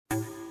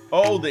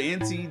Oh, the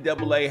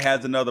NCAA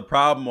has another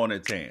problem on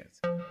its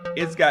hands.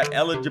 It's got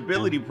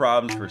eligibility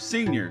problems for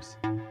seniors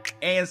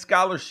and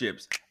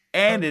scholarships,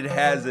 and it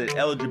has an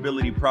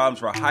eligibility problems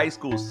for high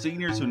school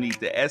seniors who need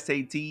the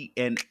SAT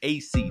and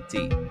ACT.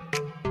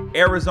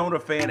 Arizona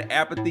fan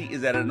apathy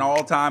is at an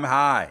all-time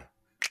high.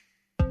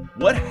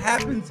 What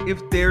happens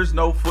if there's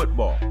no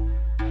football?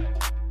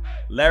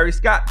 Larry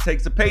Scott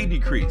takes a pay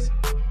decrease.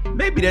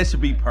 Maybe that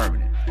should be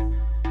permanent.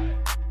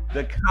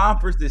 The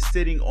conference is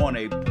sitting on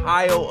a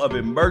pile of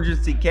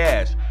emergency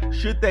cash.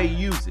 Should they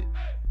use it?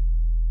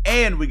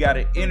 And we got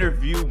an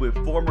interview with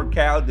former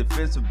Cal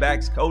defensive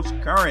backs coach,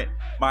 current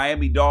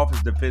Miami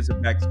Dolphins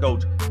defensive backs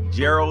coach,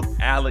 Gerald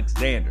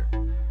Alexander.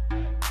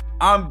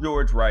 I'm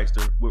George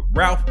Reister with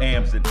Ralph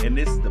Amsden, and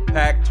this is the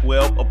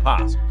Pac-12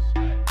 Apostles.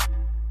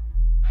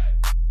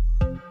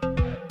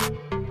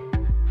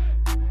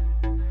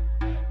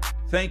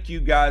 Thank you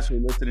guys for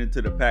listening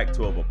to the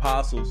Pac-12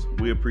 Apostles.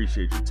 We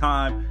appreciate your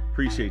time,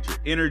 appreciate your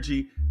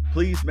energy.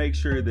 Please make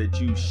sure that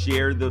you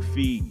share the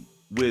feed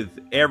with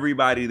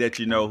everybody that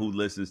you know who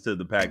listens to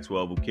the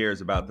Pac-12, who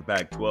cares about the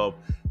Pac-12.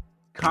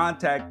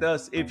 Contact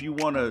us if you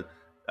want to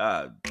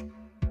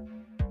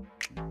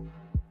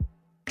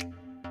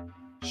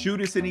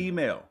shoot us an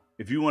email.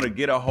 If you want to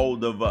get a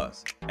hold of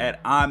us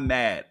at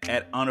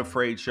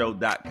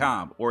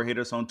I'mMad@unafraidshow.com, or hit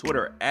us on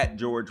Twitter at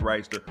George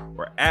Reister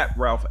or at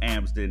Ralph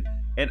Amsden.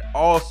 And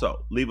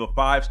also leave a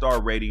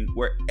 5-star rating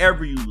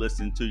wherever you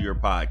listen to your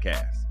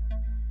podcast.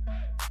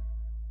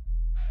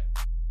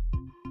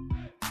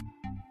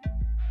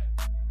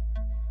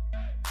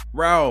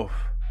 Ralph,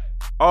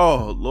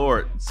 oh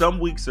Lord, some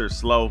weeks are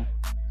slow,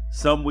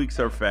 some weeks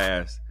are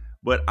fast,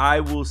 but I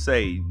will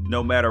say,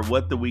 no matter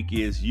what the week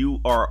is, you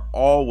are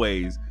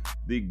always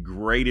the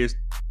greatest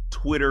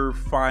Twitter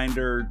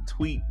finder,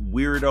 tweet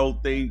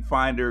weirdo thing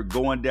finder,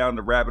 going down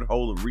the rabbit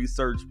hole of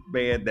research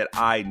man that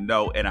I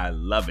know, and I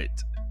love it.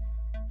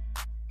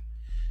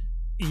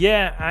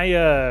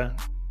 Yeah,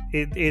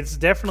 it's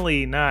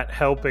definitely not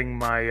helping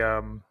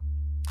my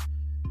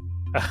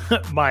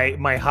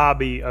my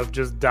hobby of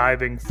just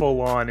diving full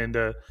on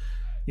into,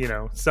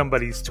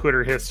 somebody's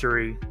Twitter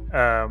history.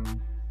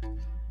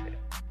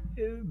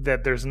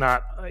 That there's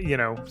not,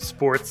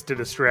 sports to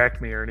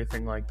distract me or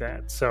anything like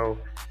that. So,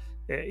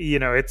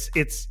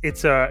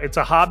 it's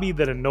a hobby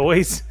that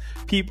annoys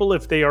people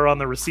if they are on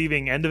the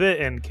receiving end of it,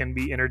 and can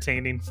be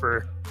entertaining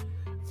for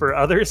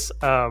others.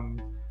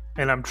 And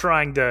I'm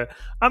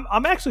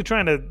actually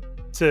trying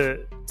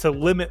to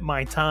limit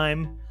my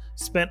time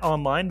spent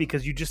online,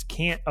 because you just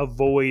can't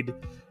avoid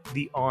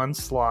the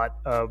onslaught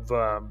of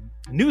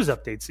news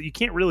updates that you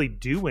can't really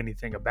do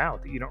anything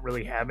about, that you don't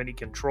really have any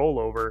control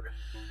over.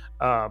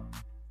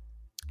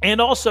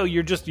 And also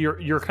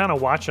you're kind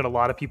of watching a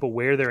lot of people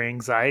wear their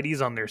anxieties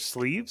on their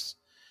sleeves.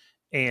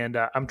 And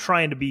I'm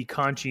trying to be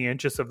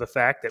conscientious of the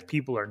fact that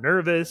people are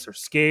nervous or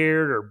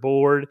scared or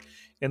bored.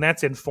 And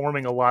that's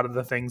informing a lot of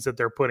the things that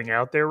they're putting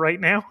out there right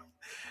now.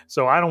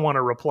 So I don't want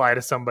to reply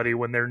to somebody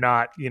when they're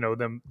not,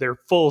 their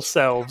full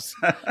selves.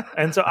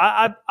 And so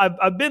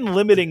I've been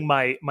limiting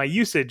my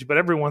usage, but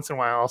every once in a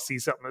while I'll see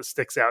something that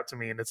sticks out to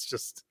me, and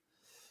it's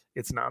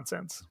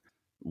nonsense.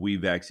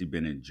 We've actually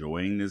been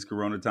enjoying this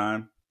Corona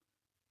time.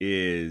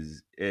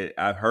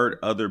 I've heard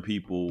other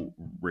people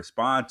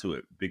respond to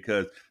it,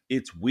 because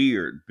it's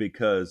weird,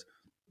 because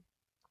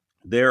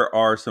there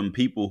are some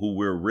people who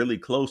we're really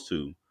close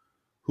to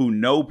who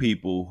know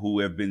people who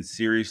have been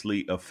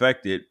seriously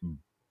affected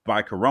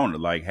by Corona,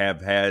 like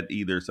have had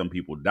either some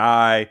people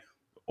die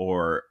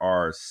or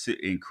are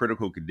in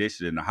critical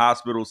condition in the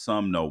hospital.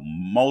 Some know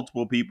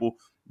multiple people,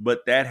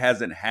 but that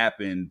hasn't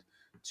happened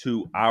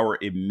to our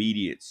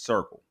immediate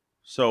circle.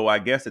 So I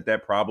guess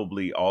that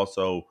probably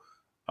also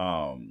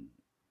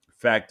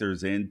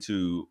factors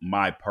into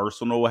my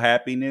personal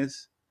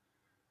happiness,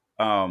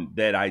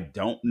 that I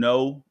don't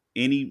know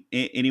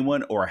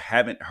anyone or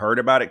haven't heard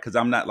about it, because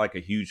I'm not like a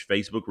huge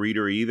Facebook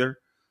reader either.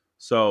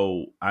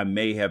 So I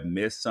may have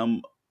missed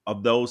some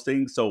of those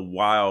things.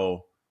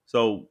 So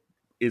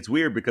it's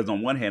weird, because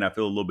on one hand I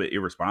feel a little bit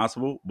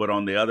irresponsible, but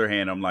on the other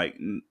hand I'm like,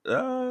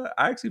 I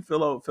actually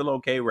feel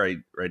okay right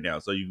now.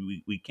 So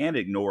we can't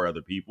ignore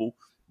other people,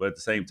 but at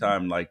the same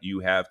time, like, you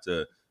have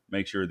to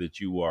make sure that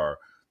you are,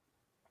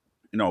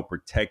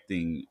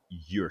 protecting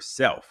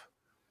yourself.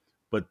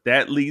 But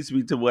that leads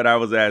me to what I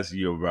was asking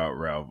you about,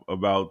 Ralph,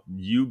 about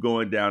you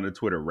going down the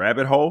Twitter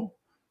rabbit hole.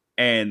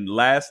 And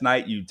last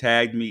night you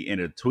tagged me in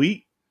a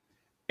tweet,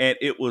 and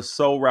it was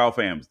so Ralph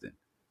Amsden.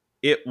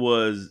 It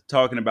was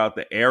talking about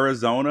the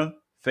Arizona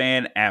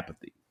fan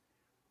apathy.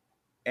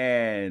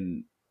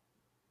 And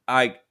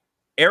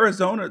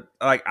Arizona,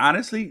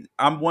 honestly,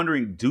 I'm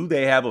wondering, do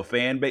they have a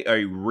fan base,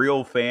 a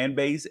real fan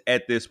base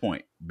at this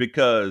point?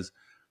 Because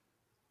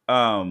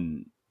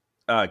Kevin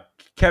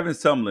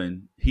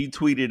Sumlin, he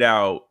tweeted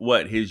out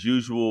what his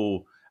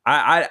usual.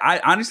 I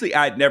honestly,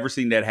 I'd never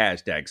seen that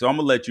hashtag, so I'm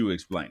gonna let you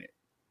explain it.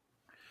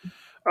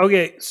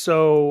 Okay,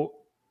 so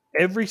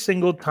every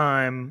single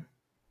time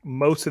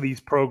most of these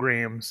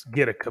programs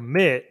get a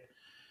commit,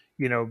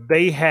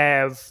 they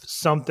have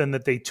something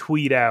that they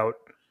tweet out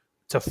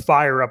to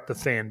fire up the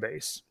fan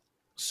base.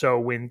 So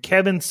when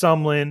Kevin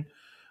Sumlin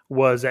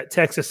was at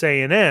Texas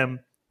A&M,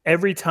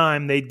 every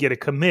time they'd get a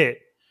commit,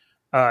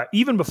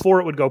 even before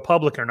it would go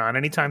public or not,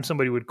 anytime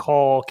somebody would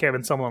call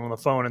Kevin Sumlin on the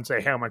phone and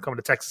say, hey, am I coming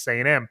to Texas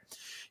A&M?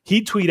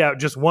 He'd tweet out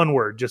just one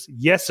word, just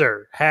yes,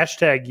 sir,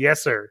 hashtag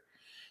yes, sir.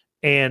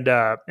 And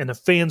the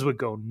fans would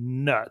go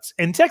nuts.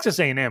 And Texas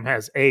A&M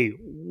has a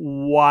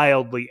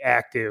wildly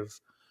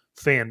active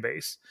fan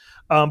base.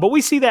 But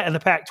we see that in the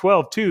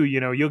Pac-12 too.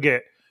 You know, you'll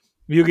get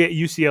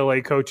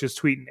UCLA coaches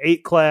tweeting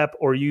 8 clap,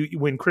 or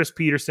when Chris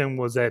Peterson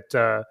was at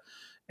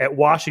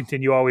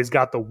Washington, you always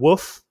got the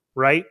woof,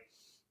 right?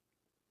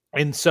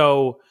 And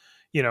so,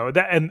 you know,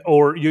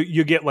 or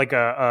you get like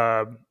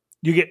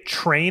you get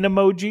train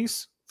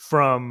emojis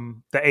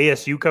from the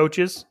ASU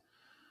coaches,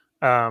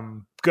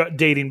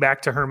 dating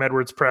back to Herm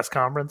Edwards' press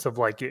conference of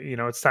like, you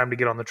know, it's time to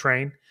get on the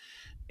train.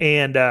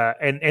 And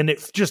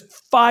it just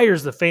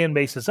fires the fan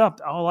bases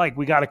up. Oh, like,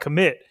 we got to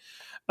commit.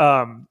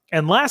 And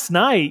last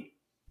night,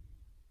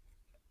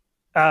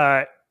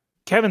 Kevin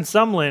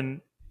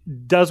Sumlin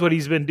does what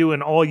he's been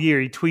doing all year.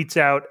 He tweets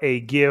out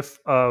a GIF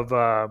of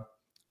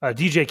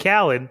DJ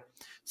Khaled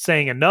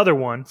saying another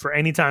one for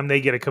any time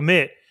they get a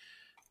commit.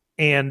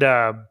 And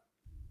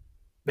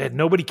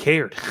nobody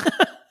cared.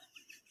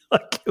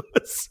 Like,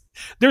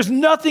 there's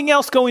nothing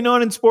else going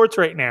on in sports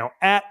right now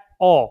at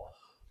all.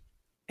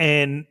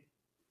 And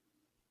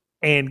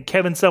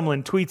Kevin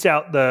Sumlin tweets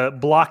out the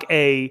Block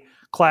A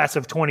class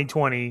of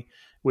 2020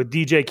 with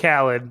DJ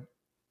Khaled,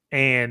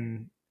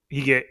 and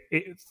he get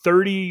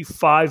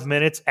 35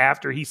 minutes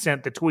after he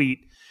sent the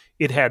tweet,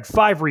 it had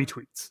 5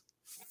 retweets.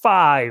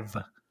 5.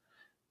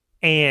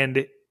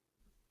 And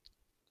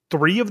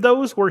 3 of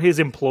those were his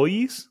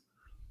employees,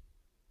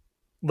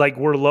 like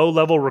were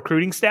low-level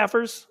recruiting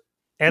staffers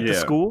at the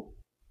school.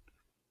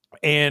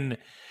 And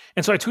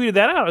so I tweeted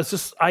that out. It's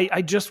just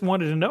I just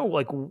wanted to know,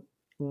 like,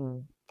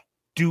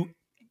 do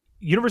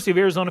University of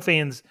Arizona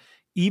fans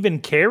even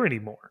care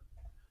anymore?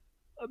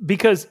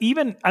 Because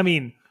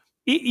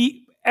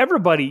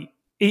everybody,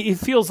 it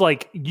feels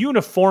like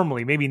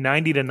uniformly, maybe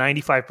 90 to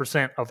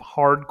 95% of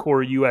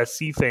hardcore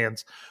USC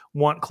fans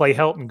want Clay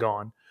Helton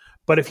gone.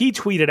 But if he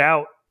tweeted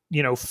out,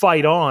 you know,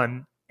 fight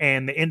on,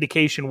 and the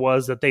indication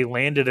was that they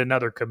landed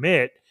another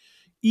commit,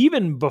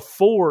 even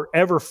before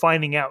ever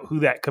finding out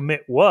who that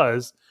commit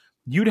was,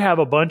 you'd have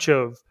a bunch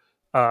of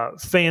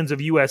fans of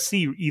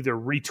USC either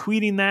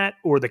retweeting that,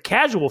 or the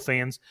casual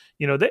fans,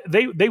 you know,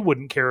 they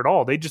wouldn't care at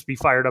all. They'd just be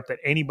fired up that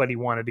anybody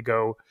wanted to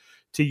go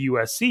to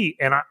USC.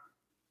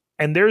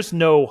 And there's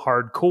no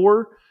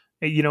hardcore,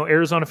 you know,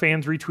 Arizona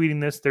fans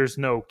retweeting this. There's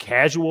no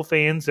casual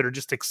fans that are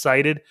just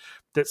excited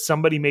that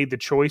somebody made the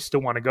choice to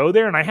want to go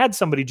there. And I had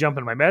somebody jump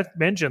in my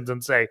mentions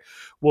and say,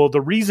 well, the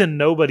reason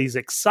nobody's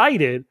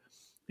excited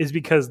is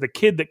because the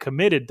kid that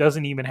committed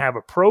doesn't even have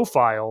a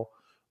profile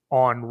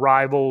on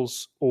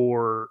Rivals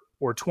or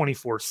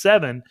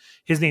 24/7.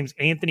 His name's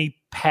Anthony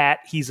Pat.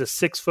 He's a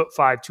 6'5",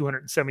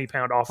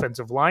 270-pound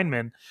offensive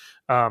lineman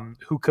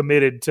who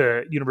committed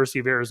to University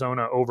of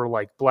Arizona over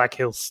like Black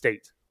Hills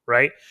State,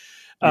 right?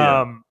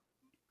 Yeah.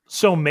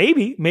 So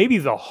maybe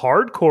the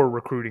hardcore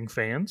recruiting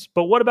fans,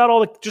 but what about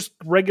all the just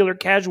regular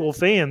casual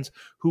fans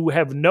who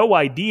have no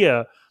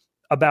idea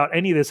about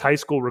any of this high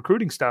school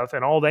recruiting stuff,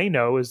 and all they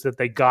know is that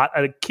they got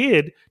a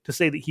kid to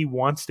say that he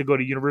wants to go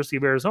to University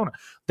of Arizona?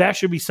 That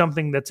should be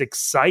something that's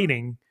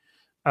exciting.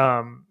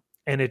 And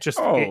it just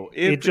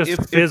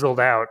fizzled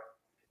out.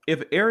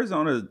 If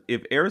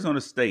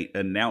Arizona State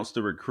announced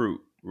a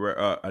recruit,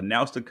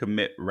 announced a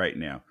commit right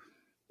now,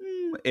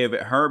 if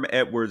Herm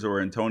Edwards or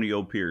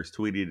Antonio Pierce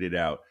tweeted it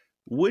out,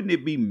 wouldn't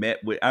it be met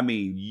with, I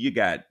mean, you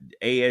got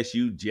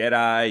ASU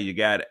Jedi, you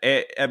got,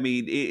 I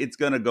mean, it's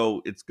going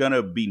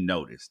to be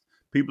noticed.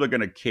 People are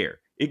going to care.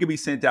 It could be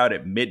sent out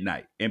at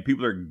midnight and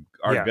people are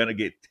going to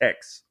get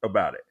texts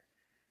about it.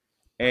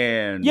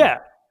 And yeah,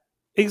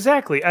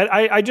 exactly.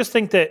 I just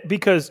think that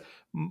because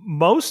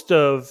most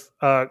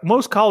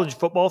college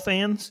football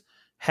fans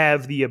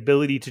have the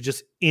ability to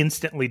just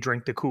instantly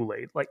drink the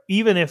Kool-Aid. Like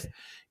even if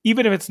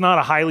it's not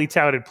a highly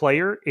touted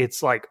player,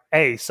 it's like,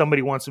 hey,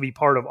 somebody wants to be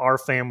part of our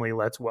family.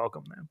 Let's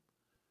welcome them.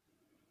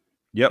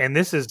 Yep. And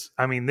this is,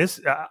 I mean,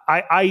 this,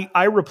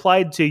 I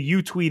replied to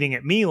you tweeting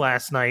at me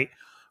last night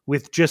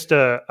with just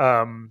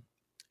an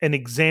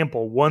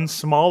example, one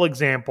small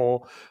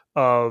example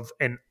of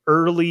an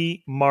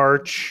early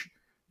March,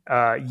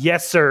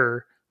 yes,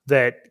 sir,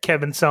 that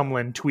Kevin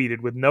Sumlin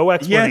tweeted with no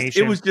explanation. Yes,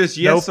 it was just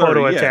yes, no sir,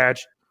 photo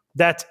attached.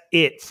 That's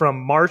it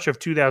from March of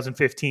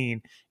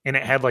 2015, and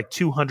it had like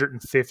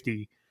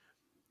 250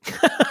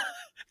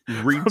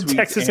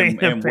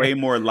 retweets and way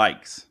more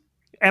likes.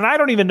 And I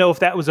don't even know if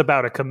that was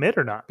about a commit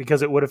or not,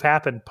 because it would have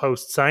happened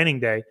post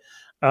signing day.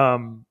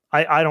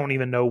 I don't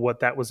even know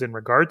what that was in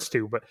regards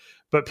to,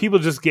 but people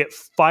just get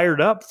fired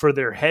up for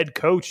their head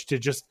coach to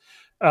just,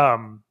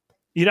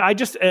 I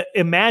just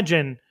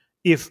imagine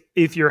if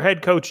your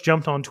head coach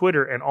jumped on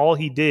Twitter and all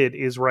he did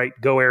is write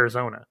 "Go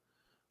Arizona,"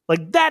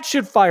 like that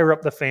should fire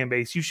up the fan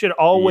base. You should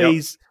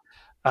always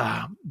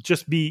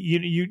just be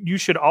you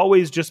should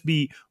always just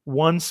be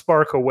one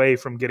spark away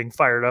from getting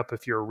fired up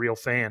if you're a real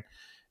fan.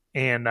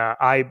 And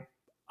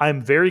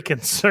I'm very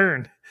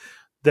concerned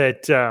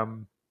that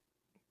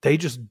they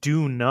just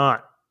do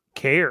not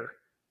care.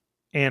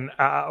 And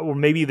or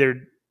maybe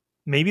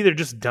they're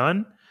just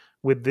done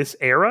with this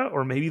era,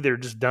 or maybe they're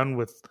just done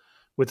with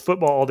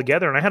football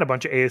altogether. And I had a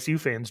bunch of ASU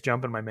fans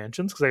jump in my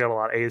mentions because I got a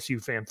lot of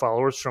ASU fan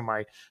followers from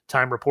my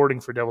time reporting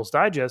for Devil's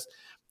Digest,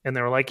 and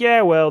they were like,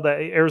 "Yeah, well,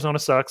 Arizona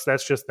sucks.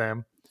 That's just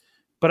them."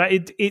 But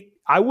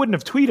I wouldn't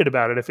have tweeted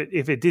about it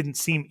if it didn't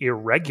seem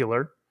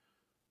irregular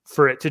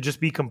for it to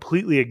just be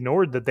completely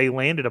ignored that they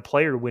landed a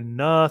player when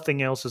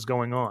nothing else is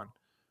going on.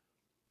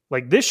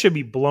 Like, this should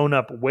be blown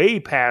up way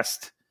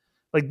past.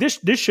 Like, this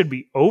should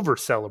be over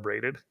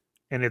celebrated,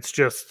 and it's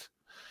just,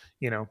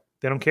 they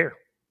don't care.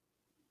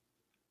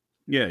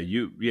 Yeah,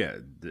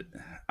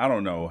 I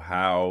don't know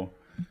how.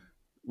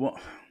 Well,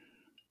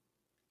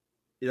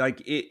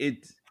 like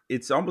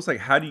it's almost like,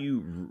 how do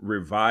you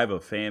revive a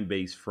fan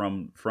base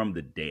from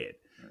the dead?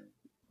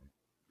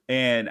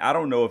 And I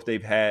don't know if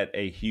they've had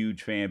a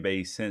huge fan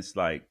base since,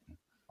 like,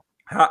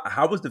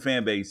 how was the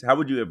fan base? How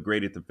would you have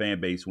graded the fan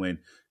base when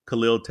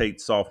Khalil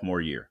Tate's sophomore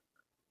year?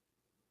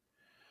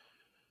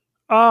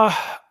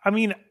 I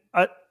mean,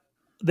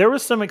 there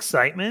was some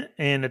excitement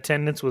and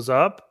attendance was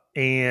up,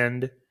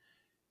 and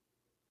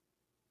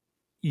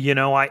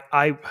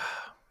I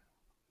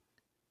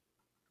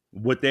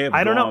would they have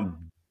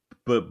gone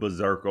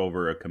berserk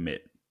over a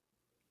commit?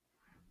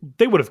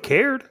 They would have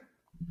cared.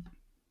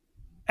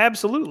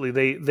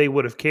 Absolutely, they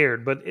would have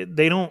cared, but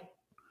they don't.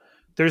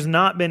 There's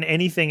not been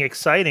anything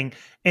exciting,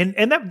 and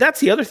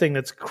that's the other thing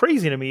that's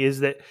crazy to me, is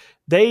that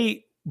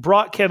they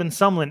brought Kevin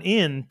Sumlin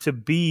in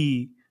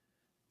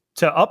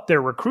to up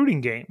their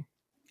recruiting game,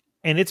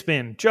 and it's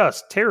been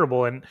just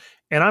terrible. And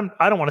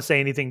I don't want to say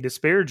anything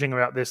disparaging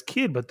about this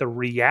kid, but the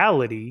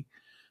reality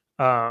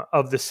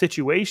of the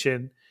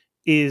situation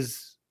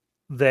is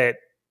that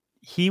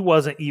he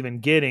wasn't even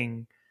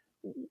getting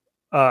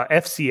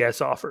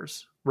FCS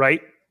offers,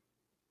 right?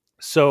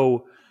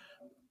 So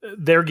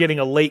they're getting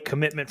a late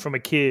commitment from a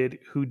kid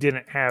who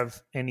didn't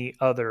have any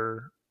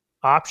other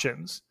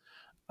options.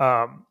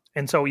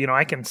 And so,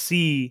 I can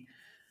see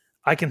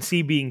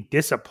being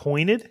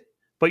disappointed,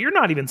 but you're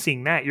not even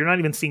seeing that. You're not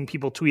even seeing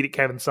people tweet at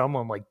Kevin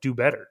Sumlin like, do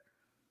better.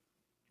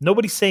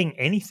 Nobody's saying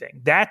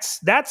anything.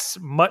 That's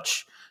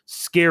much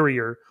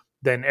scarier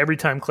than every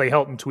time Clay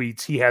Helton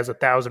tweets, he has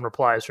 1,000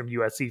 replies from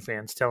USC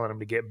fans telling him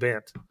to get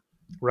bent.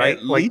 Right?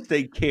 At least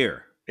they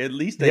care. At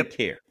least they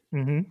care.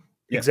 Mm-hmm.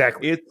 Yeah.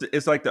 Exactly.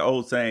 It's like the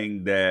old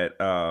saying that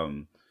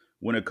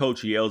when a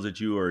coach yells at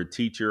you, or a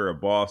teacher, or a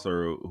boss,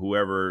 or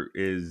whoever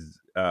is,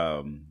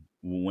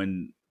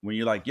 when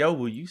you're like, "Yo,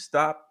 will you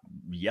stop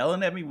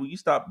yelling at me? Will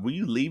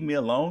you leave me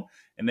alone?"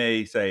 And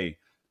they say,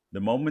 "The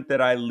moment that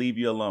I leave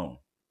you alone,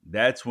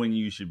 that's when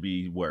you should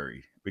be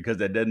worried, because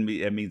that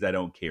means I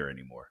don't care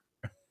anymore."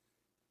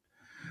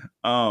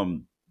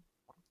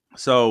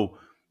 So,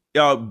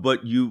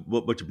 but you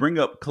bring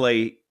up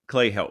Clay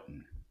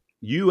Helton.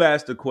 You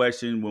asked a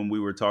question when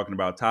we were talking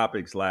about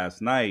topics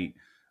last night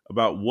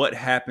about what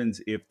happens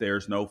if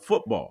there's no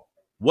football.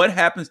 What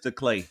happens to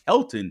Clay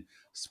Helton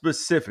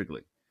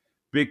specifically?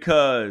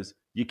 Because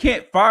you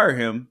can't fire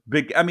him.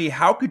 I mean,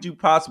 how could you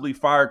possibly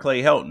fire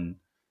Clay Helton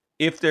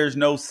if there's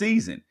no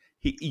season?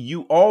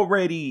 You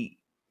already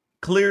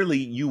clearly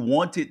you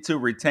wanted to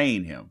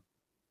retain him.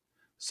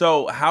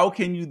 So how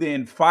can you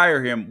then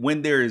fire him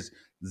when there's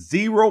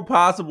zero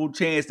possible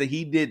chance that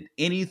he did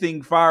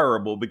anything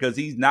fireable, because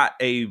he's not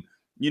a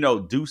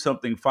do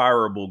something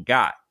fireable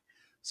guy?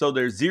 So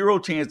there's zero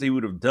chance that he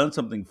would have done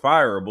something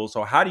fireable.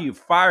 So how do you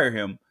fire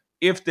him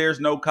if there's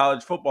no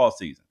college football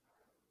season?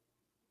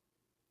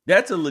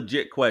 That's a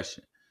legit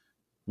question.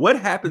 What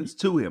happens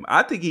to him?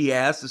 I think he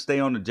has to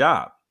stay on the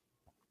job.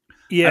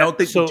 Yeah, I don't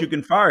think that you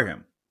can fire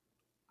him.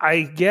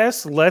 I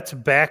guess let's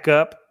back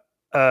up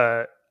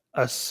a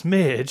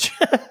smidge.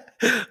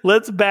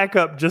 Let's back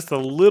up just a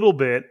little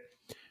bit,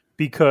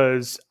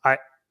 because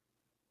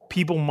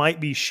people might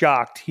be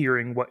shocked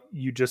hearing what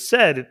you just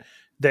said,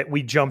 that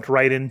we jumped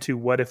right into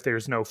what if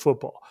there's no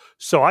football.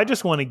 So I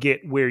just want to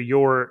get where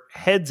your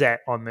head's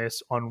at on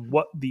this, on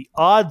what the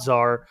odds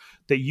are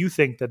that you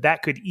think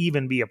that could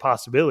even be a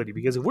possibility.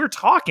 Because if we're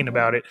talking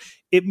about it,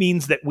 it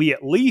means that we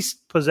at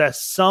least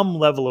possess some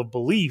level of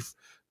belief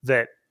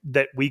that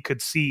we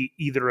could see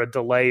either a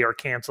delay or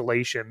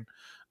cancellation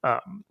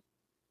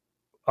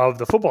of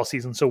the football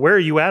season. So where are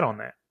you at on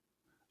that?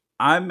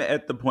 I'm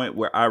at the point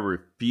where I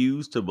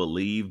refuse to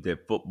believe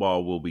that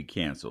football will be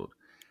canceled.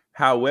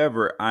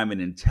 However, I'm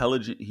an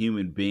intelligent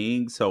human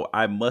being, so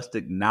I must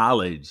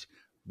acknowledge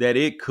that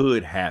it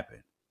could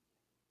happen.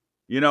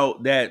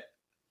 That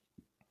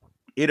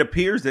it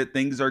appears that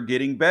things are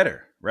getting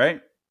better,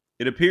 right?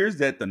 It appears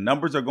that the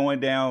numbers are going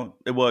down,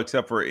 well,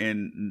 except for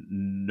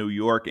in New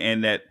York,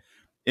 and that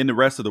in the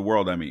rest of the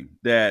world,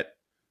 that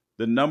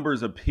the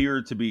numbers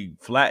appear to be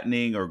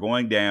flattening or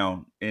going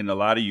down in a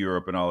lot of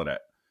Europe and all of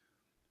that.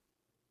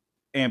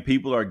 and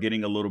people are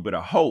getting a little bit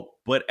of hope.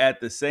 But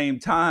at the same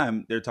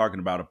time, they're talking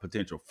about a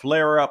potential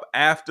flare up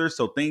after,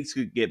 so things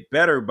could get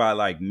better by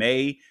like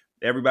May.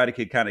 Everybody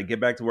could kind of get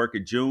back to work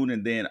in June,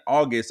 and then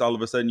August, all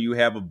of a sudden, you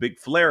have a big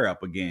flare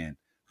up again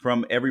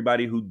from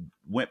everybody who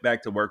went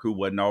back to work who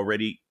wasn't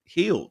already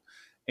healed.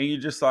 And you're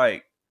just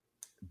like,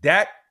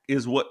 that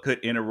is what could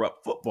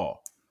interrupt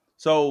football.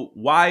 So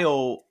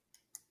while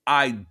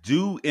I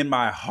do in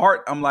my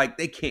heart, I'm like,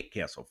 they can't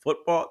cancel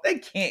football. They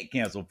can't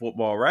cancel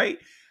football, right?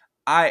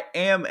 I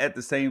am at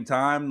the same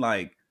time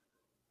like,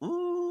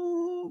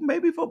 ooh,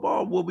 maybe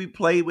football will be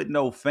played with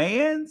no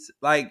fans.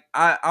 Like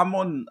I'm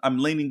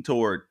leaning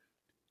toward,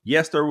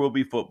 yes, there will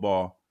be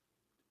football.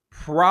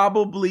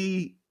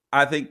 Probably,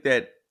 I think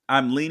that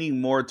I'm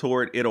leaning more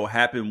toward it'll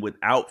happen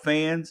without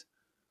fans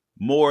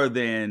more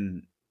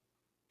than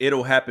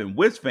it'll happen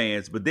with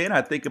fans. But then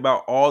I think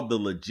about all the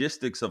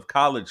logistics of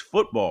college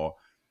football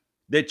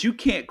that you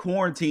can't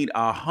quarantine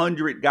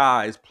 100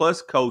 guys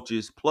plus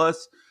coaches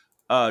plus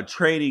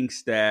training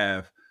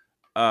staff.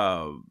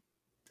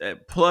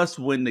 Plus,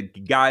 when the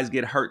guys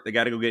get hurt, they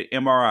got to go get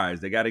MRIs.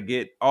 They got to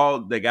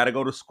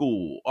go to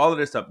school. All of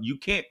this stuff. You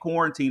can't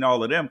quarantine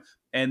all of them,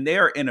 and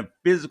they're in a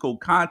physical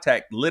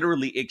contact,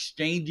 literally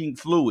exchanging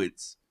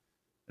fluids.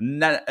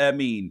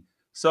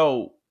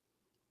 So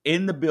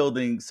in the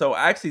building. So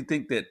I actually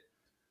think that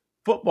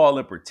football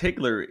in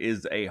particular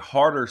is a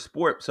harder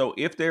sport. So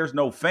if there's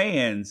no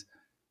fans,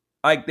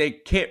 like they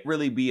can't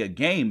really be a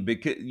game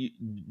because do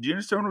you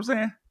understand what I'm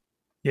saying?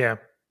 Yeah.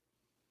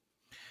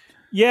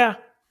 Yeah.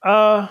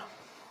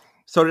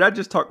 So did I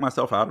just talk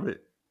myself out of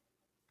it?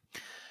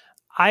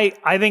 I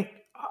think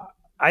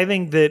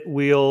that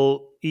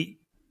we'll,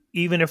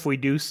 even if we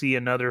do see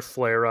another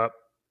flare up,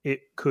 it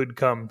could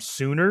come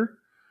sooner.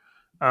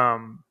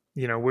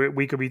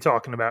 We could be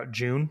talking about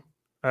June.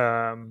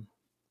 I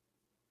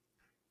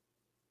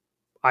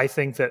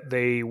think that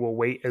they will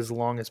wait as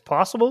long as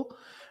possible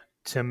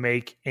to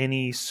make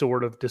any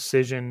sort of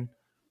decision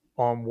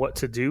on what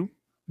to do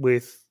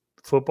with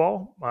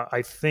football.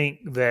 I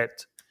think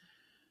that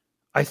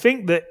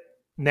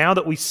now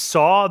that we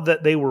saw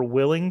that they were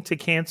willing to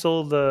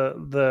cancel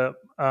the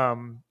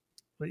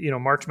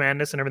March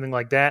Madness and everything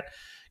like that,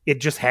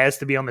 it just has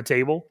to be on the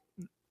table.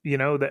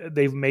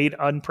 They've made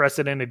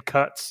unprecedented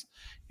cuts,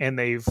 and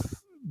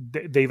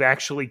they've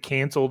actually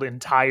canceled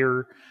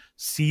entire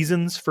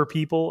seasons for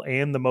people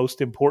and the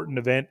most important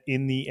event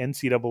in the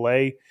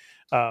NCAA,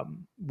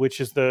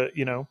 which is the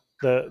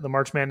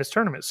March Madness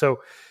tournament.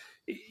 So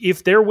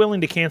if they're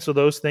willing to cancel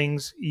those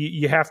things,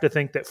 you have to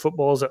think that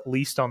football is at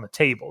least on the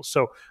table.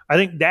 So I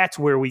think that's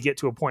where we get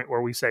to a point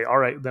where we say, all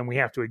right, then we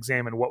have to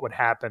examine what would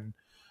happen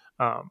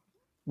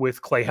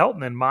with Clay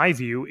Helton. And my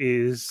view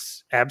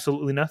is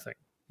absolutely nothing.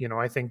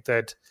 I think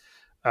that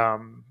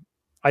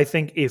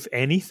if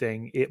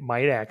anything, it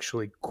might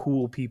actually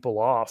cool people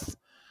off,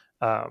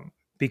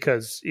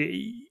 because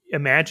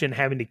imagine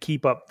having to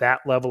keep up that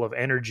level of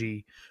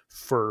energy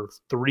for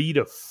 3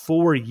 to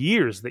 4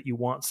 years that you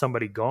want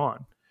somebody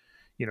gone.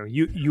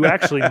 You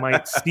actually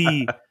might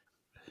see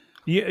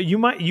you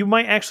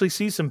might actually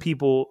see some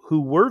people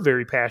who were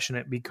very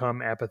passionate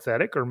become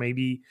apathetic, or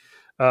maybe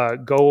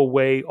go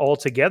away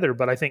altogether.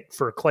 But I think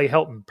for Clay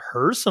Helton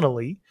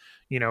personally,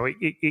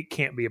 it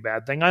can't be a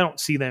bad thing. I don't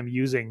see them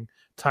using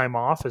time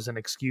off as an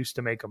excuse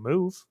to make a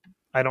move.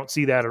 I don't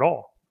see that at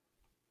all.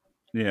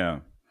 Yeah.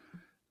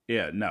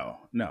 No,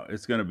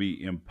 it's going to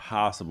be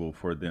impossible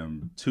for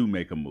them to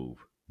make a move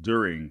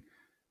during.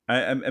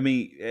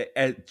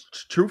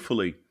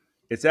 Truthfully,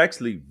 it's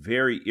actually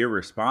very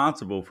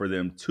irresponsible for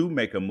them to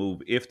make a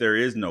move if there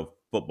is no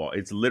football.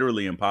 It's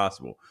literally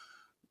impossible.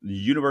 The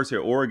University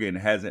of Oregon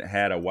hasn't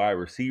had a wide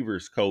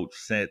receivers coach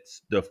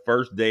since the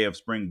first day of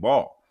spring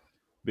ball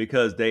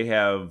because they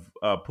have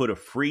put a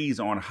freeze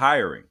on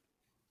hiring,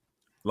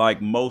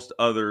 like most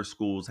other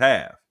schools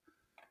have.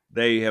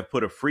 They have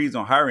put a freeze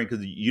on hiring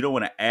because you don't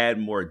want to add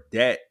more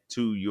debt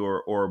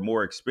to or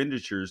more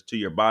expenditures to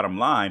your bottom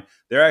line.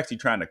 They're actually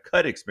trying to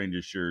cut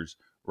expenditures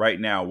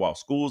right now while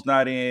school's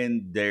not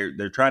in.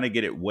 They're trying to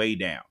get it way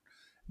down.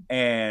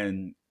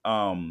 And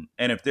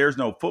if there's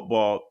no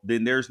football,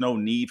 then there's no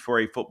need for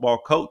a football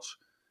coach.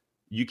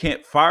 You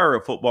can't fire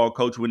a football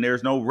coach when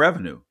there's no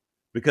revenue,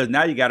 because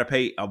now you got to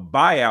pay a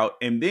buyout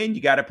and then you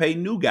got to pay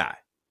new guy.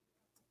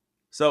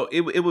 So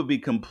it would be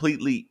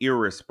completely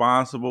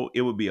irresponsible.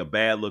 It would be a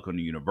bad look on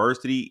the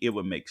university. It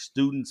would make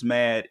students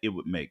mad. It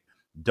would make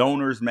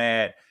donors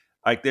mad.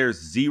 Like, there's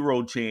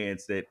zero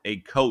chance that a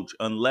coach,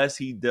 unless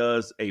he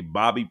does a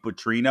Bobby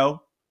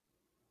Petrino,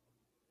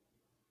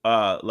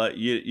 like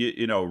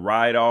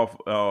ride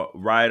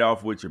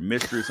off with your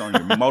mistress on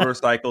your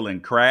motorcycle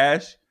and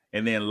crash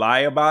and then lie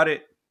about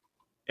it,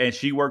 and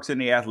she works in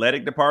the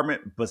athletic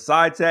department.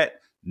 Besides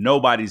that,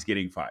 nobody's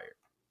getting fired.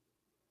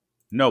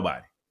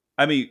 Nobody.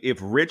 I mean, if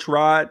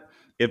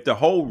the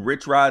whole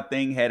Rich Rod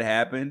thing had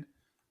happened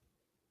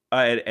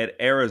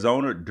at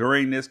Arizona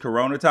during this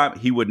Corona time,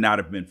 he would not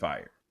have been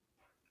fired.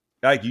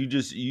 Like, you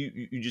just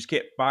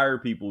can't fire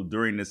people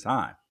during this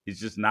time. It's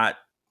just not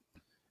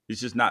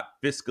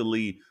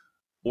fiscally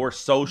or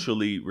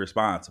socially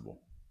responsible.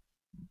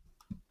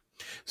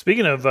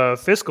 Speaking of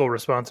fiscal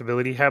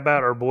responsibility, how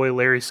about our boy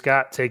Larry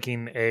Scott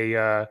taking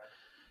a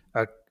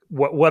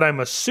what I'm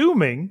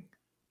assuming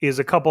is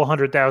a couple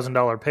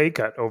 $100,000 pay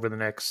cut over the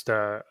next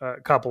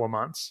couple of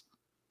months?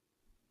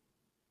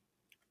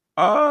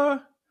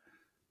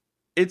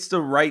 It's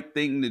the right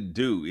thing to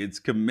do. It's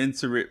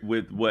commensurate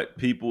with what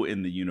people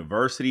in the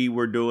university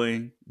were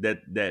doing,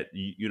 that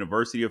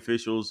university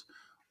officials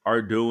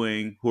are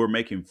doing, who are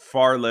making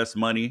far less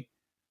money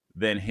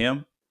than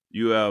him.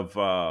 You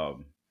have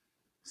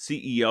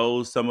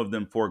CEOs, some of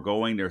them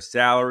foregoing their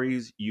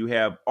salaries. You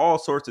have all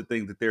sorts of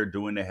things that they're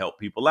doing to help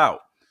people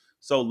out.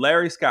 So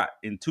Larry Scott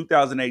in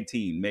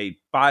 2018 made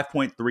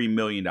 $5.3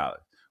 million,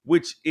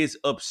 which is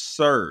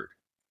absurd.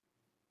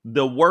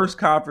 The worst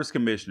conference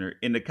commissioner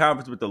in the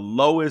conference with the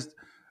lowest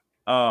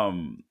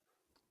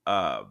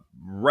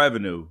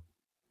revenue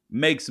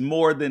makes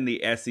more than the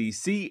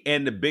SEC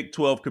and the Big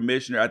 12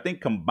 commissioner, I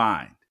think,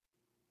 combined.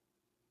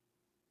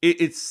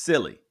 It's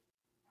silly.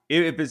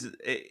 It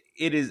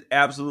is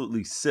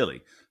absolutely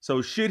silly.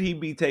 So should he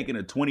be taking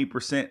a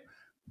 20%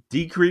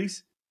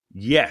 decrease?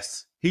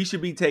 Yes, he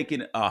should be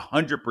taking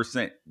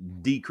 100%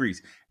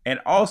 decrease. And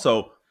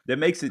also, that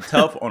makes it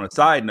tough on a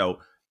side note.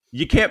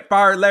 You can't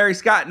fire Larry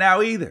Scott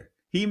now either.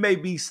 He may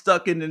be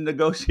stuck in the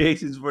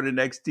negotiations for the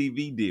next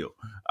TV deal.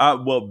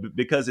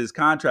 Because his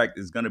contract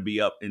is going to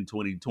be up in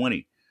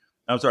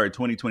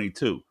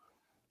 2022.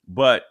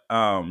 But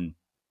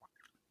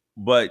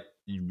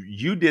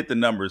you did the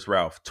numbers,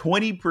 Ralph.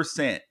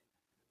 20%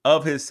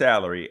 of his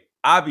salary.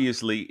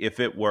 Obviously, if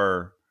it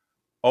were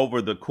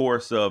over the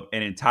course of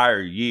an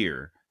entire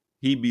year,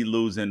 he'd be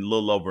losing a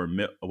little over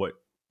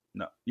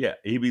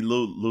he'd be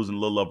losing a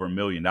little over $1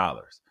 million.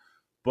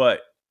 But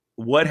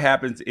what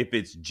happens if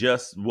it's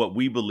just what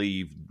we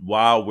believe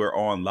while we're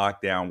on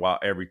lockdown, while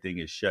everything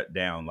is shut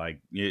down, like,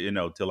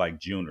 till like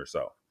June or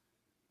so?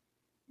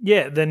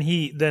 Yeah,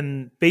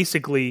 then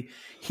basically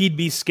he'd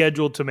be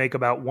scheduled to make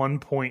about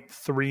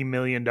 $1.3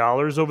 million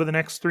over the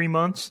next 3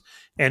 months,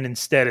 and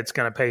instead it's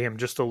going to pay him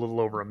just a little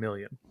over $1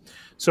 million.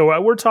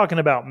 So we're talking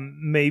about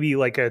maybe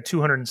like a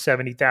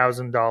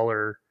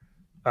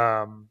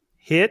 $270,000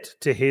 hit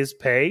to his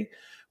pay,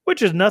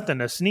 which is nothing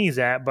to sneeze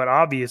at. But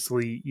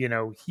obviously,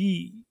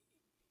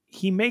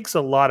 he makes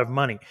a lot of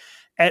money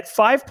at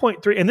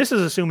 5.3, and this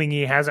is assuming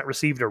he hasn't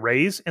received a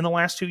raise in the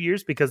last 2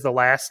 years, because the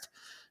last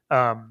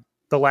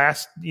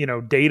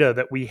data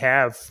that we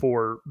have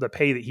for the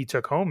pay that he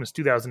took home is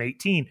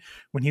 2018,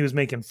 when he was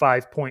making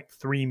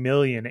 $5.3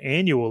 million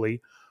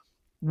annually,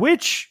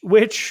 which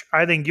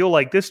I think you'll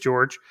like this,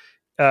 George.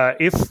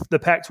 If the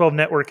Pac-12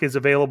 network is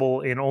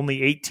available in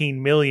only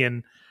 18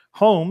 million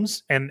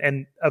homes,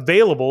 and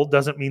available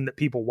doesn't mean that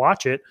people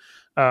watch it.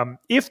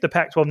 If the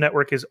Pac-12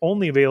 network is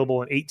only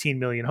available in 18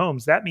 million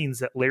homes, that means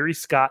that Larry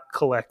Scott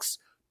collects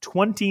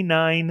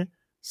 29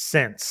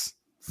 cents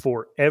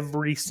for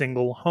every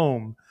single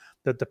home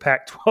that the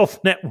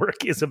Pac-12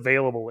 network is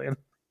available in.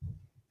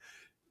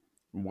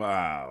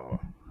 Wow,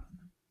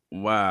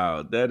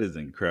 that is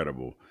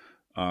incredible.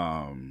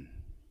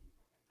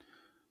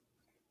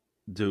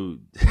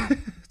 Dude,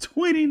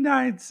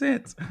 29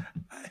 cents.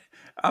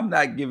 I'm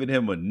not giving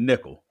him a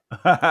nickel.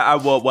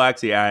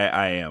 Actually,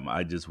 I am.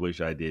 I just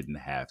wish I didn't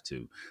have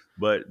to.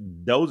 But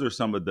those are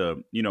some of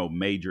the,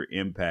 major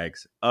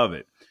impacts of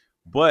it.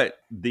 But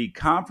the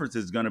conference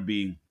is going to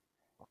be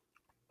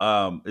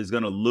is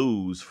going to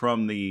lose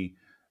from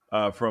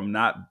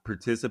not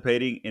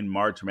participating in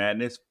March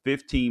Madness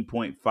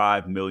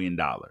 $15.5 million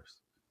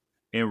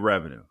in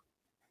revenue.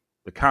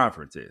 The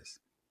conference is.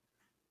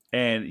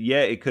 And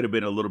yeah, it could have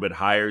been a little bit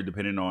higher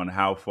depending on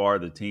how far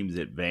the teams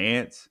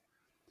advance.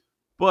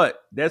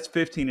 But that's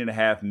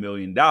 $15.5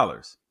 million.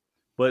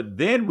 But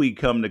then we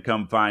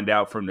come find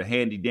out from the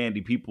handy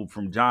dandy people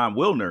from Jon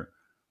Wilner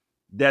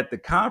that the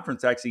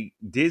conference actually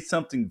did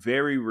something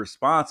very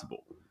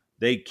responsible.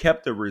 They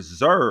kept a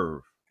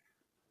reserve.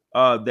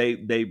 When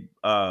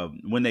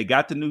they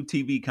got the new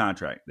TV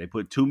contract, they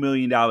put $2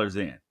 million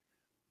in,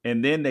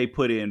 and then they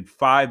put in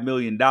 $5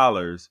 million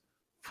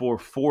for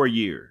 4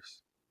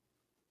 years.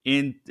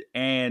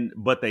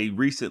 But they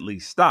recently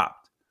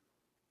stopped,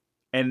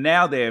 and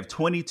now they have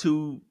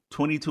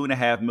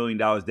 $22.5 million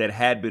that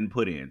had been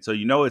put in. So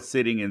it's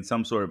sitting in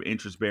some sort of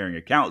interest-bearing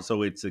account.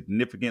 So it's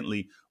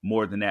significantly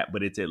more than that,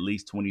 but it's at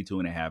least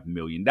 $22.5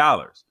 million.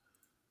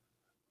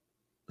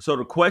 So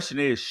the question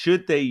is,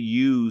 should they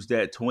use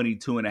that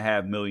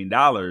 $22.5 million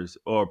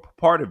or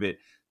part of it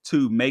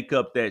to make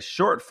up that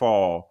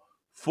shortfall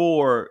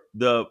for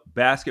the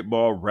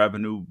basketball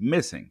revenue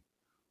missing?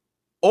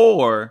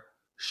 Or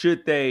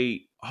should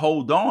they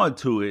hold on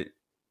to it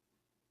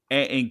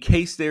in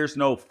case there's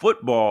no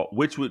football,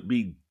 which would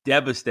be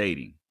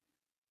devastating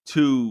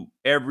to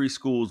every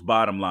school's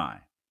bottom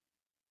line?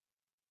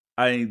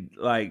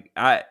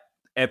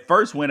 At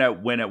first, when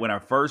I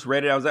first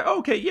read it, I was like,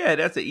 okay, yeah,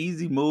 that's an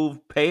easy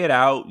move. Pay it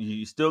out.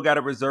 You still got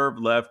a reserve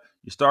left.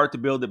 You start to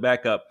build it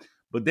back up.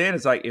 But then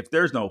it's like, if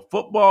there's no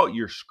football,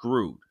 you're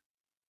screwed.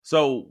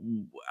 So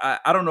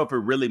I don't know if it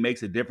really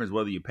makes a difference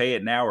whether you pay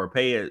it now or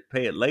pay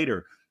it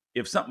later.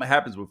 If something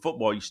happens with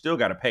football, you still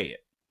got to pay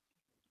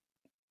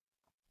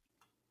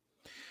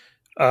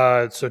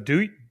it. So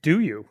do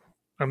you?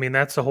 I mean,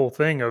 that's the whole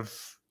thing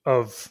of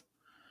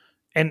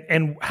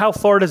and how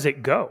far does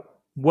it go?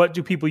 What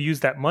do people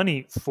use that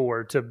money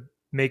for to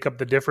make up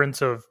the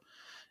difference of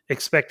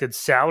expected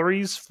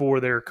salaries for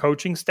their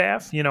coaching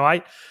staff? You know,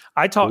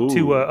 I talked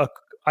to a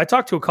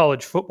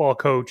college football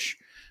coach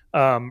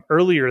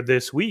earlier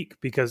this week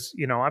because,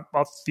 you know,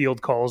 I'll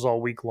field calls all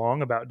week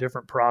long about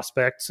different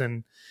prospects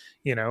and,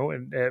 you know,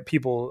 and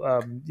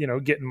people, you know,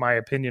 getting my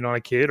opinion on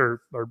a kid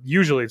or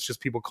usually it's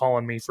just people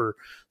calling me for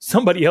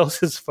somebody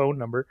else's phone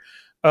number.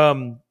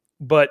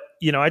 But,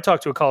 you know, I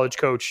talked to a college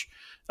coach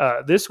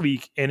this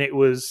week and it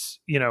was,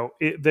 you know,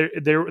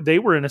 they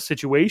were in a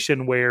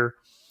situation where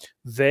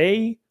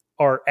they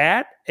are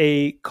at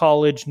a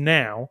college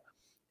now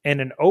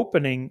and an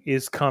opening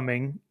is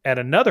coming at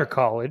another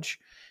college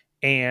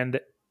and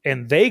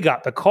they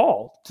got the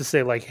call to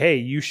say like, hey,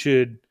 you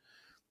should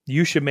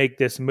make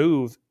this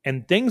move.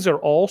 And things are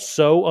all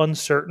so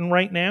uncertain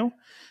right now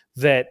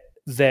that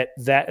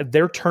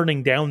they're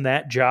turning down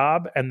that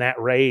job and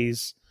that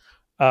raise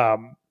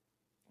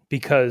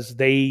because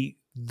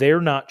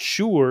they're not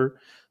sure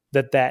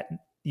that,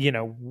 you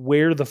know,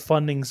 where the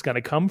funding's going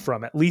to come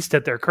from. At least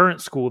at their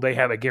current school, they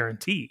have a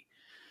guarantee,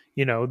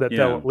 you know, that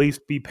they'll at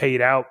least be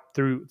paid out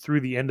through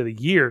the end of the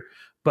year.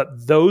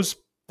 But those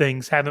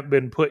things haven't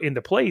been put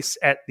into place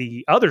at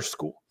the other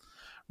school.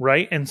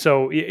 Right. And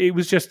so it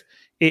was just,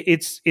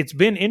 it's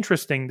been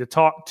interesting to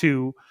talk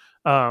to,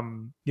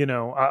 you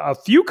know, a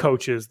few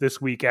coaches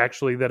this week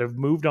actually that have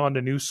moved on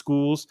to new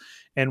schools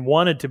and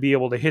wanted to be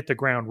able to hit the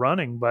ground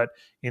running, but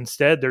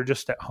instead they're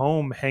just at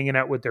home hanging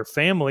out with their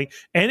family.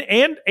 And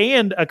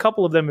a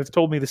couple of them have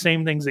told me the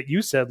same things that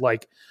you said,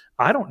 like,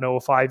 I don't know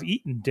if I've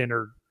eaten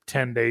dinner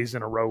 10 days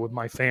in a row with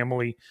my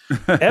family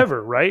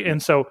ever. Right.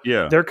 And so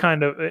they're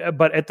kind of,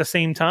 but at the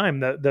same time,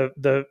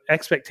 the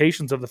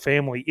expectations of the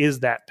family is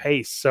that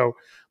pace. So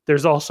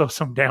there's also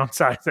some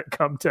downsides that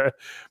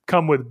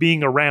come with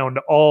being around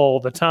all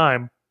the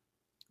time.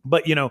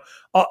 But, you know,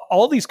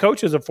 all these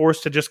coaches are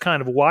forced to just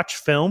kind of watch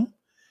film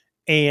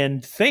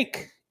and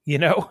think, you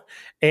know,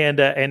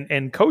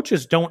 and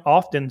coaches don't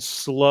often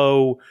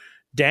slow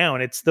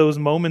down. It's those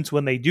moments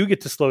when they do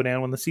get to slow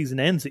down when the season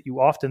ends that you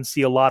often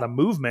see a lot of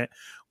movement.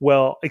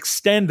 Well,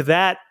 extend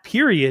that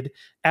period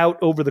out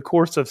over the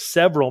course of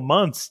several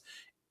months,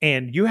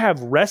 and you have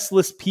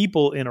restless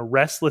people in a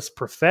restless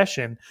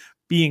profession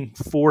being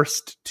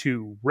forced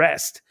to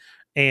rest.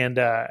 And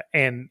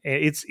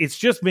it's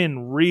just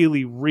been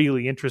really,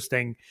 really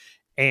interesting.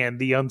 And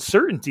the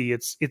uncertainty,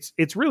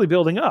 it's really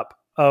building up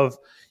of,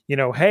 you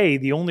know, hey,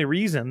 the only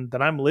reason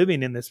that I'm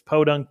living in this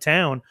podunk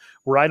town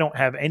where I don't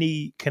have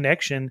any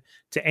connection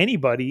to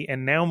anybody,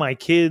 and now my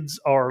kids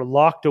are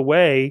locked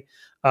away,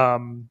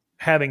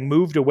 having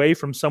moved away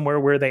from somewhere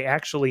where they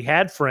actually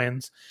had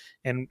friends,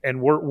 and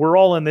we're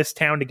all in this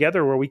town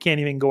together where we can't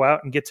even go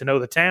out and get to know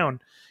the town.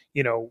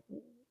 You know,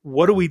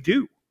 what do we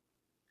do?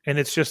 And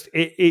it's just,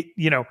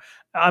 you know,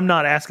 I'm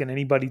not asking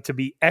anybody to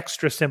be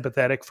extra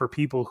sympathetic for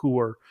people who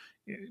are,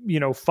 you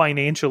know,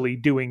 financially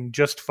doing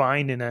just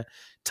fine in a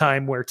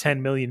time where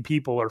 10 million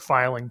people are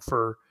filing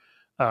for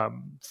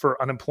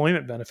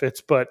unemployment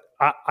benefits. But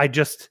I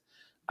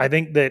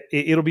think that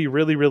it'll be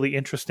really, really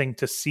interesting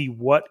to see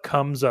what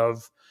comes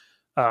of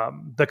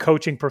the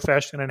coaching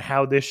profession and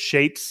how this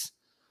shapes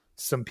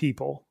some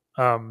people.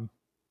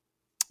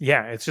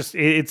 Yeah, it's just,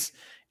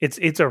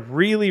 it's a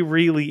really,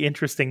 really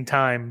interesting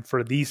time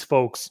for these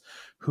folks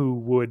who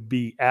would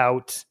be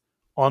out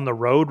on the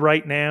road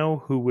right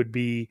now, who would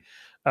be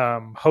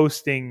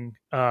hosting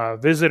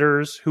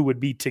visitors, who would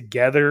be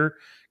together,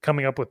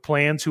 coming up with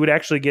plans, who would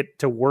actually get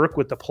to work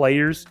with the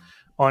players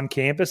on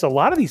campus. A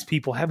lot of these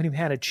people haven't even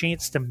had a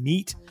chance to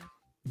meet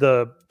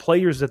the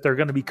players that they're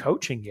going to be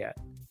coaching yet.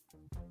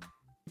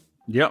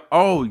 Yeah.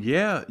 Oh,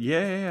 yeah.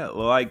 Yeah.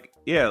 Like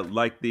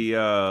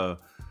the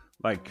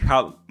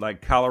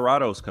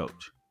Colorado's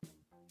coach.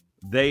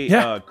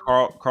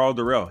 Carl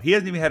Durrell. He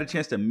hasn't even had a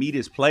chance to meet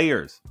his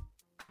players.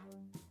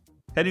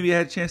 Hadn't even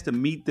had a chance to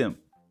meet them.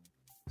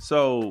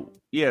 So,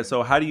 yeah.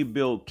 So how do you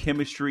build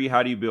chemistry?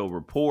 How do you build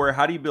rapport?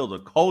 How do you build a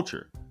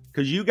culture?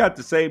 Because you got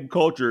the same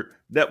culture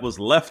that was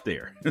left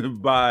there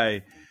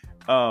by,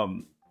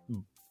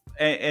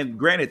 and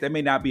granted, that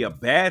may not be a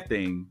bad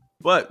thing,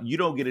 but you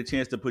don't get a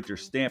chance to put your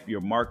stamp,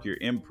 your mark, your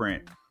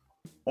imprint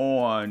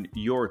on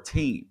your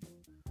team.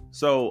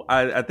 So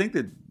I think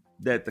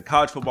that the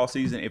college football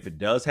season, if it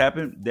does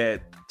happen,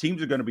 that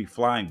teams are going to be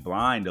flying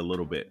blind a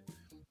little bit,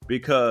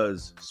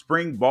 because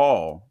spring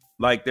ball,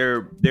 like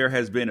there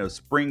has been a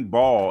spring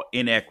ball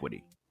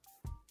inequity.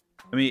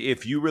 I mean,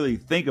 if you really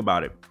think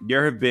about it,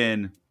 there have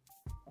been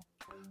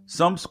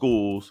some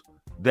schools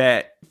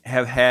that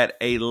have had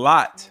a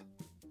lot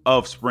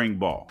of spring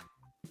ball.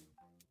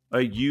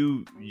 Like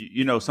you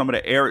know, some of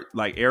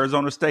like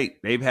Arizona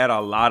State, they've had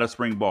a lot of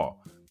spring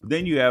ball. But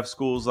then you have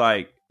schools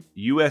like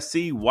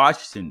USC,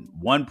 Washington,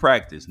 one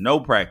practice, no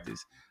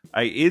practice.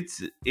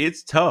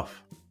 It's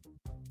tough.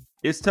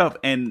 It's tough,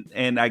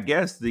 and I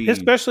guess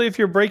especially if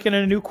you're breaking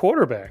in a new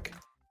quarterback.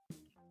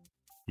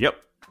 Yep.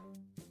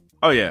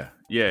 Oh yeah.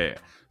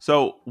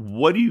 So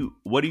what do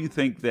you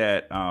think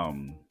that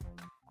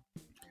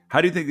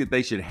how do you think that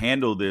they should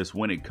handle this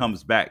when it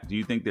comes back? Do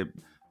you think that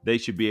they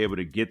should be able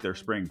to get their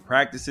spring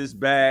practices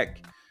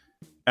back?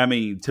 I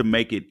mean, to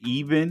make it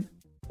even,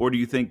 or do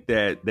you think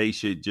that they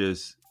should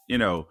just,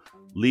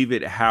 leave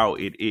it how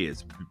it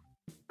is?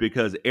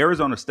 Because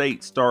Arizona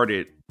State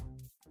started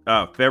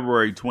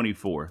February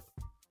 24th.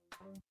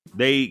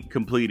 They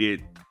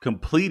completed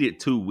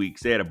 2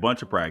 weeks. They had a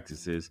bunch of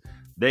practices.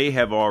 They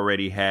have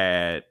already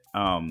had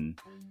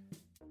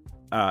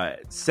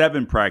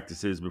 7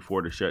 practices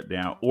before the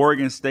shutdown.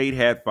 Oregon State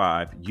had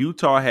 5.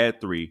 Utah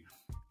had 3.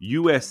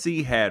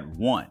 USC had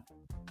 1.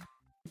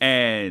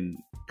 And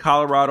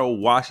Colorado,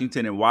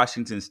 Washington, and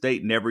Washington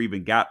State never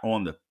even got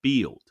on the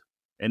field.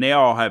 And they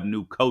all have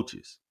new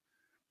coaches.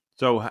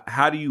 So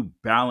how do you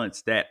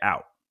balance that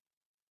out?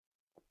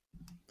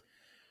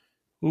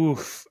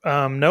 Oof.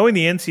 Knowing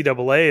the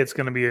NCAA, it's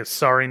going to be a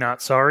sorry,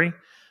 not sorry.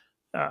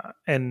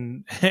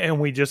 And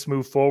we just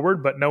move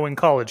forward. But knowing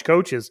college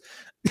coaches,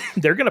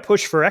 they're going to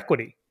push for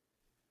equity.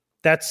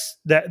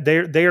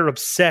 They're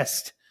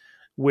obsessed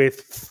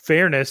with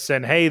fairness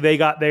and, hey, they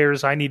got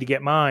theirs, I need to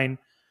get mine.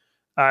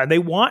 They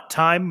want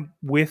time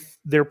with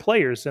their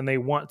players and they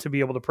want to be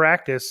able to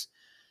practice.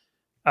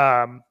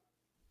 But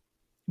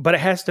it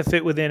has to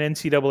fit within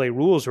NCAA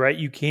rules, right?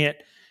 You can't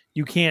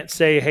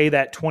say, hey,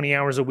 that 20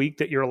 hours a week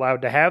that you're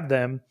allowed to have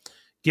them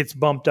gets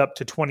bumped up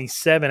to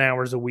 27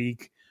 hours a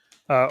week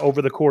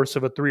over the course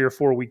of a 3 or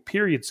 4 week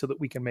period so that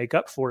we can make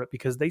up for it,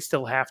 because they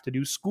still have to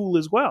do school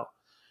as well.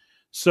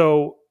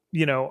 So,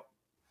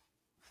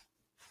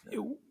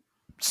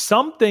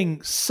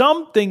 something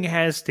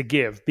has to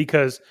give,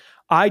 because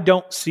I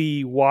don't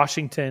see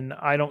Washington.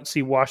 I don't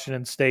see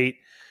Washington State.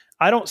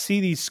 I don't see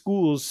these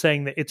schools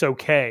saying that it's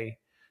okay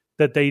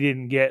that they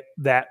didn't get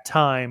that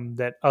time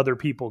that other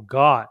people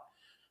got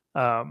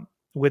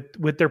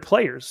with their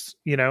players,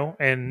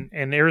 and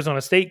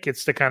Arizona State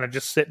gets to kind of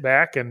just sit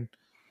back and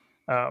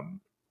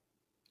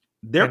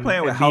they're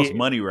playing with house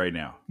money right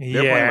now.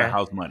 They're playing with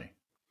house money.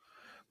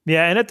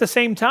 Yeah, and at the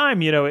same time,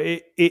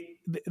 they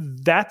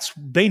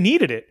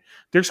needed it.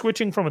 They're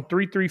switching from a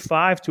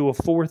 3-3-5 to a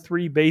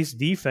 4-3 base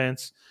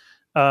defense,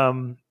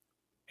 and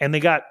they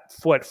got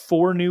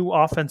 4 new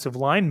offensive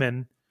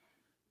linemen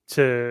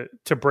to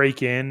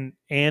break in,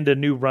 and a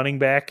new running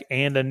back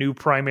and a new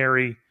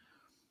primary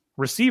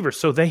receiver.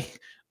 So they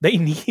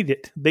need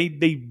it.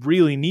 They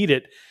really need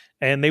it,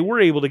 and they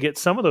were able to get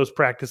some of those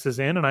practices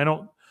in. And I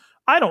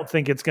don't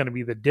think it's going to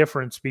be the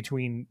difference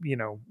between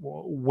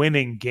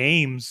winning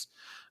games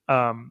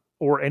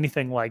or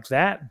anything like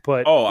that.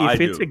 But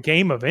if it's a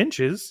game of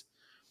inches,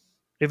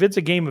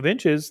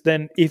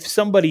 then if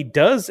somebody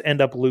does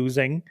end up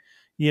losing,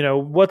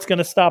 what's going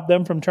to stop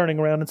them from turning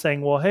around and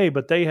saying, well, hey,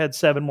 but they had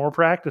 7 more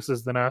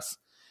practices than us,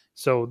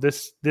 so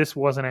this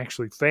wasn't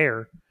actually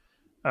fair.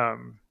 I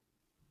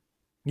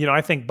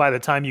think by the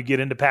time you get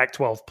into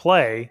Pac-12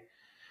 play,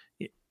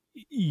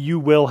 you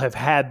will have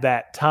had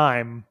that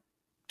time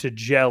to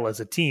gel as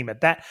a team. At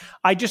that,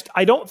 I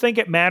don't think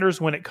it matters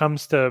when it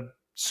comes to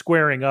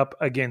squaring up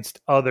against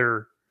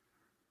other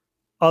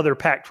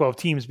Pac-12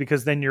 teams,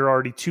 because then you're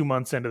already 2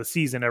 months into the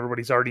season.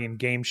 Everybody's already in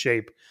game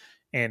shape.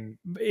 And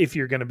if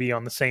you're going to be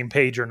on the same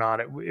page or not,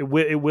 it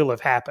will have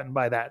happened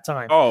by that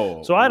time.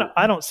 So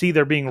I don't see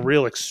there being a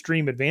real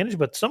extreme advantage.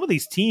 But some of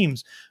these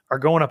teams are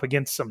going up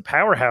against some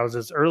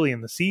powerhouses early in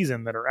the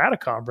season that are out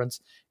of conference,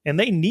 and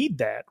they need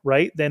that,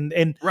 right?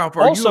 And Ralph,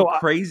 are you a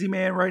crazy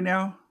man right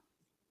now?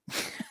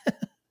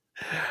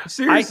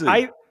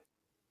 Seriously,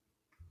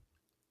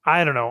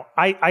 I don't know.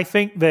 I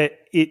think that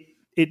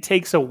it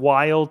takes a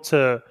while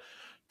to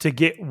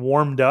get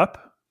warmed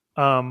up.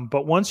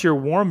 But once you're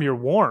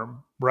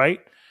warm,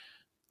 right?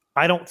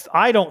 I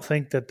don't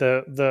think that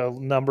the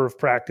number of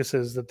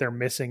practices that they're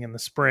missing in the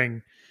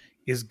spring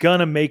is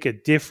gonna make a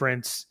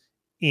difference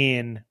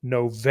in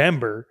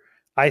November.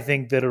 I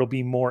think that it'll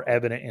be more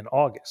evident in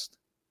August.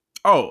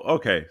 Oh,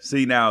 okay.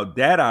 See, now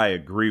that I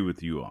agree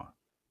with you on.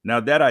 Now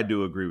that I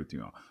do agree with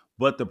you on.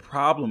 But the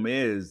problem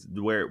is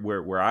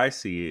where I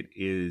see it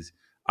is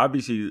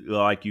obviously,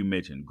 like you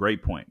mentioned,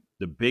 great point.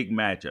 The big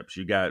matchups.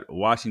 You got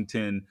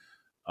Washington,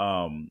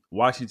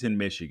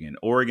 Michigan,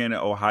 Oregon,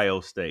 Ohio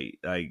State,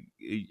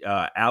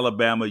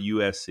 Alabama,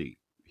 USC.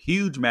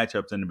 Huge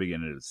matchups in the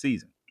beginning of the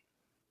season.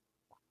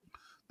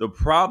 The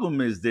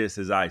problem is this,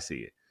 as I see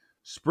it.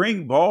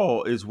 Spring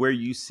ball is where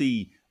you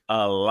see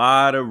a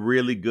lot of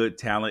really good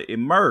talent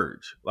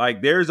emerge.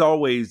 Like, there's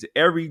always,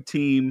 every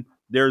team,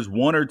 there's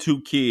 1 or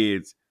 2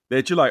 kids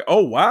that you're like,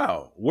 oh,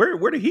 wow, where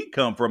did he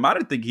come from? I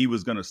didn't think he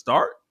was going to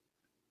start.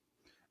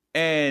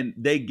 And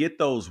they get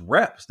those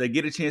reps. They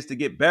get a chance to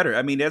get better.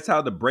 I mean, that's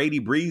how the Brady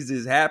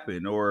Breezes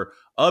happen, or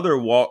other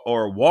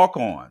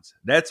walk-ons.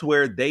 That's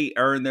where they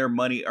earn their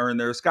money, earn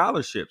their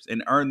scholarships,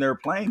 and earn their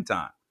playing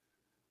time.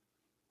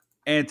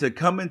 And to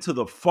come into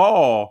the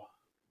fall,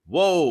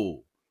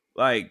 whoa,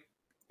 like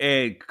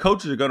and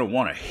coaches are going to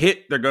want to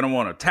hit. They're going to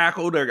want to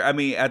tackle.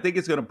 I think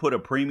it's going to put a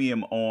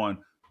premium on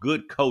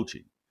good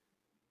coaching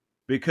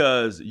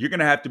because you're going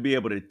to have to be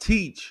able to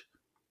teach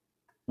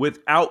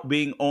without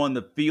being on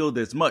the field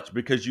as much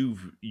because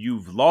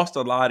you've lost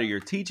a lot of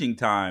your teaching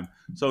time.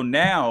 So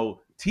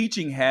now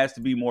teaching has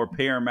to be more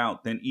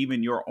paramount than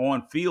even your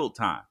on-field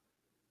time.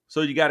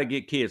 So you got to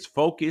get kids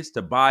focused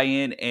to buy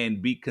in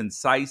and be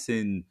concise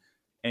and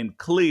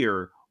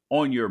clear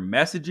on your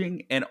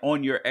messaging and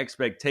on your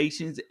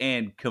expectations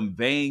and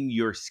conveying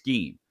your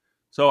scheme.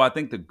 So I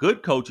think the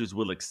good coaches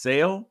will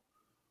excel,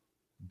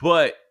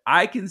 but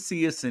I can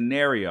see a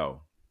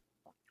scenario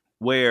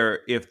where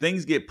if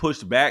things get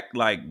pushed back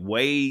like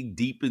way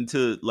deep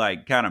into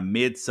like kind of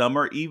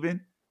midsummer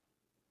even,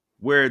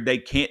 where they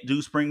can't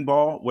do spring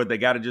ball, where they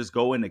got to just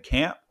go into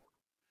camp,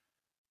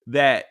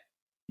 that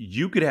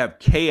you could have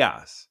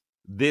chaos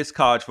this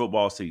college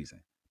football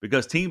season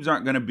because teams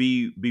aren't going to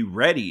be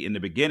ready in the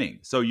beginning.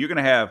 So you're going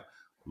to have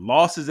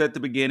losses at the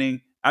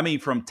beginning. I mean,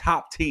 from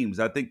top teams,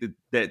 I think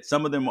that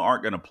some of them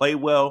aren't going to play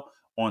well.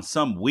 On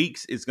some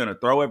weeks, it's going to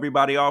throw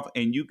everybody off,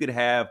 and you could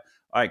have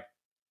like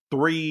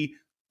three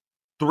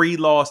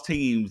lost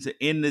teams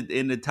in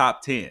the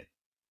top 10.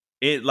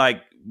 It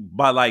like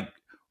by like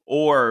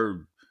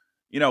or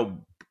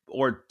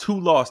two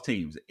lost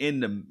teams in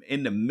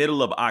the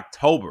middle of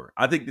October.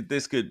 I think that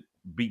this could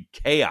be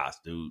chaos,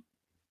 dude.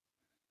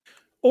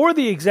 Or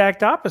the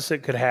exact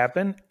opposite could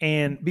happen,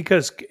 and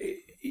because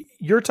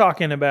you're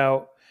talking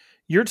about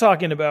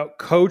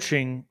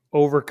coaching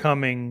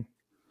overcoming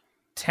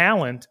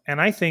talent, and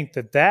I think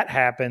that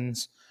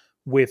happens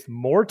with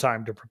more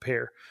time to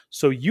prepare.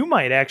 So you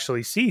might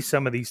actually see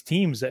some of these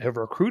teams that have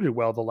recruited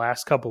well the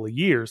last couple of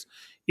years,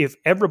 if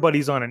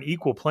everybody's on an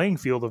equal playing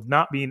field of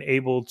not being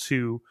able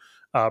to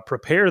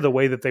prepare the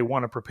way that they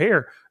want to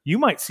prepare, you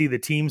might see the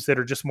teams that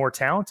are just more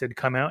talented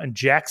come out and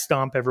jack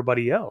stomp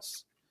everybody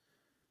else.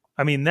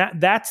 I mean,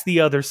 that's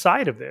the other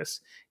side of this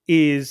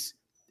is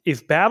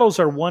if battles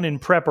are won in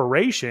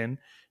preparation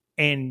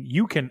and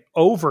you can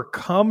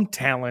overcome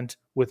talent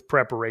with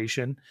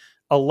preparation,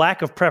 a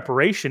lack of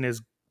preparation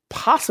is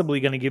possibly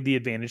going to give the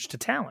advantage to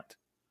talent.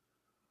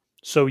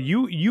 So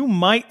you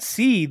might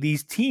see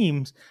these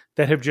teams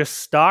that have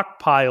just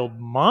stockpiled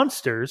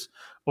monsters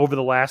over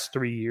the last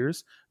 3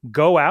 years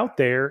go out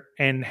there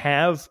and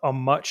have a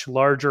much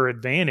larger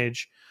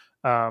advantage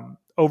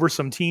over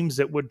some teams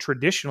that would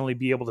traditionally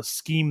be able to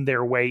scheme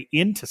their way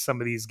into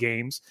some of these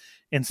games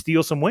and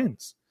steal some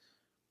wins.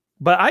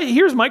 But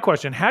here's my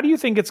question. How do you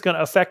think it's going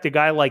to affect a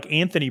guy like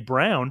Anthony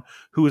Brown,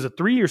 who is a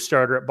 3-year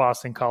starter at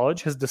Boston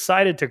College, has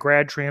decided to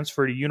grad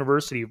transfer to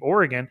University of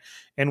Oregon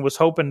and was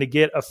hoping to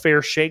get a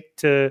fair shake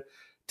to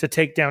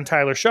take down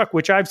Tyler Shough,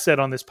 which I've said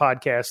on this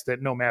podcast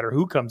that no matter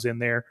who comes in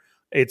there,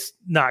 it's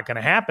not going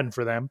to happen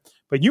for them.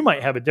 But you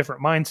might have a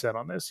different mindset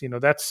on this.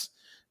 That's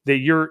that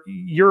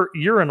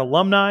you're an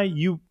alumni.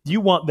 You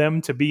want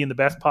them to be in the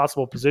best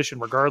possible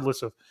position,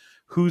 regardless of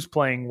who's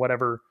playing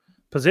whatever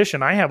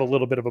position. I have a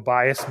little bit of a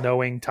bias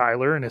knowing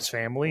Tyler and his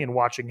family and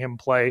watching him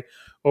play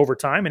over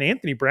time. And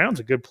Anthony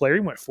Brown's a good player. He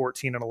went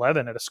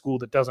 14-11 at a school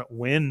that doesn't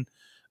win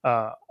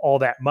all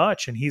that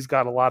much, and he's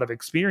got a lot of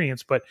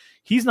experience, but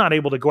he's not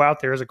able to go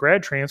out there as a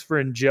grad transfer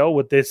and gel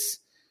with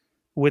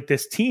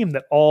this team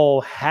that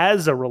all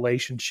has a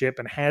relationship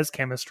and has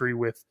chemistry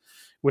with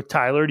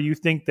Tyler. Do you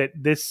think that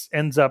this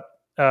ends up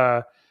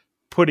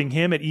putting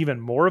him at even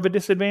more of a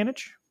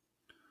disadvantage?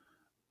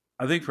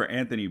 I think for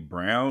Anthony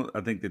Brown,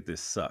 I think that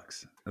this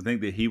sucks. I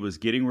think that he was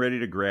getting ready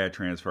to grad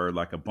transfer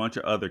like a bunch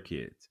of other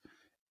kids.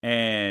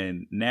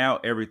 And now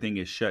everything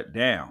is shut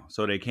down.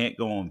 So they can't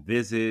go on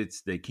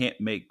visits. They can't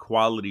make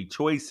quality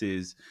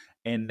choices.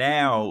 And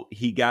now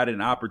he got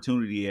an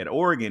opportunity at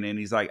Oregon and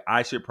he's like,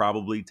 I should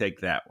probably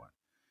take that one.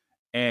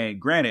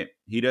 And granted,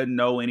 he doesn't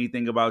know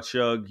anything about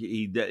Shough.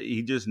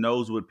 He just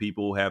knows what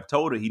people have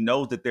told him. He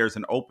knows that there's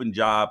an open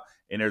job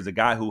and there's a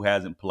guy who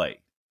hasn't played.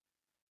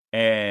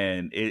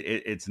 And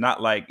it's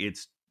not like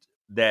it's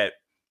that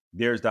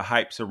there's the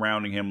hype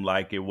surrounding him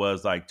like it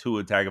was like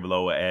Tua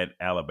Tagovailoa at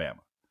Alabama.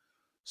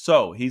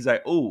 So he's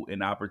like, ooh,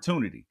 an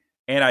opportunity.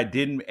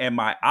 And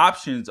my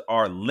options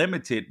are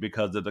limited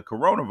because of the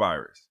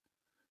coronavirus.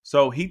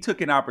 So he took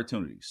an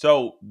opportunity.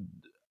 So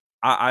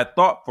I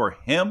thought for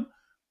him,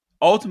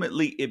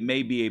 ultimately, it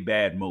may be a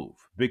bad move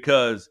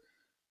because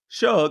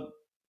Shough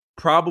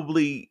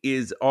probably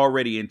is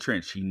already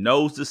entrenched. He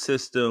knows the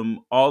system,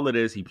 all of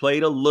this. He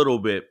played a little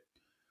bit.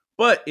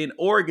 But in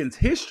Oregon's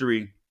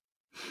history,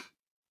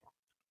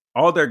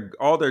 all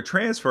their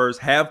transfers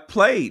have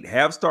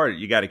started.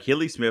 You got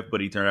Akili Smith,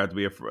 but he turned out to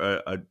be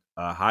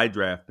a high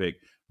draft pick.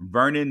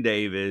 Vernon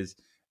Davis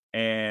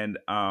and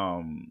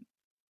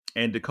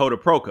Dakota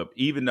Prokop,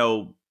 even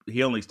though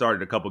he only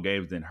started a couple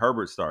games, then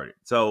Herbert started.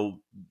 So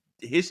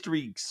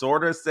history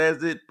sort of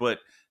says it, but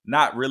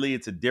not really.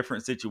 It's a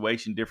different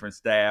situation, different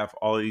staff,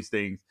 all of these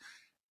things.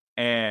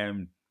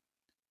 And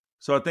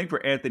so I think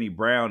for Anthony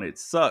Brown, it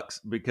sucks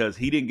because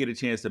he didn't get a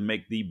chance to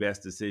make the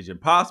best decision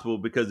possible.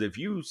 Because if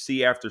you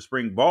see after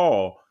spring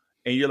ball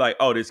and you're like,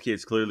 oh, this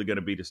kid's clearly going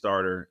to be the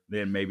starter,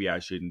 then maybe I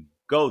shouldn't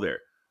go there.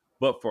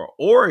 But for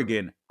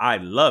Oregon, I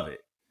love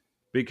it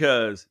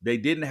because they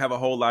didn't have a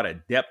whole lot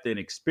of depth and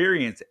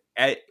experience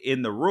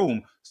in the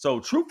room. So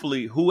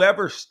truthfully,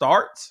 whoever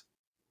starts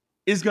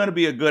is going to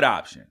be a good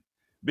option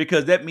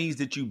because that means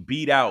that you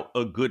beat out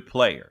a good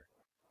player.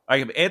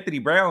 Like if Anthony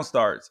Brown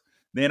starts,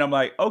 then I'm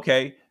like,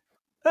 okay,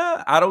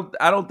 I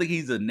don't think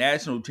he's a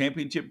national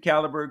championship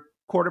caliber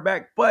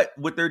quarterback, but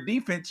with their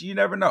defense, you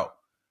never know.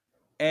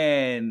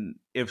 And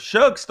if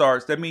Shug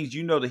starts, that means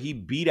you know that he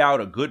beat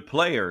out a good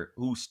player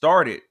who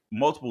started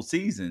multiple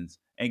seasons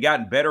and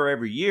gotten better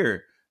every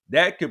year.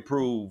 That could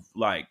prove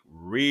like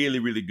really,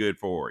 really good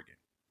for Oregon.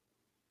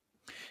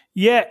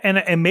 Yeah,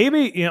 and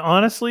maybe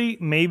honestly,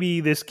 maybe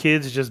this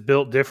kid's just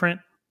built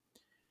different,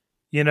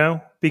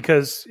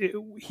 because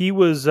he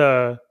was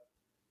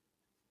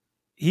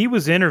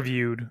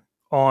interviewed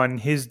on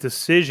his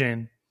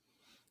decision,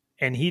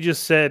 and he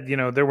just said,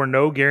 there were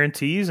no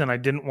guarantees, and I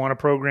didn't want a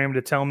program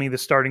to tell me the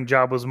starting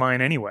job was mine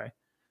anyway.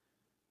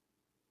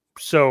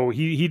 So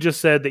he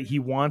just said that he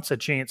wants a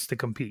chance to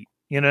compete.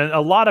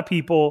 A lot of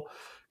people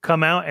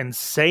come out and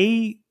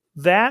say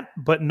that,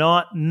 but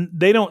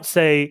they don't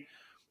say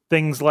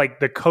things like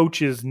the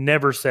coaches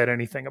never said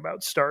anything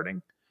about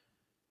starting.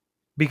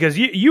 Because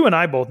you and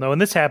I both know,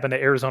 and this happened at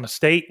Arizona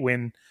State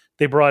when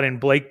they brought in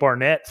Blake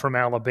Barnett from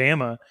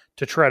Alabama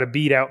to try to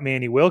beat out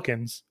Manny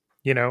Wilkins.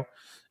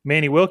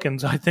 Manny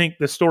Wilkins, I think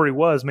the story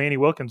was Manny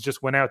Wilkins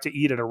just went out to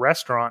eat at a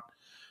restaurant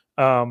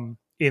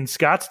in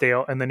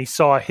Scottsdale, and then he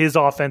saw his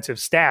offensive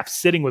staff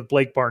sitting with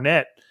Blake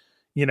Barnett,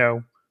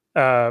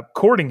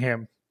 courting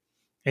him.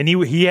 And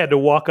he had to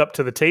walk up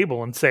to the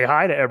table and say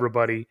hi to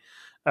everybody.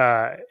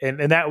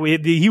 And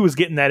that he was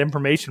getting that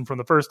information from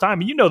the first time.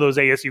 Those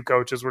ASU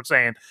coaches were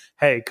saying,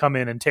 "Hey, come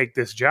in and take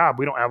this job.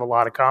 We don't have a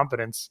lot of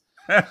confidence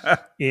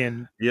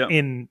in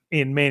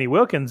Manny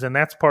Wilkins," and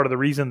that's part of the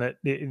reason that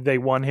they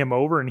won him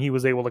over, and he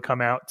was able to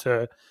come out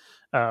to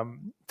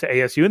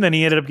ASU, and then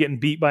he ended up getting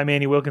beat by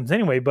Manny Wilkins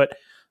anyway. But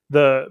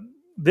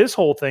this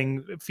whole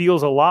thing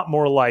feels a lot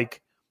more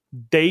like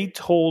they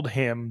told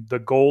him the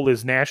goal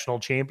is national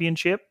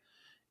championship,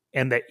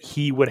 and that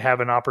he would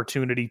have an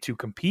opportunity to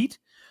compete.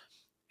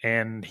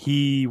 And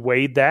he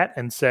weighed that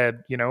and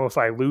said, if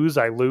I lose,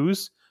 I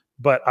lose,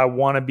 but I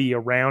want to be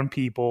around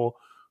people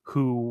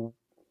who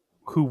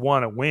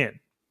want to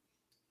win.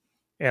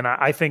 And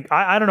I think,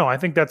 I don't know, I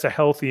think that's a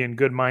healthy and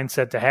good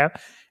mindset to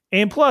have.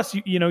 And plus,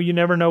 you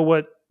never know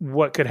what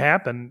could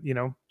happen.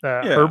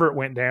 Herbert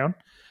went down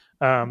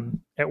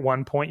at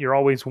one point. You're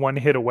always one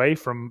hit away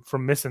from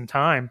missing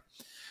time.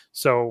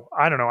 So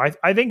I don't know.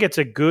 I think it's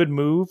a good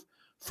move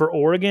for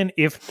Oregon.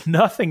 If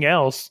nothing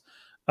else,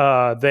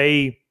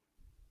 they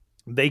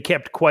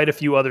kept quite a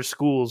few other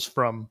schools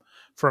from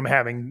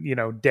having,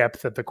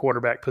 depth at the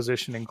quarterback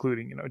position,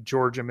 including,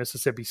 Georgia,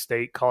 Mississippi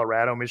State,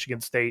 Colorado,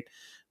 Michigan State.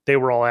 They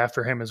were all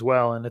after him as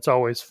well. And it's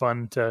always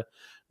fun to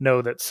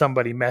know that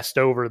somebody messed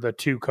over the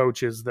two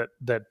coaches that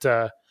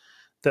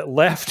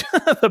left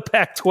the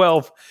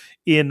Pac-12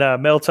 in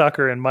Mel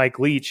Tucker and Mike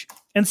Leach.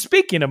 And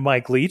speaking of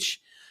Mike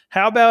Leach,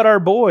 how about our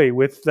boy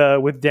with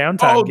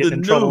downtime getting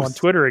in trouble on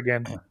Twitter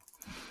again?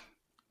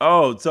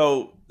 Oh,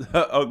 so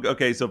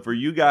okay. So for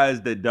you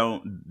guys that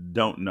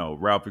don't know,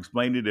 Ralph,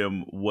 explain to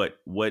them what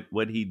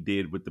he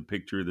did with the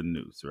picture of the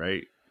noose,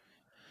 right?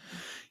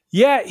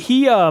 Yeah,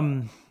 he's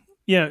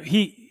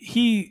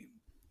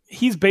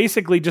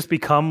basically just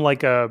become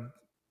like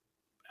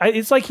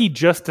it's like he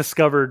just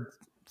discovered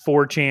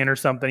 4chan or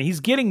something. He's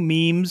getting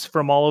memes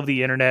from all of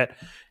the internet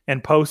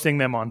and posting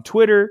them on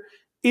Twitter.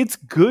 It's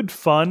good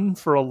fun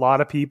for a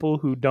lot of people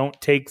who don't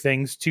take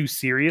things too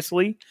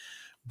seriously.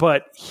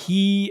 But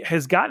he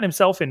has gotten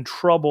himself in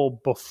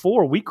trouble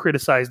before. We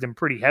criticized him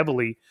pretty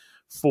heavily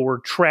for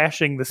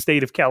trashing the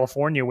state of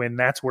California when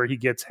that's where he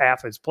gets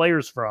half his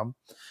players from,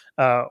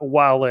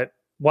 while at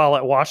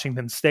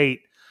Washington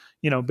State,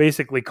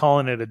 basically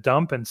calling it a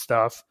dump and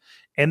stuff.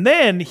 And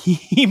then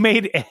he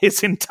made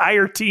his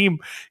entire team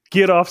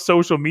get off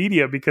social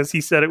media because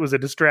he said it was a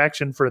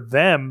distraction for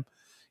them.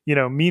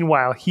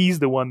 Meanwhile, he's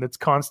the one that's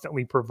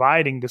constantly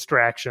providing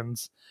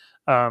distractions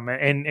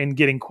and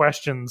getting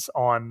questions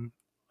on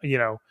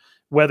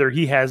whether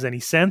he has any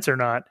sense or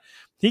not.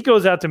 He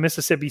goes out to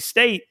Mississippi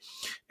State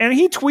and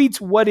he tweets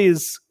what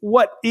is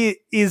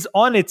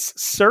on its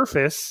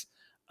surface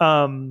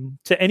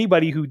to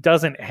anybody who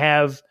doesn't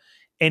have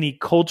any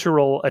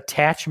cultural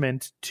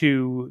attachment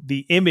to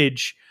the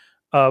image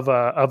of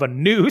a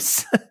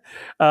noose,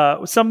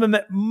 something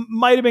that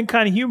might have been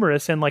kind of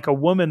humorous, and like a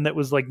woman that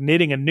was like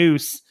knitting a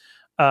noose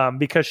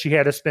because she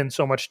had to spend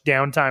so much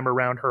downtime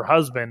around her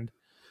husband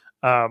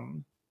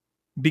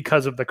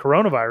because of the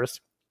coronavirus.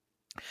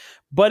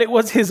 But it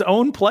was his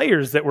own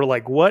players that were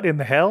like, what in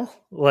the hell?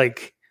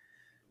 Like,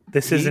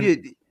 this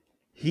isn't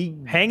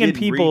hanging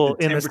people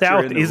in the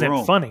South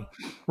isn't funny.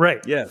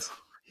 Right. Yes.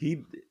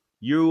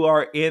 You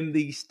are in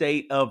the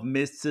state of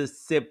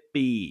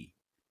Mississippi.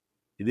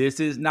 This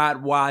is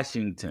not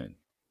Washington.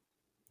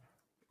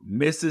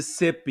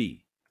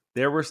 Mississippi.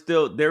 There's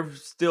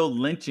still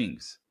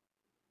lynchings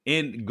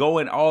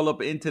going all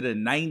up into the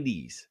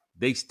 90s.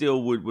 They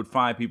still would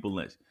find people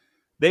lynched.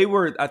 They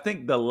were, I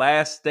think, the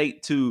last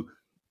state to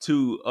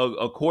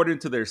according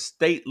to their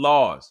state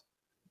laws,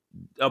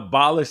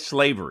 abolish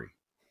slavery.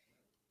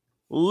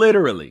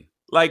 Literally,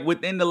 like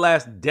within the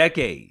last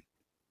decade.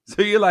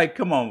 So you're like,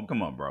 come on,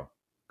 bro.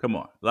 Come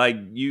on. Like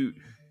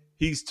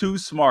he's too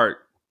smart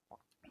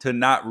to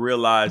not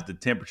realize the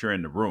temperature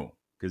in the room,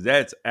 because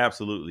that's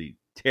absolutely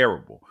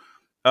terrible.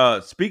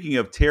 Speaking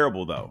of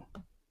terrible, though,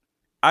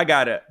 I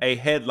got a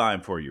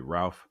headline for you,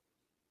 Ralph.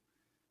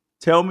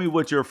 Tell me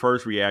what your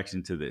first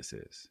reaction to this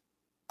is.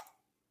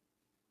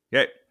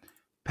 Okay.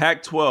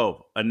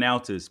 Pac-12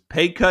 announces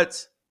pay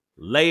cuts,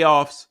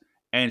 layoffs,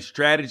 and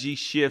strategy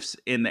shifts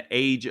in the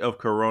age of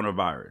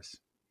coronavirus.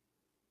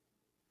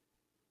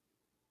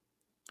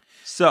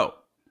 So,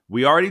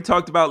 we already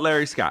talked about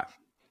Larry Scott.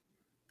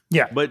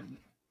 Yeah. But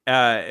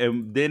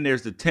and then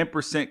there's the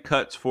 10%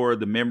 cuts for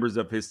the members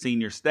of his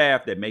senior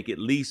staff that make at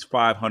least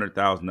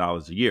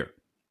 $500,000 a year.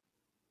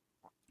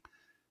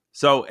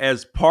 So,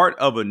 as part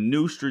of a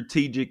new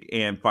strategic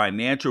and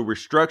financial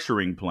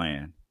restructuring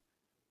plan,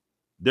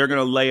 they're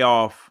going to lay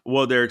off,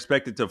 they're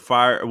expected to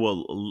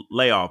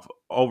lay off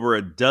over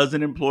a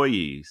dozen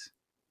employees.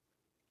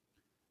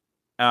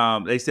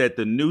 They said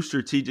the new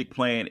strategic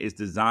plan is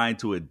designed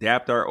to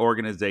adapt our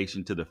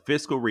organization to the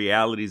fiscal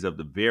realities of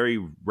the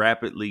very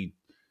rapidly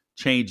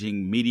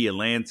changing media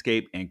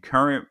landscape and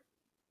current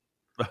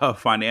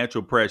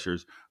financial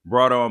pressures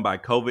brought on by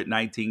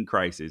COVID-19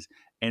 crisis,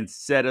 and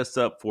set us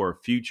up for a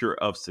future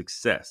of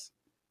success.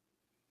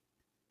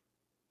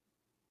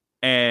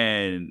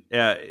 And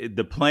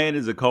the plan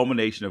is a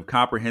culmination of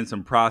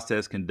comprehensive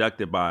process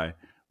conducted by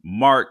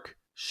Mark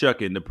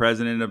Shucken, the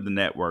president of the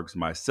networks,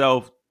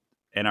 myself,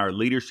 and our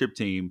leadership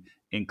team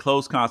in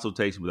close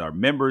consultation with our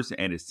members,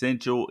 and it's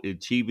essential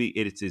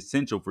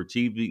for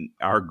achieving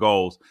our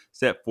goals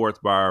set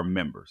forth by our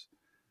members.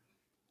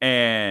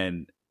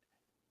 And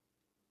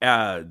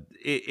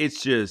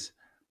it's just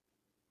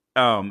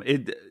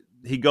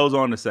he goes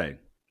on to say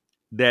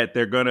that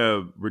they're going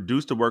to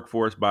reduce the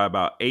workforce by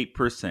about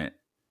 8%.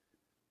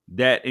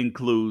 That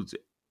includes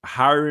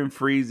hiring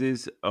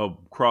freezes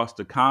across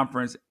the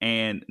conference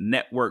and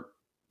network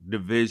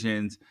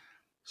divisions,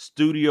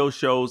 studio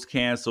shows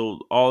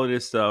canceled, all of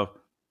this stuff,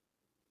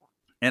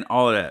 and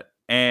all of that.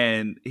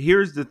 And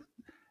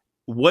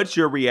what's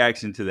your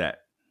reaction to that?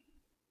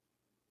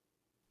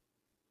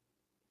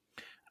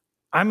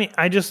 I mean,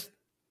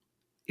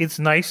 it's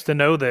nice to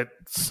know that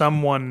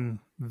someone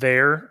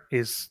there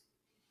is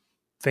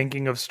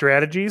thinking of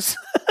strategies.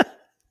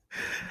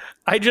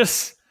 At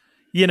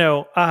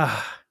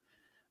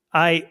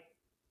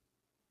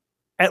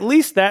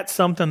least that's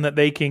something that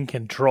they can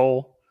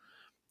control.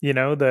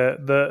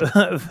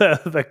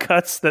 The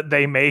cuts that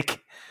they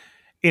make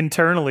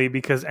internally,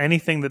 because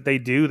anything that they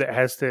do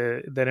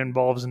that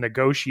involves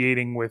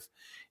negotiating with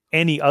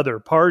any other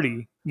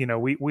party, we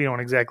don't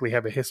exactly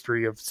have a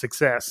history of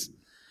success.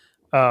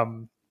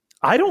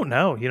 I don't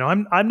know.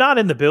 I'm not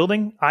in the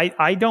building.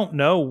 I don't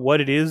know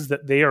what it is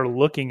that they are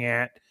looking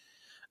at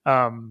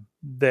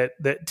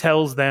that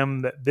tells them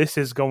that this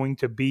is going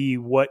to be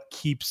what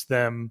keeps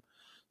them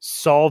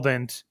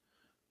solvent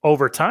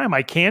over time.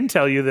 I can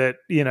tell you that,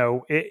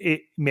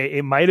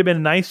 it might have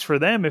been nice for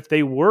them if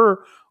they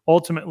were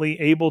ultimately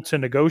able to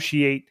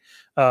negotiate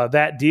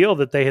that deal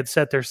that they had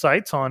set their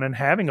sights on, and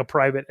having a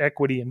private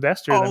equity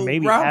investor that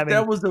maybe Ralph,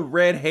 that was a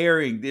red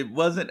herring. It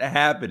wasn't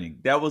happening.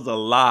 That was a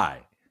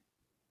lie.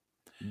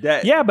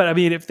 Yeah, but I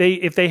mean, if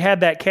they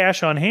had that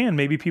cash on hand,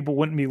 maybe people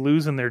wouldn't be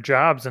losing their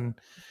jobs and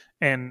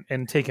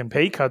taking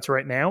pay cuts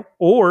right now,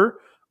 or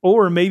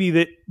maybe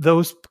that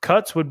those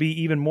cuts would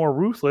be even more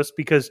ruthless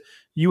because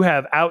you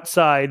have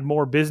outside,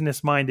 more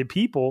business-minded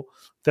people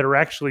that are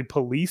actually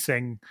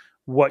policing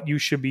what you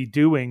should be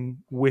doing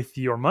with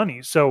your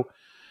money. So,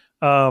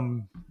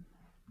 I'm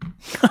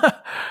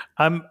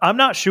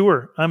not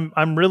sure.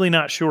 I'm really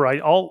not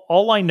sure.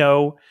 All I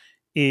know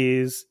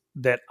is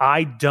that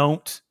I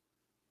don't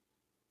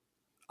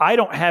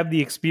have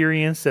the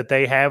experience that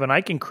they have, and I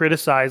can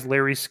criticize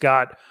Larry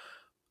Scott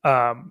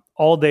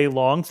all day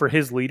long for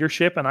his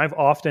leadership. And I've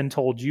often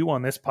told you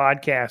on this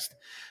podcast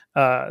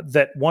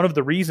that one of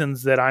the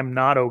reasons that I'm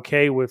not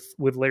okay with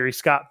Larry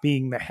Scott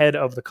being the head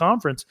of the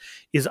conference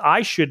is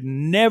I should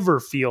never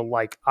feel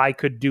like I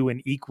could do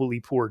an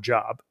equally poor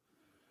job,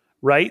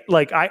 right?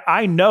 Like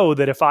I know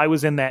that if I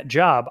was in that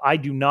job, I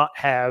do not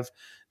have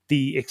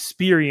the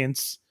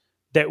experience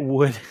that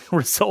would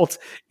result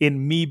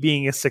in me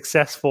being a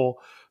successful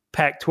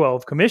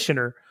Pac-12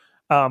 commissioner.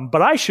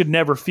 But I should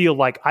never feel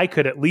like I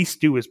could at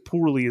least do as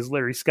poorly as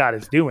Larry Scott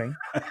is doing,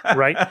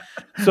 right?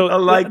 So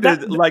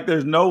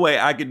there's no way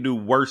I could do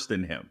worse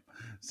than him.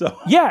 So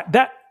yeah,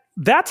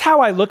 that's how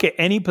I look at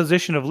any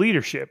position of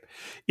leadership.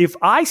 If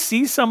I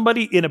see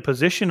somebody in a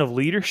position of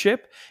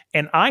leadership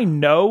and I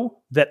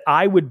know that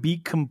I would be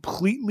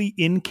completely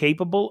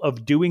incapable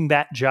of doing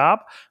that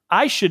job,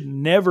 I should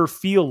never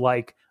feel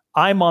like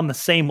I'm on the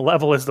same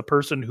level as the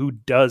person who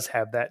does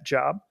have that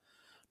job.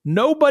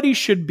 Nobody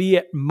should be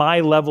at my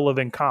level of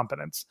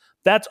incompetence.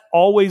 That's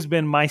always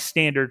been my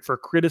standard for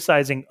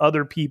criticizing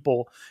other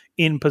people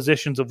in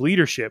positions of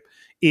leadership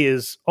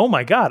is, oh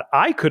my God,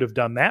 I could have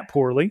done that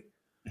poorly.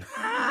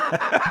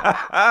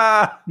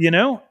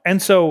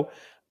 And so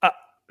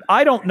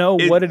I don't know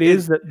what it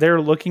is that they're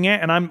looking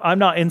at, and I'm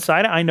not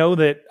inside it. I know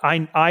that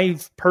I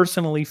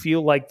personally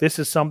feel like this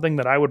is something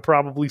that I would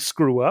probably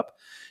screw up,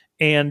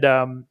 and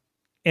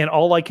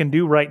all I can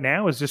do right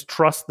now is just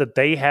trust that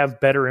they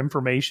have better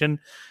information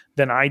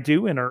than I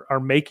do, and are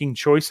making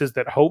choices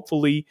that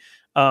hopefully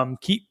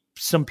keep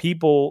some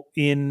people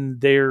in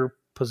their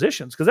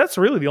positions, because that's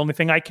really the only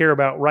thing I care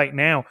about right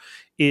now.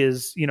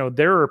 Is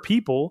there are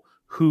people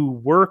who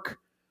work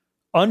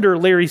under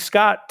Larry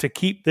Scott to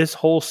keep this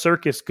whole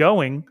circus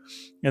going,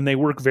 and they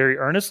work very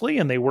earnestly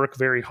and they work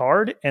very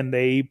hard, and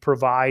they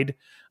provide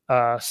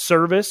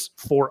service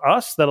for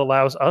us that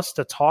allows us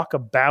to talk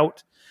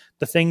about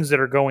the things that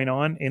are going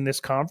on in this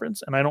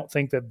conference. And I don't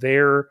think that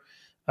their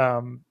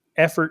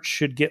efforts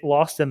should get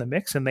lost in the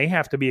mix, and they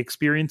have to be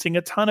experiencing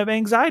a ton of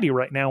anxiety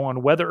right now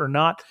on whether or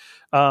not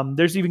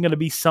there's even going to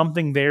be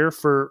something there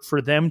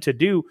for them to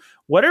do.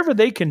 Whatever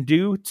they can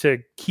do to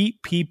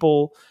keep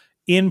people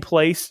in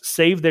place,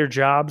 save their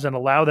jobs, and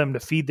allow them to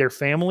feed their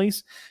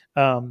families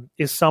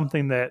is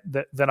something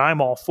that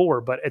I'm all for.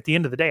 But at the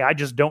end of the day, I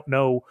just don't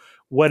know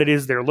what it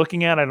is they're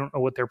looking at. I don't know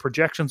what their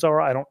projections are.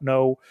 I don't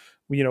know,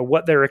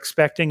 what they're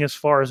expecting as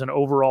far as an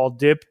overall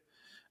dip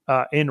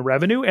in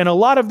revenue. And a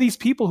lot of these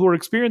people who are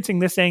experiencing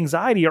this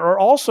anxiety are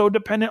also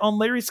dependent on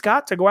Larry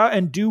Scott to go out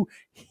and do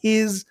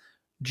his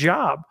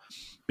job.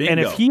 Bingo. And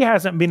if he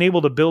hasn't been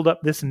able to build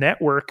up this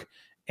network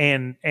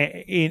and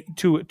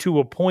to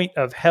a point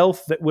of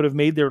health that would have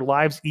made their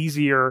lives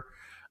easier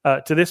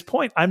to this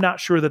point, I'm not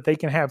sure that they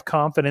can have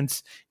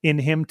confidence in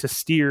him to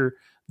steer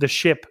the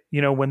ship,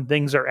 when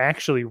things are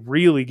actually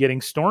really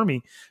getting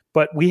stormy.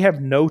 But we have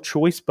no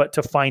choice but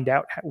to find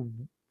out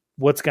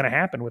what's going to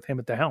happen with him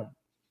at the helm.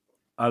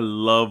 I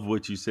love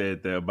what you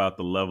said there about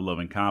the level of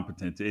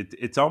incompetence.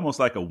 It's almost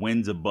like a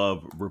wins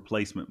above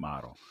replacement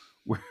model,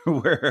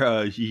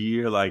 where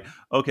you're like,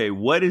 okay,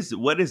 what is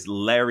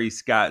Larry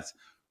Scott's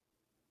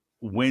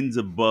wins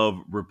above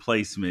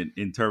replacement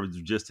in terms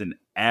of just an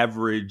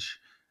average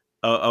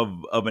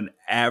of an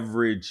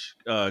average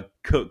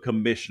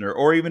commissioner,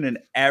 or even an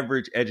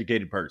average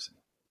educated person?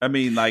 I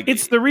mean, like,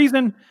 it's the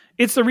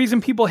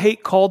reason people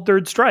hate called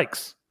third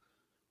strikes,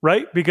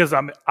 right? Because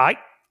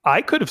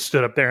I could have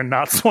stood up there and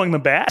not swung the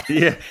bat,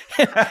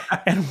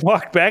 and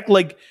walked back.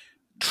 Like,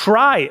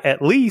 try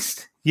at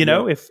least,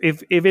 if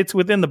it's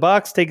within the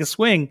box, take a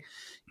swing.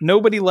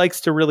 Nobody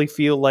likes to really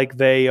feel like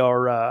they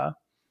are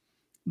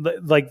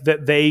like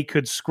that they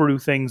could screw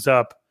things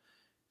up,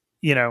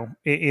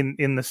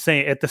 in the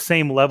same, at the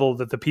same level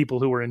that the people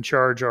who are in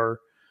charge are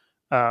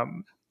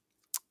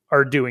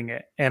doing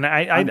it. And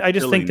I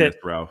just think that,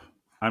 Ralph,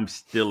 I'm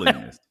still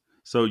in this.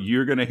 So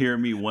you're gonna hear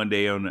me one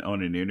day on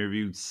an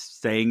interview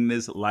saying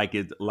this like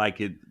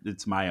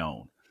it's my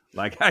own.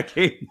 Like, I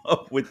came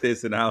up with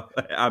this, and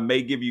I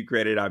may give you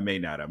credit, I may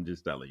not. I'm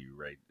just telling you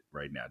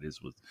right now.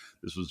 This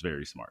was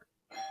very smart.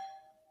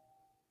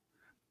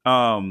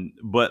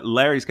 But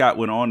Larry Scott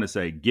went on to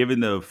say,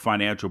 given the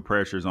financial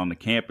pressures on the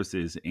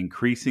campuses,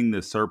 increasing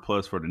the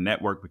surplus for the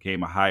network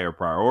became a higher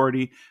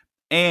priority,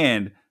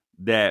 and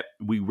that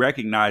we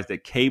recognize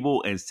that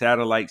cable and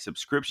satellite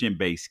subscription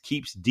base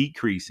keeps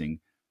decreasing.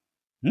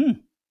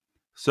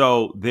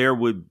 So there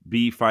would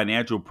be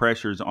financial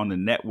pressures on the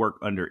network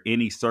under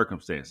any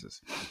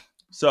circumstances.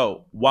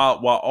 So while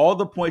all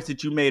the points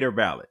that you made are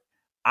valid,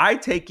 I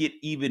take it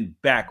even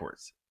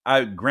backwards.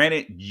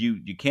 Granted,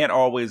 you can't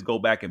always go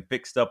back and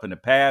fix stuff in the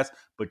past,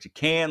 but you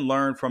can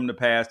learn from the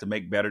past to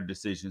make better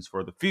decisions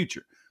for the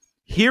future.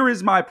 Here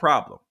is my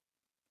problem.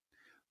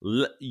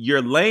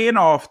 You're laying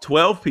off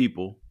 12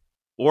 people,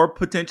 or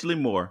potentially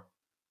more.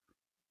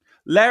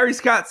 Larry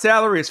Scott's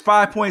salary is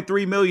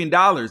 $5.3 million.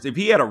 If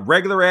he had a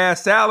regular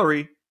ass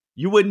salary,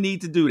 you wouldn't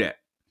need to do that.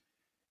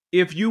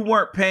 If you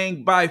weren't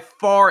paying by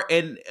far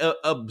an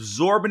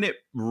absorbent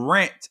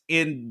rent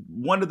in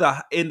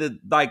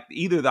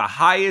either the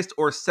highest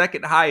or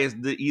second highest,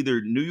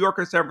 either New York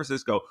or San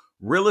Francisco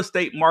real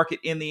estate market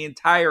in the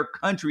entire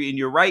country, and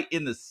you're right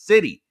in the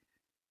city,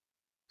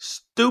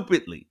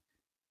 stupidly,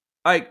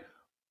 like,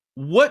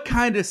 what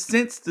kind of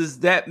sense does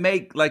that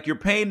make? Like, you're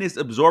paying this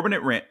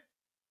absorbent rent,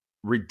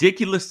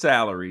 ridiculous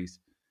salaries,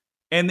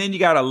 and then you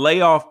got to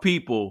lay off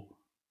people,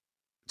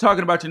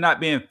 talking about you not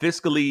being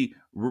fiscally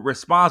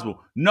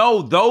responsible.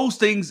 No, those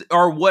things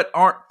are what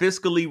aren't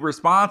fiscally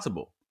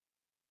responsible.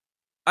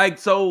 Like,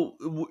 so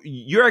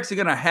you're actually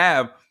going to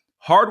have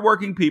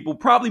hardworking people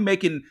probably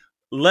making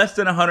less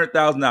than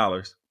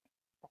 $100,000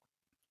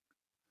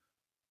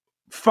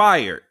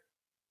 fired,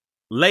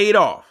 laid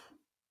off,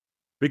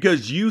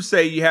 because you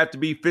say you have to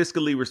be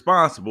fiscally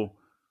responsible.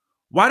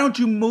 Why don't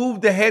you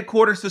move the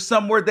headquarters to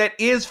somewhere that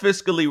is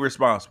fiscally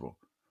responsible?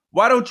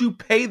 Why don't you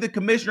pay the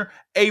commissioner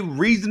a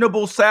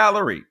reasonable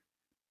salary,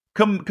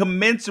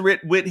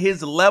 commensurate with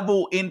his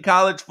level in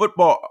college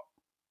football,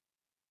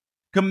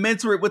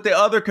 commensurate with the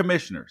other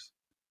commissioners,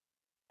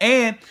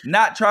 and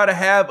not try to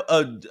have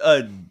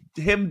a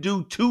him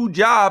do two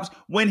jobs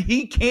when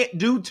he can't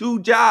do two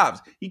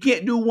jobs. He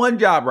can't do one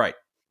job right.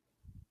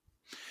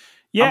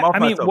 Yeah, I'm off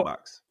my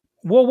soapbox.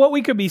 Well, what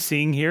we could be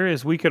seeing here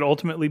is we could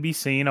ultimately be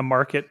seeing a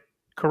market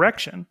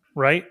correction,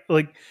 right?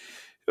 Like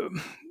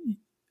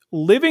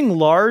living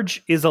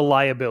large is a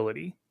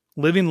liability.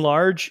 Living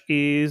large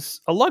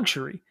is a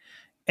luxury.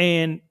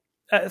 And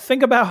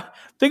think about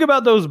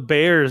those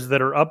bears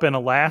that are up in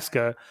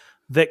Alaska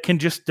that can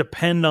just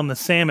depend on the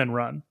salmon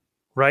run,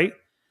 right?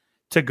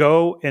 To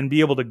go and be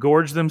able to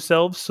gorge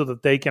themselves so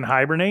that they can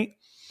hibernate.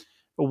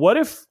 What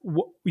if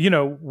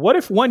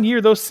 1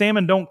 year those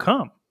salmon don't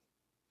come?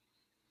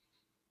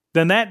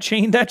 Then that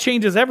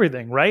changes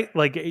everything, right?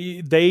 Like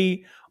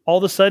they all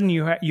of a sudden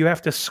you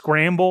have to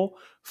scramble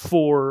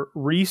for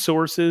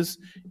resources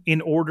in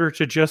order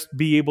to just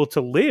be able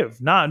to live.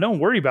 Don't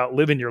worry about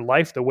living your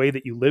life the way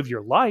that you live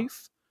your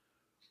life,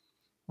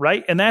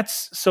 right? And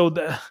that's so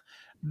the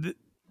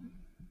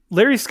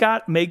Larry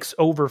Scott makes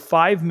over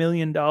 $5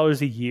 million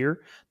a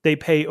year. They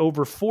pay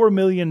over $4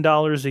 million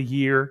a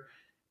year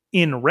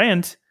in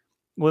rent.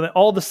 Well,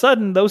 all of a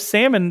sudden, those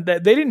salmon, they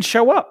didn't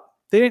show up.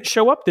 They didn't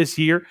show up this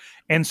year.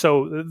 And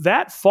so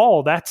that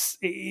fall,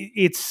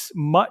 it's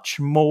much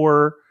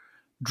more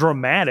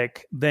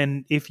dramatic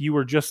than if you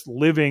were just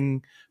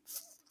living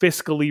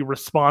fiscally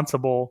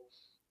responsible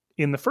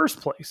in the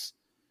first place.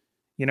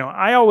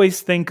 I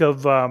always think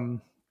of a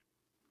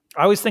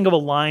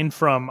line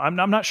from, I'm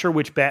not sure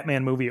which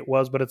Batman movie it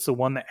was, but it's the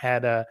one that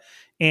had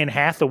Anne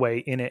Hathaway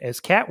in it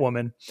as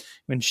Catwoman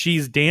when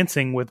she's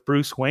dancing with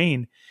Bruce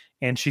Wayne.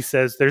 And she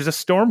says, "There's a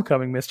storm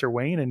coming, Mr.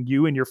 Wayne, and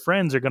you and your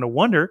friends are going to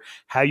wonder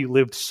how you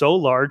lived so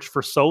large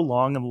for so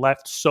long and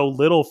left so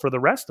little for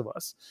the rest of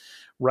us."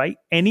 Right?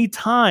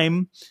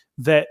 Anytime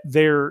that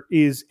there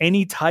is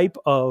any type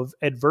of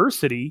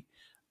adversity,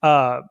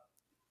 there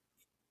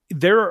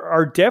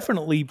are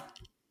definitely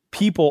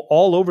people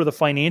all over the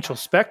financial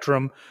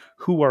spectrum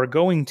who are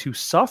going to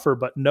suffer,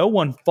 but no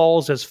one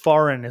falls as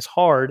far and as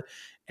hard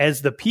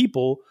as the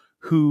people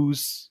who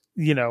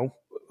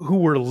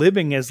were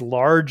living as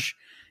large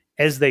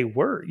as they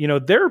were.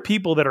 There are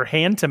people that are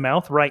hand to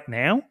mouth right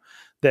now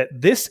that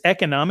this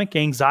economic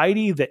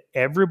anxiety that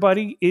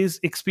everybody is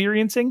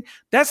experiencing,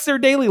 that's their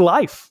daily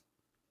life,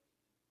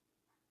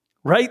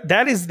 right?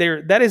 That is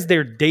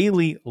their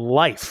daily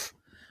life.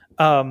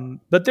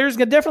 But there's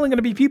definitely going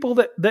to be people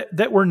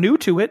that were new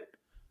to it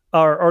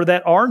or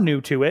that are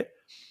new to it.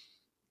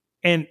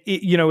 And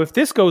if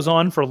this goes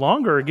on for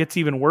longer, it gets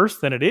even worse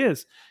than it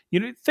is.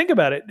 Think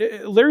about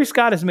it. Larry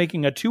Scott is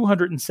making a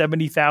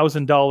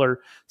 $270,000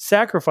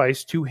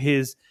 sacrifice to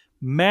his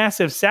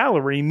massive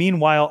salary.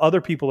 Meanwhile,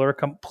 other people are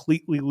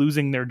completely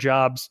losing their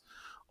jobs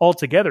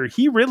altogether.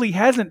 He really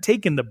hasn't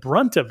taken the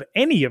brunt of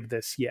any of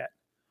this yet.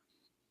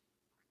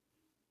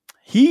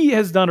 He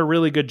has done a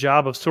really good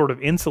job of sort of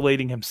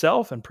insulating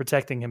himself and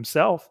protecting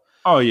himself.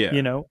 Oh, yeah.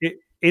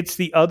 It's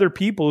the other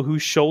people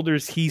whose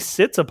shoulders he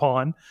sits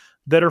upon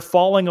that are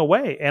falling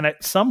away. And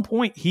at some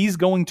point, he's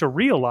going to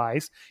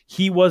realize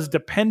he was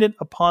dependent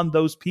upon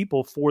those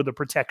people for the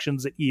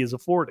protections that he is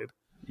afforded.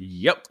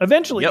 Yep.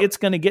 Eventually, it's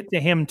going to get to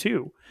him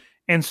too.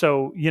 And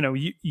so,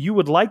 you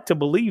would like to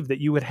believe that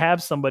you would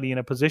have somebody in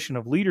a position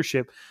of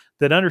leadership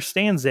that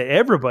understands that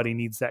everybody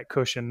needs that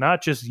cushion,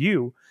 not just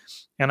you.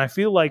 And I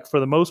feel like for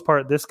the most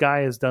part, this guy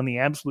has done the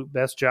absolute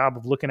best job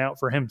of looking out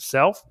for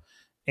himself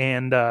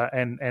and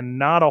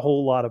not a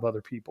whole lot of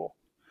other people.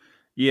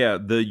 Yeah,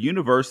 the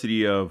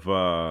University of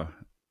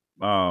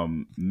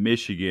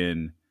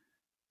Michigan.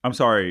 I'm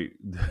sorry.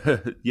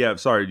 The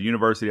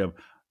University of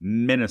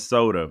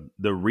Minnesota,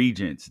 the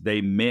regents,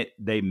 they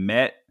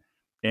met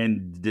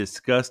and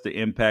discussed the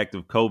impact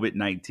of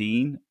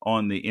COVID-19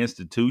 on the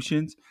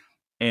institutions.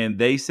 And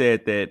they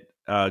said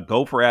that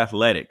Gopher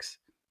Athletics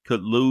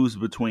could lose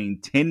between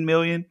 $10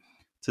 million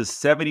to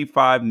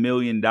 $75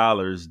 million,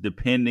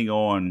 depending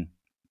on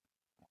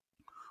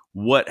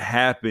what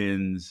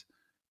happens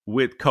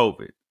with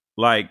COVID.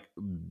 Like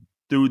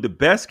through the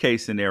best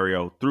case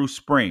scenario, through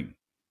spring,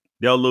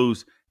 they'll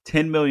lose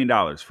 $10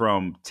 million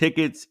from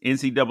tickets,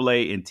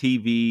 NCAA and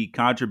TV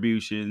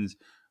contributions,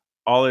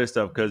 all that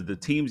stuff, because the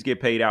teams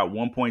get paid out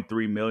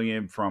 $1.3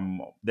 million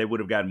they would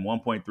have gotten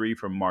 $1.3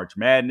 from March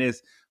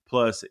Madness,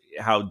 plus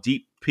how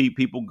deep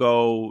people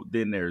go.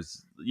 Then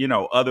there's,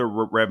 other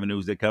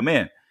revenues that come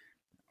in.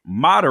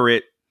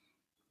 Moderate,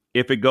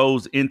 if it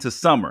goes into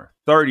summer,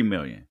 $30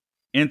 million,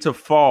 into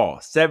fall,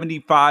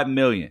 $75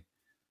 million.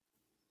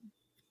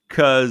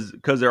 Because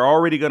they're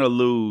already going to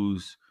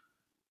lose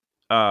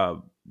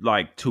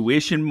like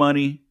tuition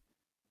money.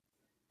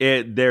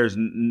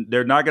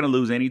 They're not going to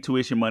lose any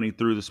tuition money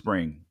through the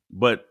spring,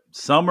 but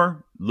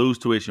summer, lose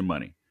tuition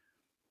money.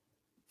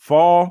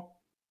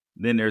 Fall,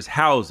 then there's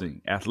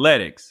housing,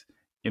 athletics,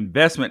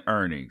 investment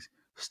earnings,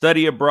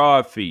 study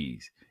abroad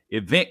fees,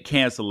 event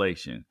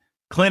cancellation,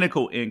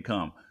 clinical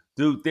income.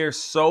 Dude, they're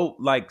so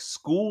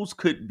schools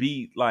could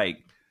be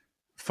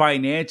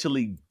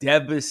financially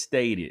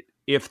devastated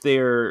if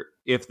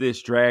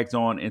this drags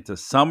on into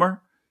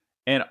summer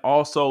and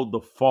also the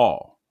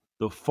fall.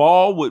 The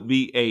fall would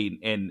be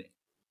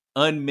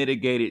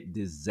unmitigated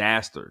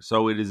disaster.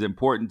 So it is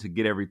important to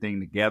get everything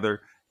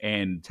together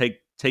and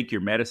take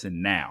your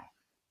medicine now.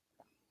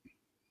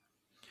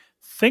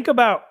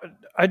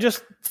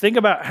 Just think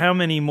about how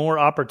many more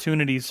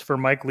opportunities for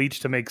Mike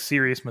Leach to make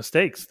serious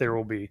mistakes there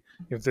will be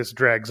if this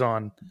drags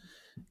on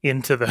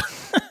into the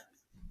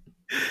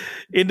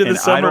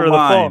summer or the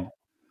fall.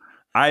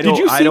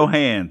 Idle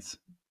hands.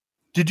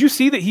 Did you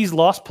see that he's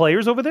lost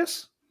players over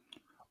this?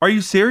 Are you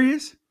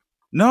serious?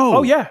 No.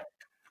 Oh yeah.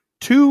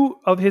 2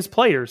 of his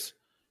players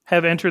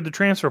have entered the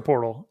transfer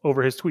portal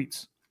over his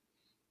tweets.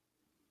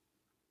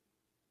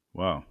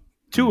 Wow.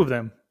 2 of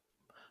them.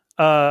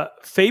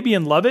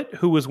 Fabian Lovett,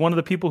 who was one of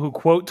the people who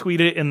quote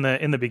tweeted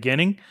in the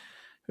beginning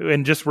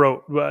and just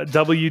wrote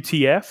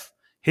WTF.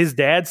 His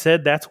dad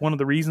said that's one of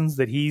the reasons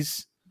that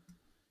he's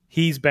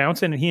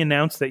bouncing, and he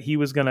announced that he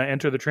was going to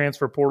enter the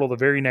transfer portal the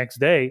very next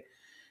day.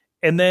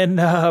 And then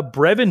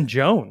Brevin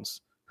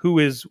Jones, who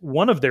is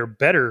one of their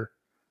better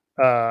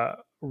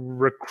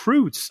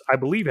recruits, I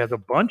believe has a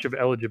bunch of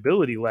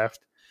eligibility left.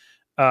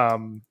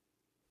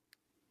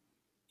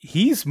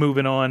 He's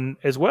moving on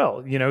as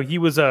well. You know, he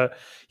was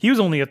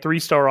only a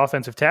 3-star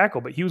offensive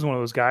tackle, but he was one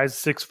of those guys,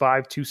 6'5",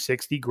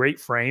 260, great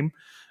frame.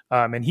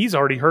 And he's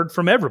already heard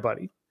from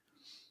everybody,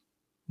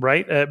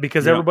 right?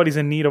 Because everybody's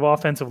in need of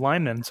offensive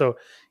linemen. So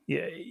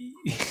yeah,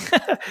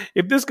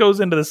 if this goes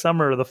into the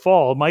summer or the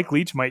fall, Mike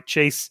Leach might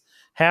chase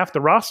half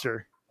the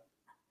roster.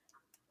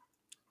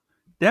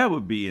 That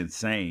would be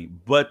insane.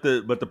 But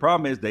the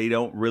problem is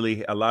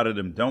a lot of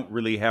them don't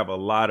really have a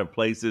lot of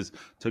places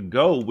to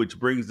go, which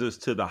brings us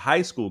to the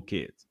high school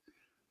kids.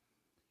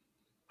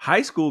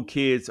 High school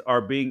kids are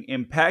being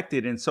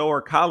impacted, and so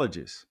are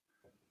colleges.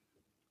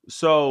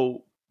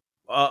 So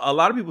a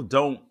lot of people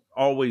don't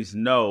always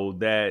know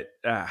that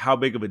how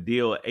big of a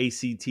deal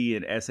ACT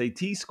and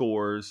SAT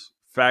scores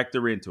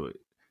factor into it.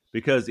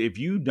 Because if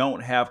you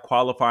don't have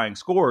qualifying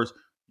scores,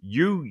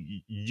 you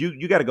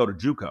got to go to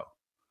JUCO.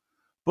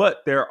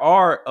 But there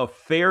are a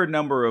fair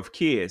number of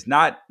kids,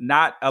 not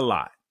a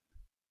lot,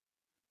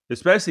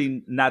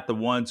 especially not the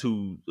ones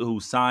who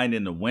signed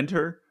in the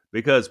winter,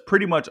 because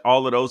pretty much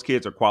all of those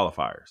kids are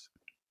qualifiers.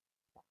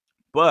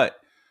 But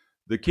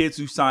the kids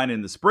who sign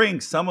in the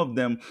spring, some of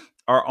them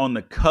are on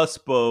the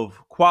cusp of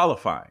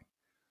qualifying.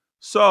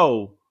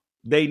 So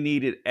they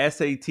needed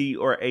SAT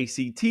or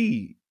ACT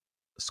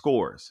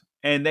scores.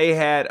 And they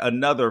had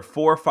another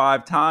 4 or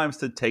 5 times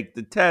to take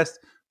the test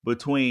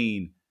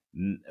between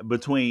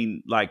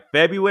like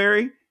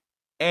February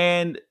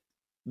and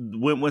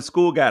when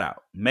school got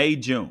out, May,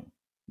 June,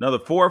 another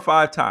 4 or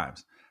 5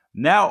 times.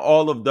 Now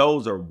all of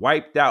those are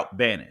wiped out,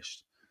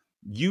 vanished.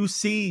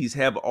 UCs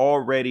have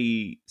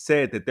already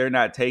said that they're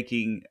not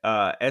taking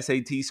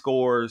SAT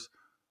scores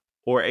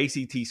or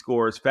ACT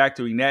scores,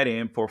 factoring that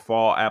in for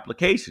fall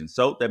applications.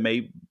 So that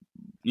may,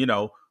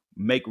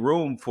 make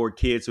room for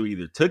kids who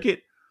either took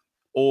it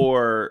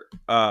or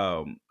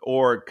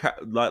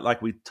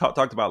like we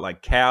talked about,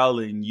 like Cal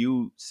and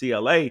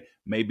UCLA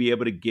may be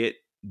able to get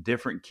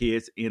different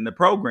kids in the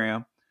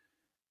program.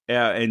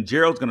 And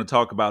Gerald's going to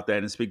talk about that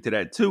and speak to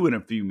that too in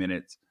a few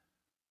minutes.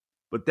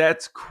 But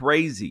that's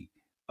crazy.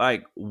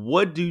 Like,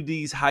 what do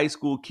these high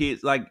school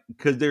kids like?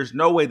 Because there's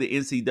no way the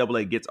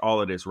NCAA gets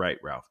all of this right,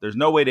 Ralph. There's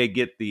no way they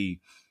get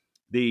the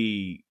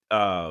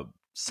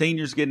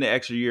seniors getting the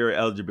extra year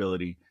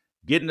eligibility,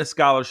 getting the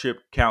scholarship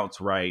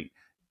counts right,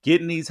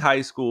 getting these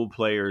high school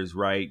players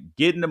right,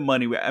 getting the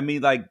money. I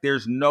mean, like,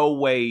 there's no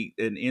way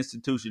an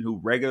institution who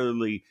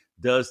regularly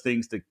does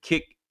things to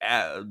kick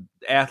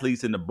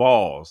athletes in the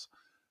balls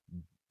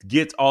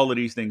gets all of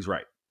these things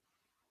right.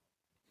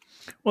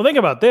 Well, think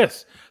about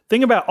this.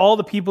 Think about all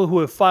the people who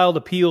have filed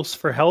appeals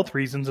for health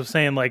reasons of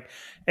saying, like,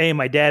 hey,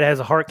 my dad has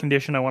a heart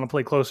condition, I want to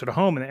play closer to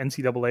home. And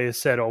the NCAA has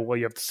said, oh, well,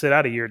 you have to sit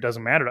out a year. It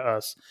doesn't matter to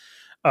us.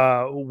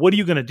 What are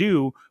you going to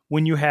do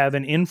when you have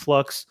an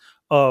influx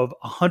of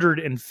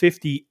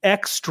 150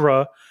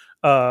 extra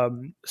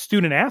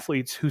student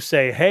athletes who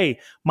say, hey,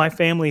 my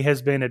family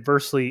has been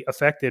adversely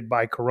affected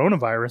by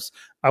coronavirus.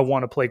 I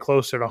want to play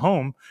closer to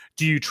home.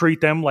 Do you treat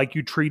them like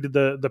you treated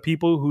the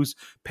people whose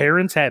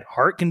parents had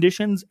heart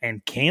conditions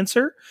and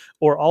cancer?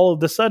 Or all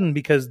of a sudden,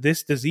 because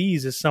this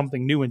disease is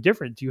something new and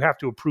different, do you have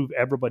to approve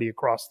everybody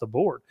across the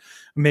board?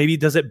 Maybe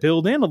does it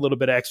build in a little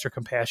bit of extra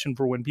compassion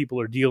for when people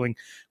are dealing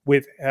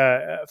with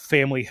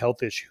family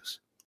health issues?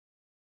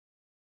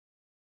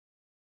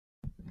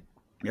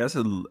 Yeah,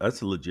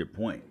 that's a legit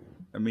point.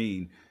 I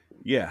mean,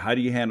 yeah, how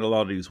do you handle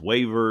all these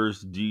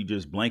waivers? Do you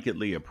just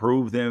blanketly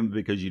approve them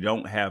because you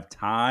don't have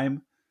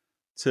time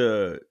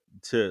to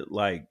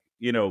like,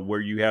 where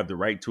you have the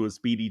right to a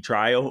speedy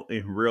trial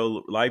in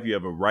real life? You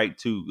have a right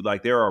to,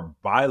 like, there are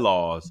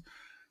bylaws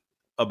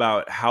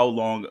about how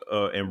long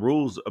and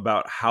rules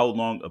about how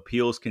long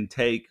appeals can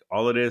take,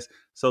 all of this.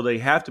 So they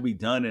have to be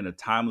done in a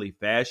timely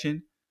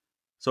fashion.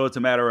 So it's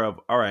a matter of,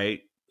 all right,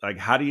 like,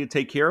 how do you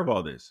take care of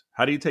all this?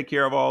 How do you take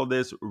care of all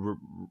this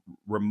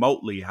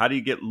remotely? How do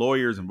you get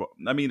lawyers involved?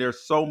 I mean,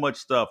 there's so much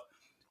stuff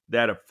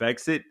that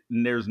affects it,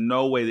 and there's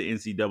no way the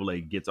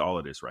NCAA gets all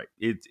of this right.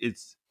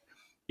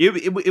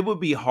 It would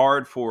be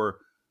hard for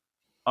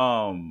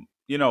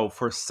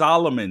for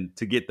Solomon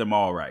to get them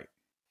all right.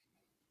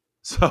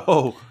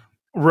 So,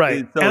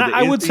 right. So and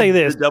I would say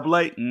this. Double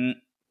A.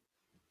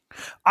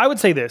 I would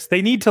say this.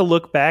 They need to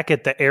look back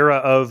at the era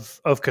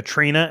of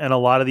Katrina and a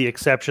lot of the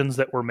exceptions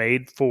that were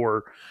made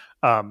for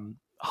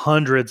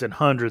hundreds and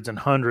hundreds and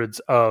hundreds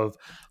of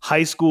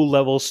high school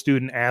level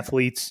student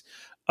athletes,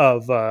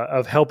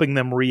 of helping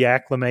them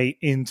reacclimate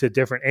into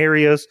different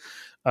areas.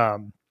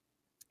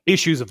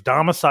 Issues of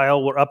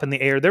domicile were up in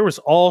the air. There was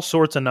all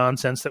sorts of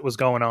nonsense that was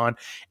going on.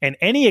 And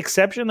any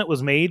exception that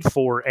was made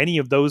for any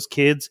of those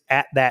kids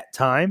at that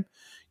time,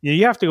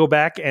 you have to go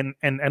back and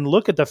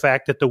look at the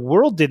fact that the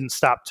world didn't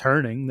stop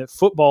turning, that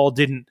football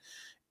didn't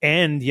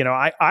end.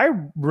 I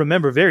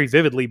remember very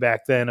vividly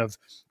back then of,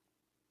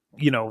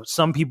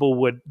 some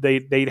people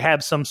they'd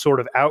have some sort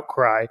of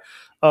outcry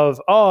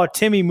of, oh,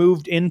 Timmy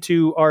moved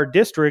into our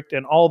district,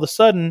 and all of a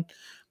sudden,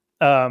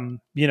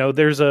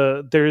 there's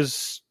a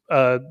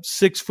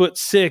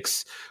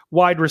 6'6"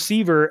 wide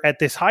receiver at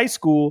this high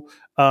school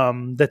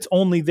that's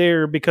only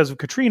there because of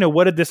Katrina.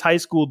 What did this high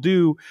school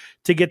do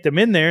to get them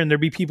in there? And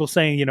there'd be people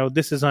saying,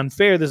 this is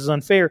unfair. This is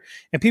unfair.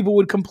 And people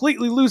would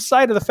completely lose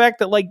sight of the fact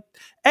that, like,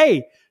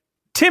 hey,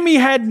 Timmy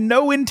had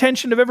no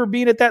intention of ever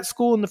being at that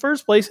school in the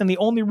first place. And the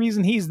only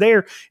reason he's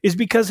there is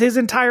because his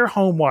entire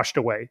home washed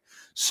away.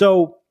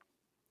 So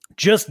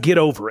just get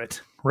over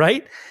it.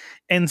 Right.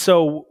 And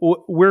so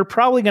we're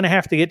probably going to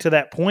have to get to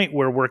that point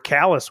where we're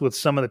callous with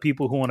some of the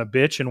people who want to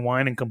bitch and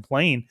whine and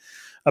complain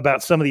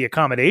about some of the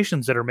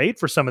accommodations that are made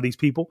for some of these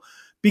people,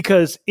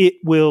 because it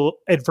will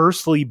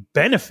adversely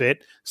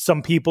benefit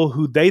some people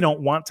who they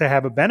don't want to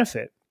have a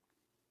benefit.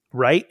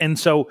 Right. And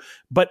so,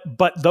 but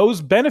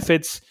those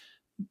benefits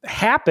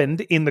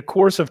happened in the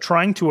course of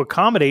trying to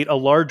accommodate a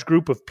large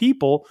group of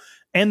people,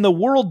 and the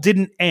world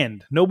didn't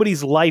end.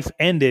 Nobody's life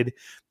ended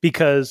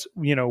because,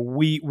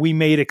 we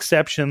made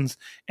exceptions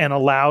and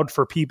allowed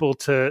for people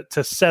to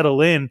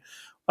settle in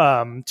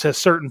to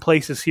certain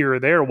places here or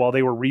there while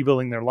they were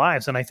rebuilding their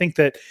lives. And I think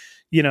that,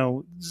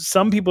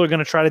 some people are going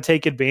to try to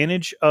take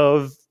advantage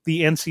of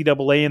the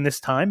NCAA in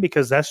this time,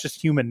 because that's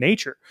just human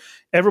nature.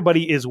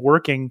 Everybody is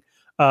working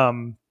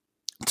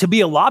to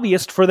be a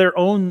lobbyist for their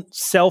own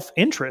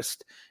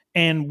self-interest.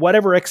 And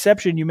whatever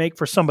exception you make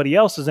for somebody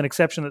else is an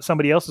exception that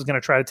somebody else is going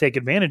to try to take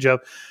advantage of.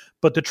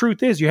 But the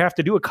truth is, you have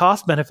to do a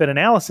cost-benefit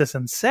analysis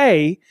and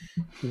say,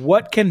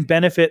 what can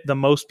benefit the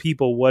most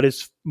people? What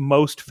is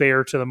most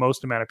fair to the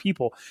most amount of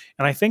people?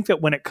 And I think that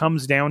when it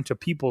comes down to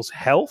people's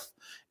health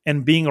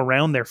and being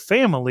around their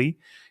family,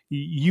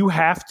 you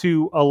have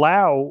to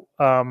allow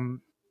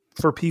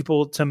for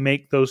people to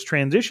make those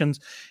transitions.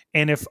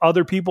 And if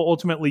other people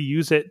ultimately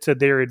use it to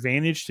their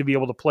advantage to be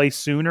able to play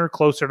sooner,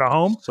 closer to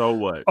home, so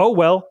what? Oh,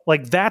 well,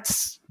 like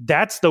that's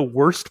the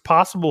worst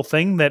possible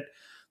thing that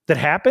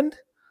happened.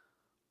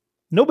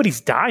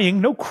 Nobody's dying.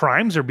 No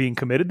crimes are being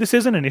committed. This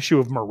isn't an issue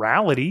of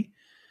morality.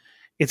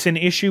 It's an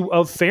issue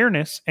of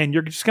fairness. And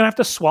you're just going to have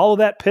to swallow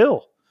that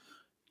pill.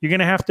 You're going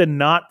to have to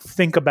not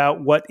think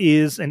about what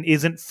is and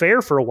isn't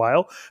fair for a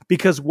while,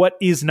 because what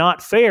is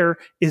not fair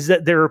is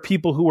that there are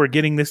people who are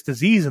getting this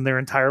disease and their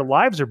entire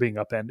lives are being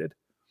upended.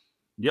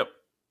 Yep.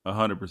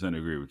 100%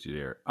 agree with you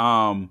there.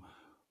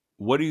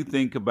 What do you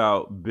think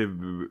about,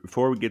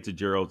 before we get to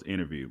Gerald's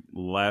interview,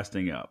 last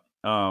thing up,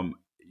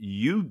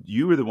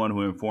 you were the one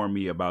who informed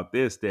me about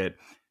this, that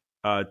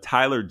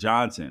Tyler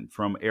Johnson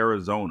from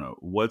Arizona,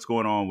 what's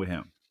going on with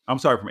him? I'm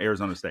sorry, from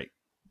Arizona State.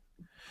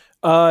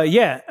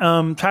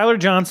 Tyler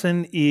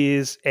Johnson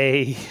is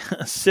a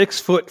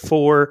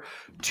 6'4",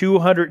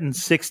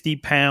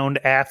 260-pound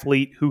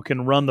athlete who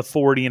can run the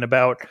 40 in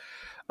about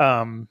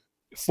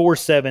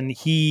 4.7.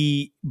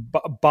 He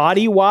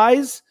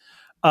body-wise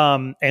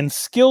and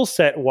skill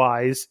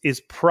set-wise is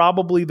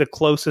probably the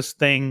closest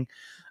thing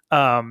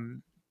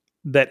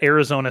that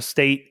Arizona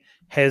State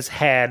has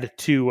had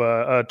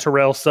to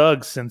Terrell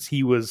Suggs since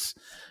he was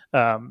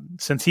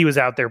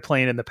out there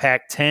playing in the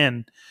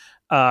Pac-10.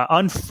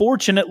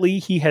 Unfortunately,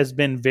 he has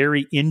been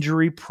very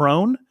injury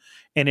prone,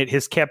 and it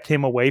has kept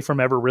him away from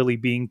ever really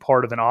being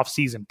part of an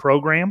off-season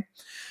program.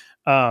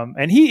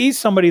 And he's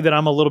somebody that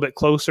I'm a little bit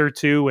closer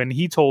to, and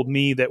he told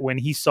me that when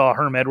he saw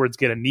Herm Edwards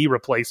get a knee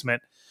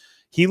replacement,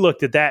 he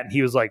looked at that and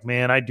he was like,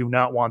 man, I do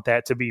not want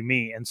that to be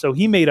me. And so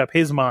he made up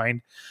his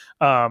mind.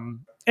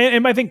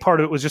 And I think part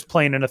of it was just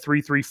playing in a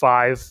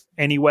 3-3-5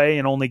 anyway,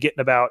 and only getting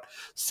about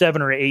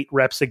 7 or 8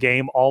 reps a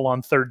game, all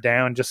on third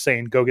down, just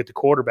saying, go get the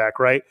quarterback,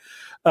 right?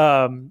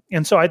 And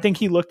so I think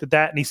he looked at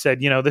that and he said,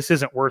 this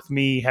isn't worth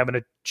me having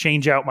to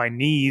change out my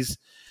knees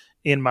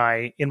in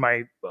my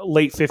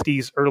late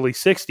 50s, early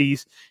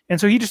 60s.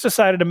 And so he just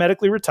decided to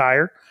medically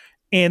retire.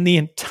 And the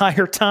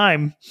entire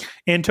time,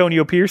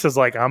 Antonio Pierce is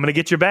like, I'm going to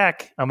get you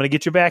back. I'm going to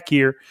get you back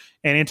here.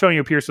 And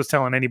Antonio Pierce was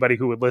telling anybody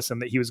who would listen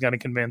that he was going to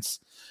convince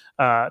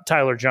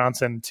Tyler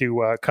Johnson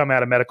to come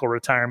out of medical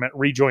retirement,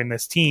 rejoin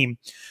this team.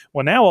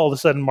 Well, now all of a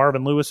sudden,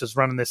 Marvin Lewis is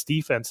running this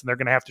defense, and they're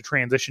going to have to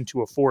transition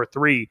to a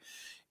 4-3.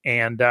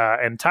 And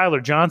Tyler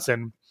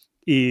Johnson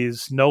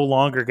is no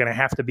longer going to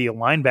have to be a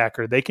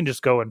linebacker. They can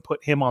just go and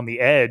put him on the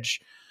edge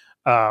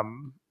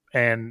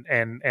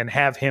and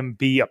have him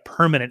be a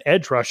permanent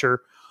edge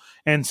rusher.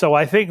 And so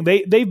I think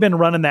they've been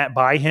running that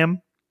by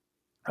him.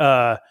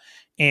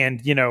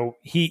 And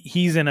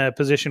he's in a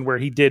position where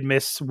he did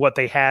miss what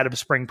they had of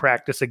spring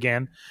practice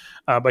again.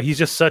 But he's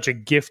just such a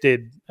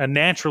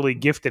naturally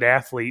gifted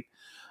athlete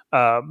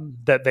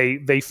that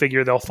they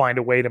figure they'll find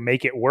a way to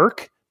make it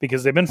work,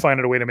 because they've been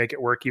finding a way to make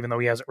it work, even though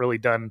he hasn't really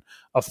done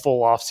a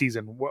full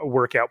off-season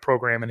workout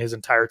program in his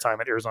entire time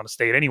at Arizona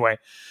State anyway.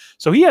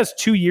 So he has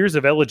 2 years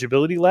of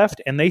eligibility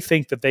left, and they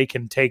think that they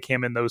can take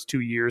him in those 2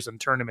 years and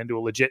turn him into a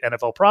legit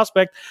NFL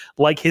prospect,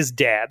 like his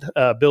dad,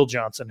 Bill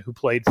Johnson, who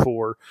played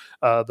for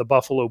the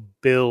Buffalo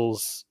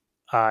Bills,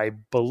 I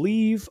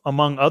believe,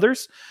 among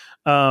others.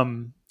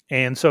 And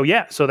so,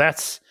 so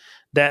that's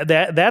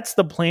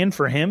the plan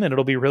for him, and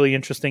it'll be really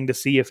interesting to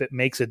see if it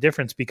makes a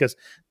difference, because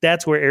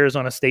that's where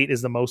Arizona State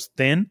is the most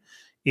thin,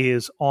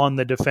 is on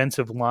the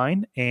defensive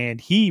line.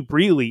 And he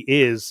really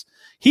is.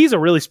 He's a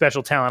really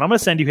special talent. I'm going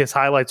to send you his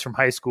highlights from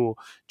high school,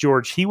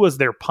 George. He was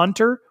their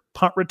punter,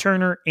 punt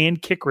returner, and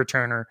kick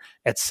returner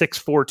at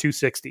 6'4",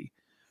 260.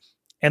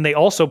 And they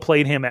also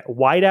played him at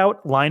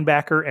wideout,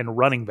 linebacker, and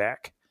running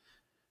back.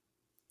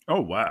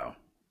 Oh, wow.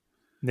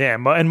 Yeah,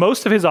 and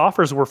most of his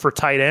offers were for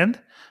tight end,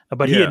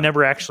 but he had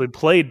never actually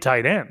played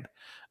tight end.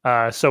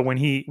 So when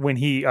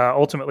he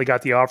ultimately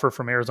got the offer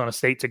from Arizona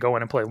State to go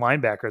in and play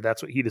linebacker,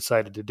 that's what he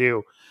decided to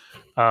do.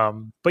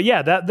 But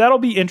yeah, that'll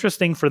be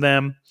interesting for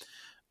them,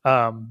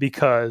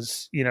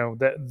 because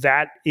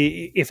that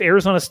if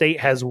Arizona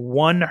State has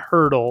one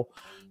hurdle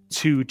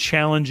to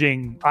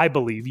challenging, I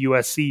believe,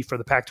 USC for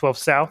the Pac-12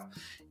 South,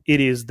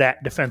 it is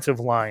that defensive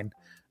line.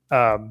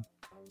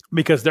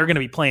 Because they're going to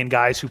be playing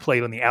guys who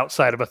played on the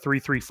outside of a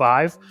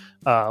 3-3-5,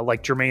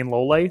 like Jermaine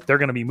Lole. They're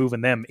going to be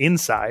moving them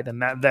inside,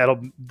 and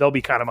they'll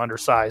be kind of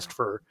undersized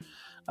for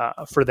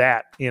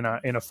that in a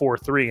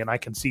 4-3. And I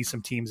can see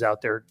some teams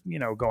out there,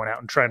 going out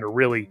and trying to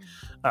really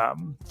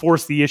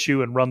force the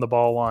issue and run the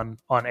ball on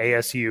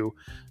ASU.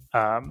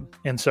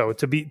 And so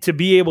to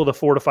be able to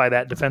fortify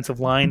that defensive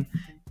line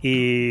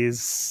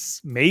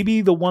is maybe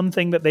the one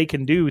thing that they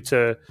can do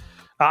to.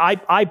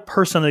 I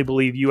personally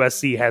believe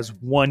USC has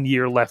 1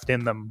 year left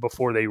in them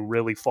before they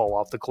really fall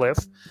off the cliff.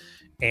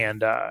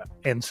 And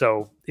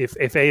so if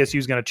ASU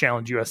is going to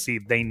challenge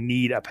USC, they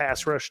need a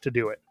pass rush to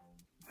do it.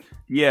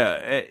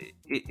 Yeah,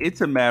 it's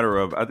a matter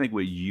of, I think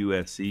with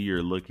USC,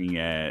 you're looking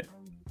at,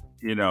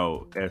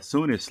 as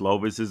soon as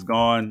Slovis is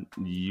gone,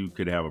 you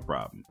could have a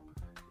problem.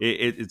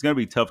 It's going to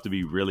be tough to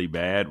be really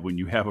bad when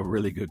you have a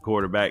really good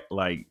quarterback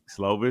like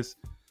Slovis.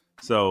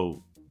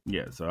 So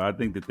I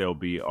think that they'll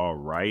be all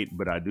right,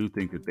 but I do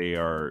think that they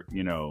are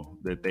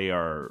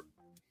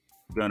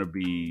going to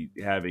be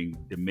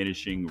having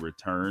diminishing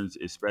returns,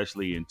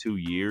 especially in 2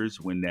 years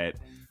when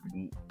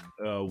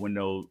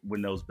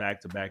those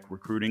back-to-back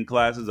recruiting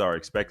classes are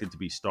expected to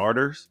be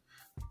starters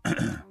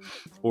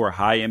or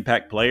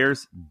high-impact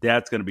players.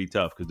 That's going to be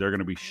tough because they're going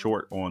to be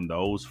short on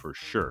those for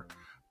sure.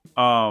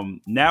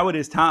 Now it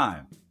is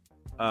time.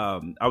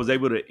 I was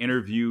able to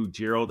interview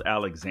Gerald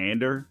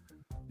Alexander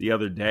the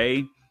other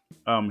day.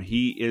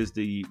 He is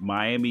the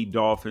Miami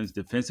Dolphins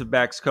defensive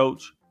backs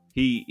coach.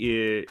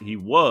 He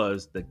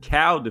was the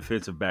Cal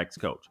defensive backs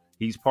coach.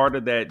 He's part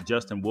of that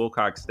Justin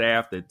Wilcox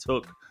staff that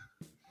took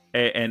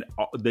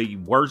the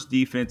worst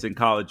defense in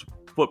college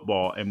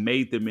football and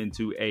made them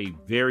into a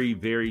very,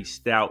 very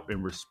stout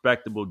and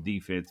respectable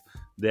defense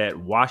that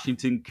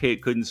Washington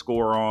couldn't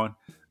score on,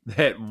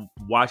 that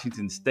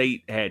Washington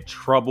State had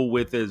trouble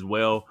with as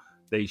well.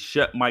 They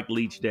shut Mike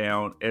Leach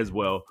down as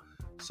well.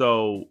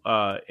 So,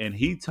 and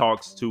he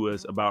talks to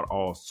us about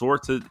all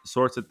sorts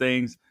of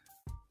things.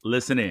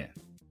 Listen in.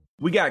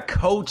 We got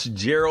Coach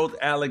Gerald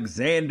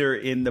Alexander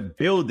in the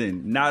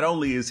building. Not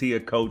only is he a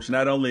coach,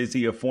 not only is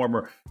he a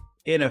former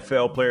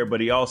NFL player,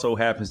 but he also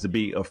happens to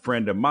be a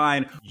friend of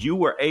mine. You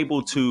were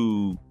able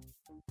to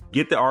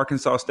get the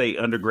Arkansas State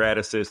undergrad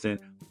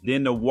assistant,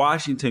 then the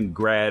Washington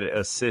grad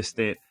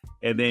assistant,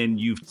 and then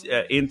you've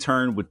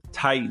interned with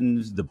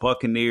Titans, the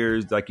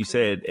Buccaneers, like you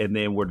said, and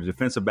then were the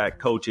defensive back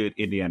coach at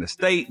Indiana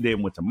State,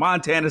 then went to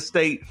Montana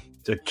State,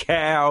 to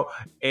Cal,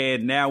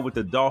 and now with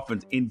the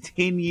Dolphins in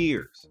 10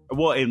 years.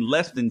 Well, in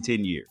less than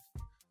 10 years.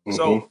 Mm-hmm.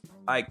 So,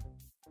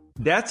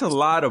 that's a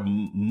lot of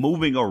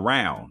moving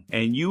around.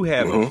 And you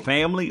have a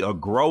family, a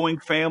growing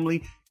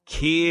family,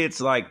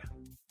 kids.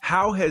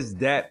 How has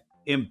that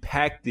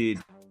impacted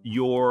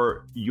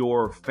your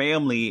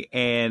family?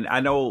 And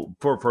I know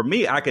for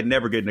me, I could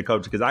never get into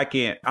coaching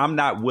because I'm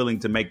not willing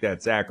to make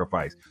that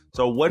sacrifice.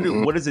 So what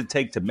does it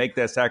take to make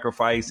that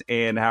sacrifice,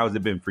 and how has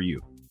it been for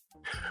you?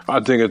 I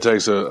think it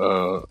takes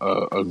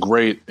a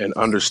great and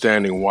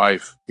understanding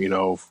wife,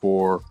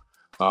 for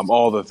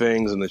all the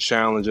things and the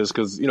challenges.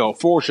 Because,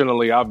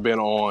 fortunately, I've been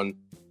on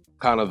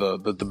kind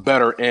of the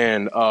better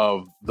end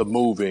of the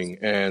moving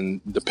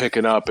and the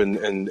picking up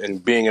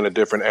and being in a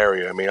different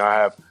area. I mean, I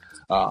have,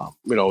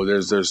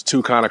 there's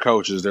two kind of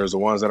coaches. There's the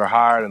ones that are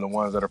hired and the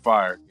ones that are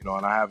fired, and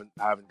I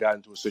haven't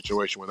gotten to a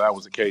situation where that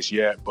was the case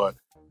yet. But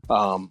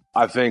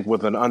I think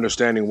with an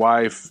understanding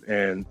wife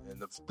and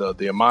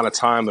the amount of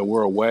time that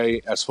we're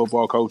away as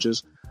football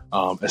coaches,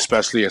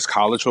 especially as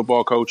college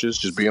football coaches,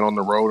 just being on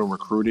the road and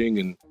recruiting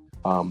and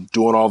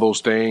doing all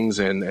those things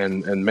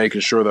and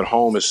making sure that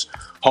home is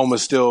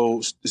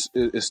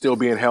still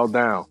being held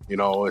down,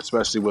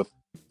 especially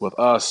with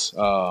us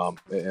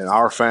and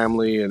our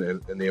family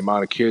and the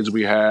amount of kids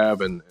we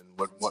have and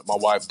what my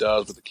wife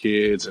does with the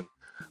kids and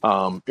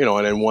and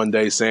then one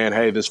day saying,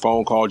 hey, this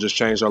phone call just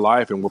changed our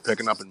life and we're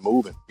picking up and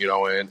moving,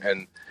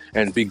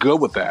 and be good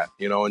with that,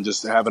 and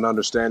just have an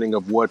understanding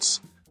of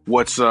what's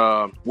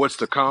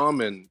to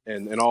come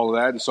and all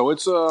of that. And so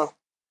it's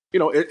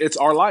it's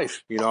our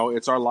life,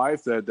 it's our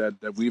life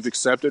that we've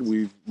accepted.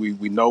 We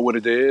know what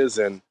it is,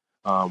 and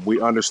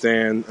we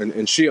understand,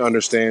 and she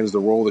understands the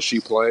role that she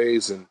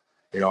plays. And,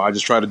 I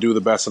just try to do the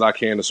best that I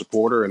can to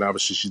support her. And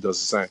obviously she does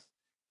the same.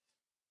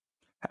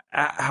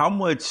 How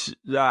much,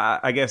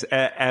 I guess,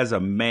 as a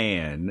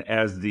man,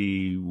 as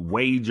the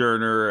wage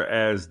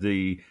earner,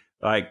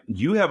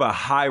 you have a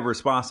high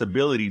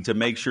responsibility to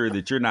make sure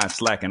that you're not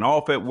slacking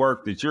off at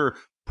work, that you're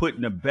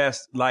putting the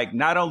best,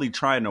 not only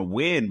trying to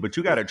win, but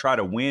you got to try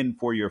to win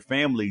for your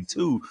family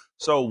too.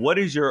 So what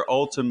is your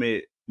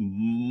ultimate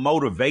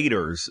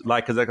motivators?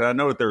 Because I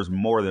know that there's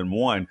more than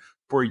one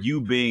for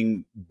you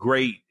being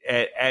great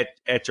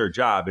at your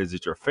job. Is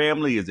it your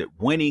family? Is it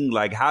winning?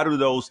 How do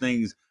those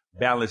things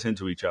balance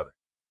into each other?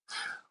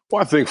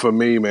 Well, I think for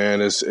me,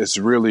 man, it's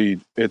really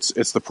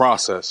the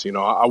process.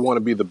 I want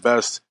to be the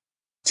best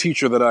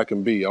teacher that I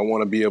can be. I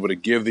want to be able to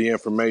give the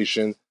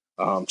information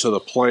to the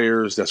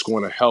players that's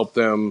going to help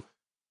them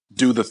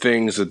do the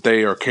things that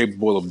they are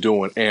capable of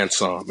doing and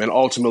some. And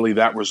ultimately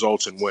that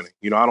results in winning.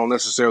 I don't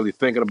necessarily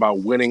think about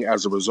winning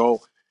as a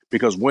result,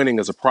 because winning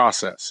is a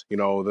process.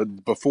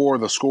 Before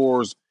the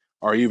scores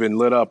are even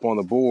lit up on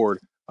the board,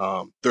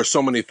 there's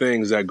so many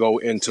things that go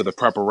into the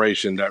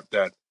preparation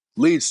that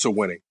leads to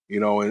winning,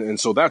 and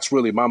so that's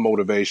really my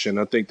motivation.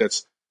 I think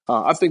that's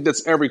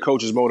every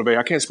coach's motivation.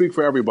 I can't speak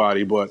for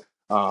everybody, but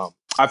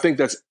I think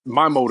that's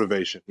my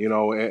motivation,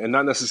 and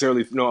not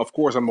necessarily, of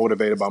course I'm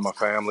motivated by my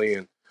family,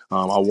 and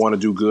I want to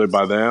do good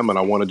by them, and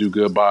I want to do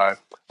good by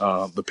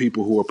the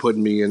people who are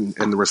putting me in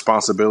the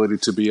responsibility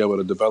to be able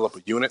to develop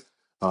a unit.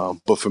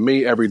 But for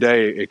me, every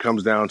day, it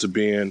comes down to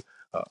being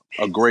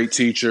a great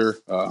teacher,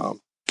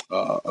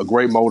 a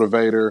great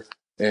motivator,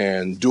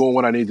 and doing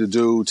what I need to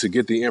do to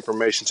get the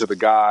information to the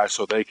guys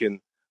so they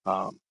can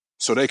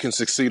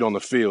succeed on the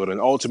field.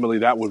 And ultimately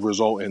that would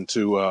result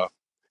into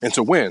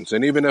wins.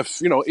 And even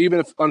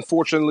if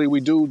unfortunately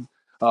we do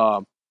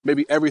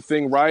maybe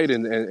everything right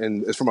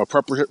and it's from a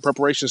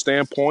preparation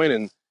standpoint,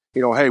 and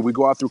hey, we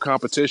go out through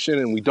competition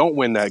and we don't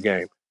win that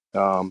game,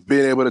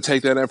 being able to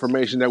take that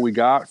information that we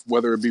got,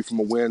 whether it be from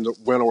a win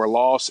or a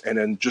loss, and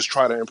then just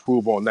try to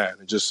improve on that,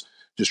 and just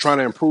trying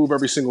to improve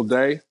every single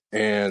day.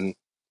 And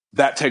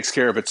that takes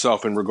care of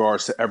itself in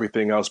regards to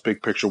everything else,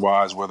 big picture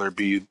wise, whether it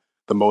be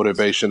the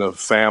motivation of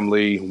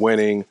family,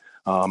 winning,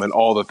 and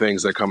all the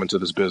things that come into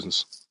this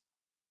business.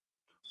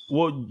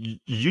 Well,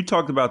 you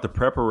talked about the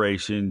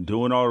preparation,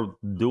 doing all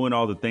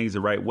the things the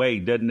right way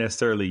doesn't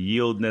necessarily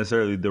yield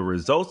the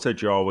results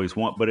that you always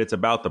want, but it's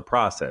about the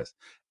process.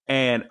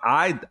 And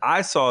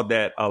I saw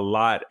that a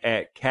lot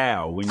at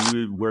Cal when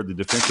you were the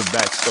defensive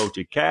backs coach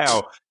at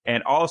Cal,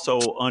 and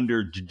also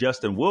under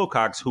Justin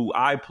Wilcox, who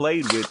I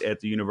played with at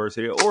the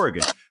University of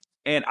Oregon.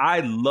 And I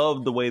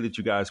loved the way that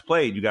you guys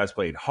played. You guys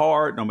played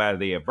hard, no matter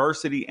the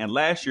adversity. And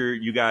last year,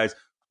 you guys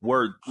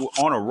were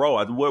on a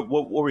roll.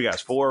 What were you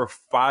guys?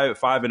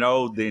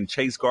 5-0. Then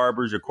Chase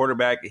Garbers, your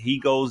quarterback, he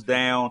goes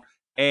down,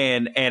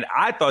 and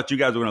I thought you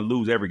guys were going to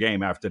lose every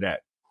game after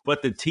that.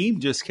 But the team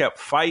just kept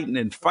fighting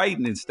and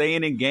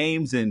staying in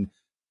games, and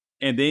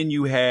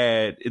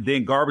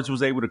then Garbage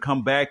was able to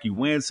come back. You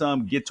win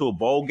some, get to a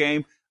bowl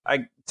game.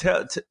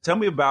 Tell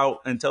me about,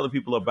 and tell the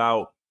people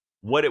about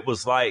what it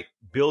was like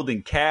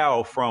building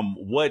Cal from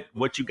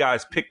what you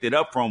guys picked it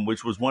up from,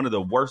 which was one of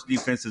the worst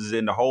defenses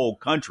in the whole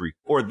country,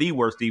 or the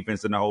worst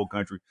defense in the whole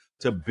country,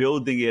 to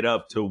building it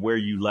up to where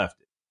you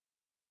left it.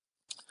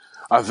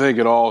 I think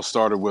it all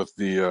started with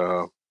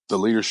the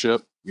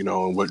leadership,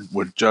 and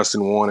what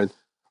Justin wanted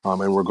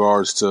in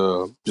regards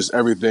to just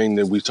everything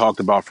that we talked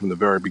about from the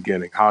very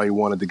beginning, how he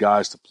wanted the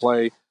guys to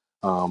play,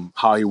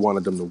 how he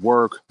wanted them to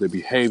work, the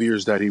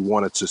behaviors that he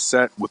wanted to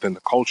set within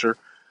the culture.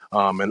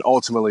 And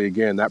ultimately,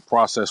 again, that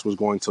process was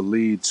going to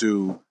lead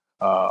to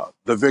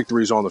the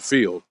victories on the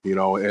field,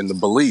 and the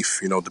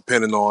belief,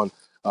 depending on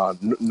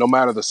no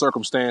matter the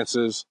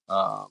circumstances,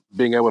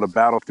 being able to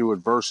battle through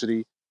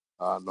adversity,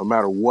 no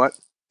matter what,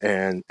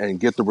 and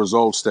get the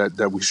results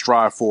that we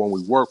strive for and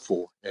we work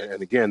for.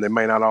 And again, they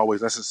may not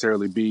always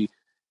necessarily be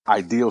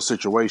ideal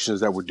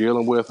situations that we're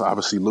dealing with.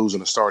 Obviously,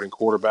 losing a starting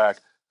quarterback,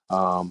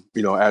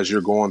 as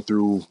you're going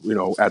through,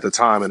 at the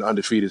time, an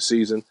undefeated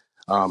season.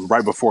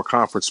 Right before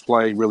conference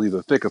play, really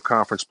the thick of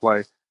conference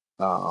play,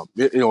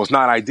 it's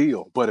not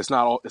ideal, but it's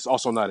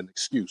also not an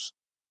excuse,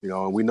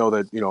 and we know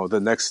that, the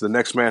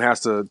next man has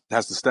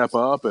to step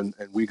up, and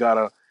we got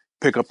to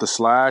pick up the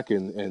slack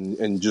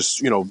and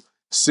just,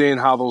 seeing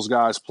how those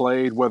guys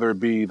played, whether it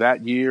be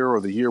that year or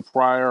the year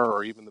prior,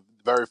 or even the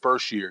very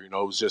first year, it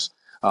was just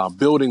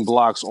building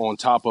blocks on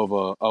top of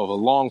a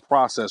long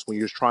process when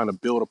you're just trying to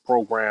build a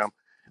program,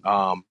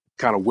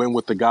 kind of win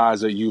with the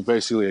guys that you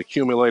basically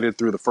accumulated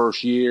through the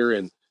first year,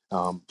 and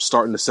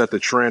starting to set the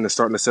trend and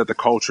starting to set the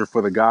culture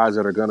for the guys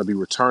that are going to be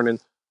returning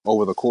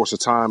over the course of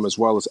time, as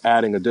well as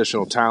adding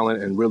additional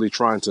talent and really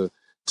trying to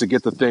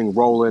get the thing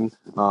rolling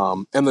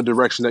in the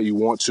direction that you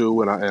want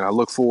to. And I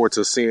look forward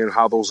to seeing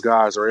how those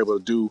guys are able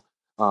to do,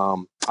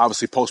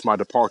 obviously post my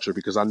departure,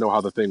 because I know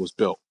how the thing was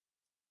built.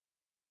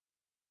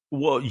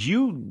 Well,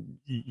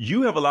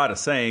 you have a lot of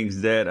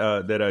sayings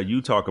that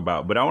you talk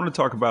about, but I want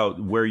to talk about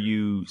where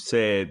you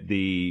said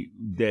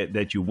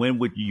that you win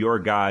with your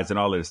guys and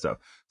all this stuff.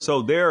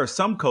 So there are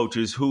some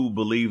coaches who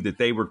believe that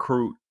they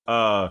recruit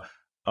our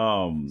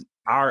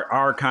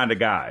kind of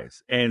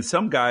guys, and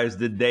some guys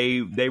that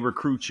they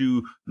recruit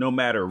you no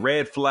matter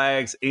red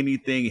flags,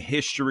 anything,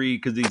 history,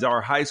 because these are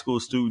high school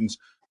students,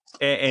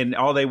 and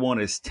all they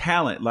want is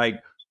talent.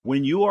 Like,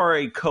 when you are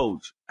a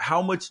coach,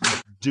 how much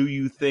do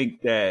you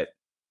think that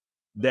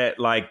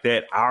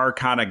our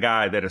kind of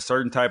guy, that a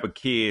certain type of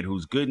kid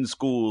who's good in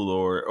school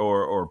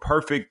or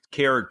perfect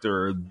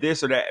character,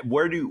 this or that,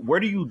 where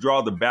do you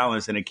draw the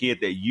balance in a kid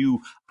that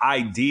you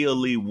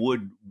ideally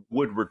would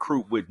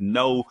recruit with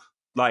no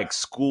like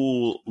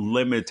school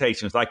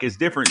limitations? Like, it's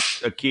different,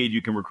 a kid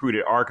you can recruit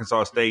at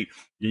Arkansas State,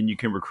 then you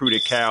can recruit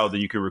at Cal,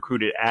 then you can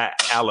recruit at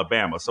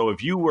Alabama. So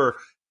if you were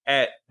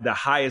at the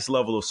highest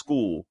level of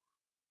school,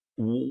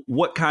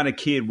 what kind of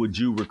kid would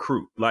you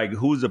recruit? Like,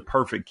 who's a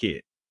perfect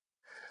kid?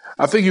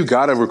 I think you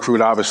got to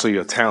recruit, obviously,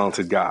 a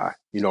talented guy,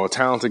 a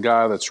talented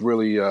guy that's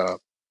really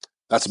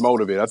that's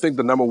motivated. I think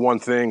the number one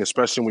thing,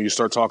 especially when you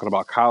start talking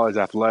about college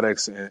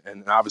athletics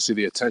and obviously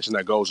the attention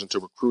that goes into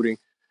recruiting,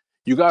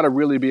 you got to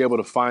really be able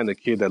to find a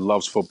kid that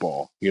loves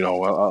football. A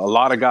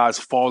lot of guys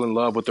fall in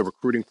love with the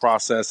recruiting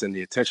process and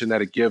the attention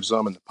that it gives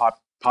them and the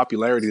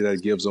popularity that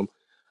it gives them.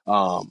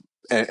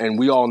 And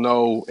we all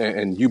know,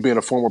 and you being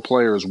a former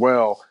player as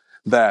well,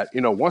 that,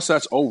 once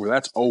that's over,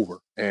 that's over.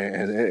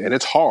 And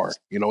it's hard.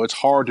 It's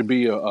hard to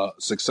be a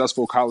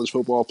successful college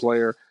football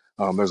player.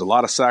 There's a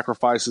lot of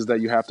sacrifices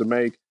that you have to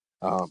make.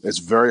 It's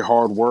very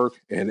hard work,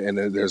 and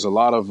there's a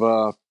lot of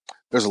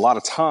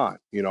time,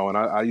 and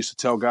I used to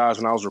tell guys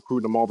when I was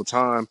recruiting them all the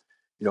time,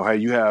 hey,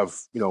 you have,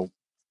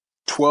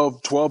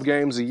 12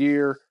 games a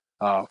year,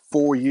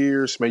 4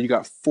 years, man, you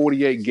got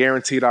 48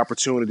 guaranteed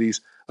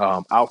opportunities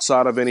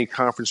outside of any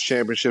conference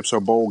championships or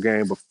bowl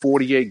game, but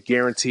 48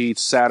 guaranteed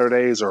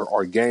Saturdays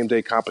or game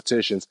day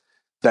competitions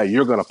that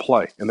you're going to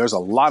play. And there's a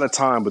lot of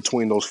time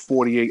between those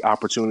 48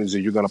 opportunities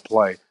that you're going to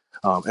play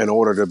in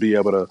order to be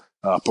able to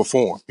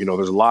perform.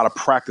 There's a lot of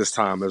practice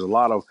time. There's a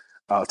lot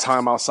of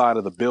time outside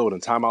of the building,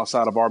 time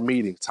outside of our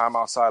meetings, time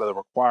outside of the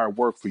required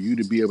work for you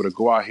to be able to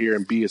go out here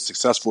and be as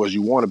successful as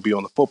you want to be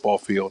on the football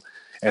field.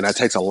 And that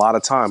takes a lot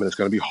of time, and it's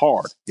going to be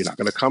hard. You're not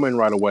going to come in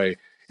right away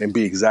and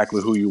be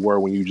exactly who you were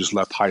when you just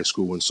left high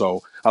school. And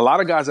so a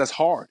lot of guys, that's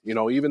hard.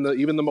 Even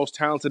the most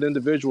talented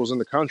individuals in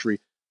the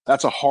country,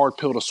 that's a hard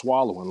pill to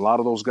swallow. And a lot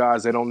of those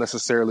guys, they don't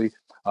necessarily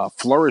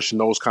flourish in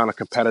those kind of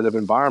competitive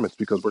environments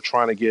because we're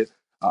trying to get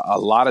a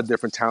lot of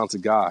different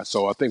talented guys.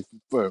 So I think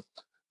for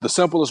the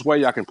simplest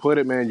way I can put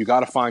it, man, you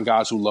got to find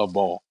guys who love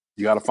ball.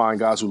 You got to find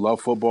guys who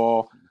love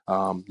football.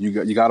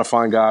 You got to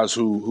find guys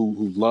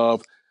who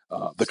love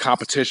the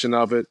competition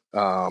of it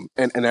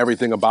and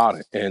everything about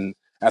it. And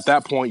at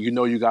that point,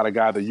 you got a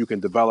guy that you can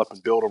develop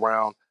and build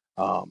around,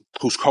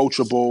 who's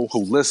coachable,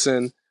 who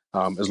listen.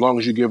 As long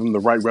as you give them the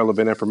right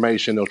relevant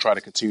information, they'll try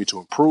to continue to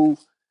improve.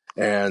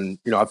 And,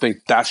 I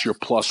think that's your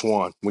plus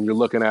one when you're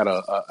looking at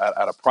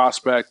a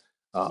prospect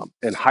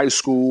in high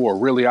school, or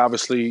really,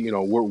 obviously,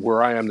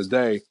 where I am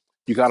today.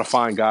 You got to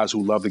find guys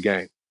who love the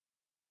game.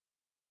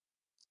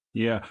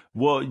 Yeah.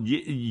 Well,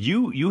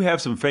 you have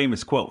some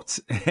famous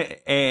quotes,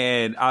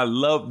 and I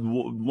love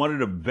one of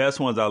the best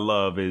ones I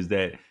love is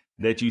that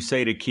you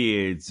say to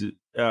kids,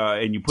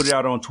 and you put it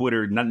out on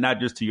Twitter,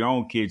 not just to your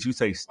own kids. You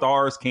say,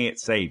 "Stars can't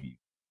save you."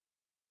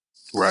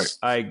 Right.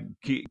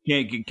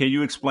 Can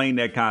you explain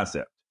that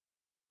concept?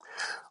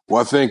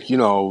 Well, I think,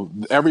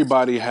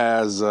 everybody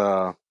has,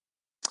 a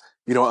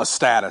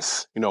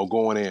status,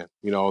 going in,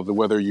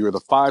 whether you're the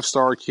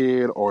 5-star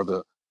kid or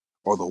the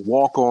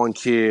walk-on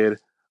kid,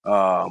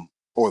 or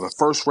the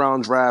first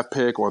round draft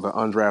pick or the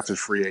undrafted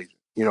free agent.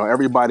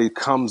 Everybody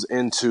comes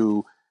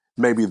into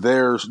maybe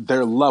their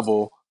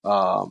level,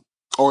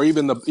 or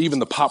even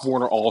the Pop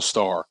Warner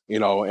All-Star,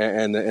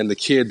 and the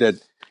kid that,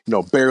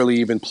 barely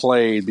even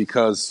played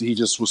because he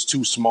just was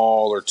too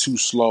small or too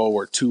slow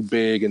or too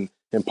big in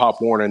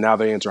Pop Warner. And now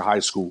they enter high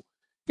school.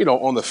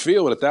 On the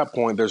field at that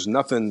point, there's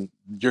nothing.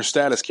 Your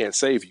status can't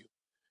save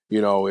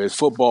you.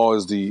 Football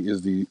is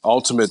the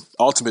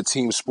ultimate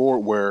team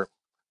sport where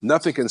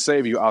nothing can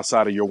save you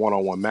outside of your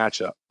one-on-one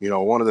matchup.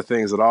 One of the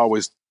things that I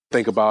always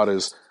think about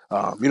is,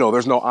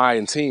 there's no I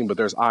in team, but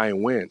there's I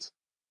in wins.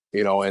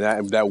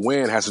 And that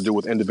win has to do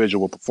with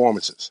individual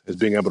performances. It's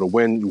being able to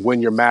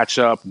win your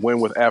matchup,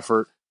 win with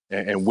effort,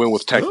 and win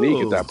with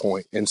technique at that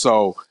point. And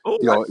so,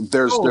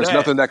 there's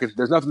nothing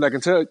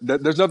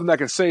that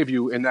can save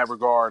you in that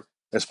regard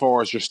as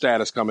far as your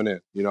status coming in.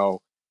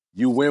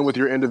 You win with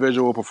your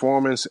individual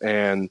performance,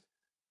 and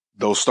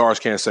those stars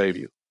can't save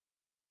you.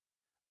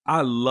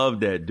 I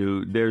love that,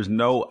 dude. There's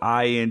no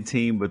I in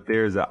team, but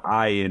there's an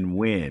I in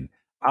win.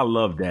 I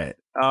love that.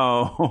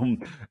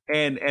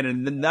 And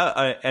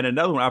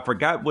another one. I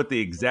forgot what the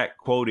exact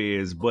quote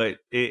is, but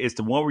it's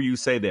the one where you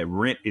say that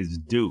rent is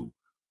due.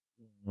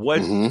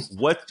 What's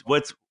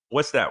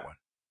that one?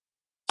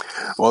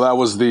 Well, that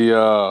was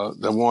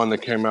the one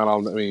that came out. I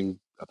mean,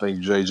 I think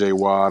J.J.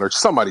 Watt or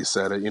somebody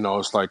said it.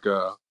 It's like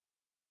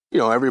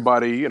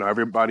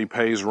everybody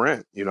pays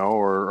rent,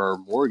 or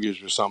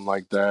mortgage or something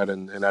like that.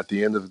 And at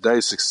the end of the day,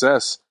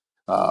 success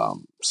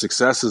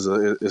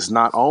is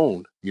not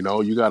owned.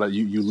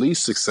 You lease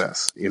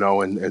success,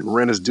 and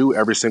rent is due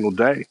every single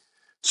day.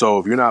 So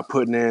if you're not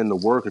putting in the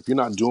work, if you're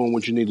not doing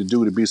what you need to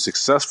do to be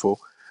successful,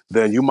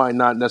 then you might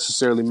not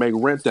necessarily make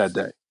rent that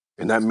day.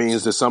 And that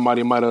means that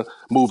somebody might have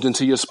moved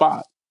into your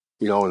spot,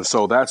 and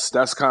so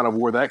that's kind of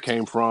where that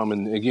came from.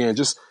 And again,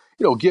 just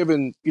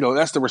given,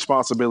 that's the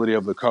responsibility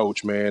of the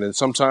coach, man. And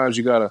sometimes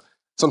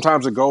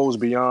sometimes it goes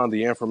beyond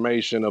the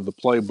information of the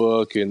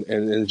playbook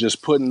and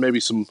just putting maybe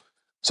some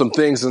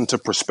things into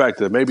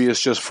perspective. Maybe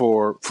it's just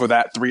for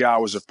that 3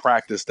 hours of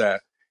practice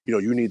that,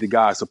 you need the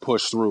guys to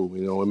push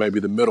through, it may be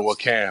the middle of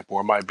camp,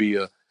 or it might be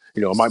it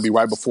might be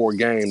right before a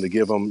game to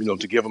give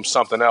them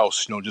something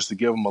else, just to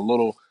give them a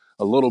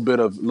little bit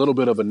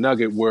of a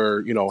nugget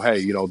where,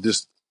 hey,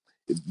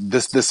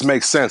 this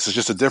makes sense. It's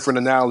just a different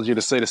analogy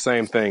to say the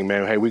same thing,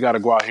 man. Hey, we got to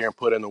go out here and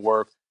put in the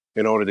work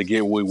in order to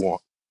get what we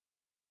want.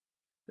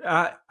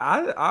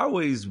 I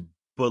always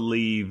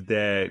believe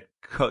that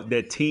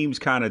that teams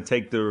kind of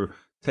take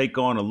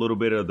on a little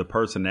bit of the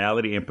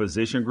personality and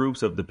position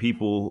groups of the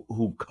people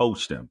who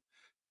coach them,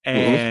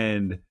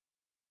 and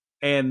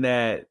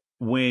that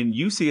when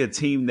you see a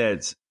team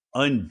that's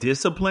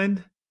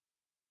undisciplined,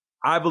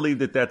 I believe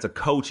that that's a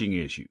coaching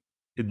issue.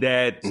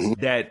 That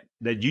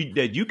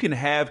you can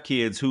have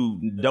kids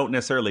who don't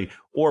necessarily,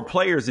 or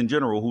players in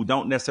general who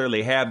don't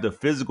necessarily have the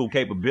physical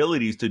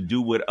capabilities to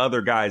do what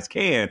other guys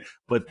can,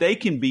 but they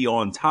can be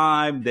on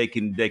time. They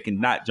can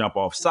not jump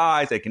off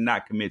sides. They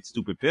cannot commit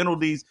stupid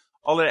penalties.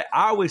 All of that.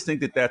 I always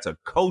think that that's a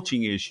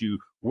coaching issue.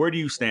 Where do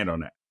you stand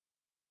on that?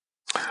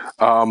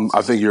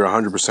 I think you're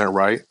 100%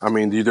 right. I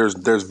mean,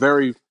 there's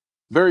very,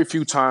 very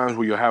few times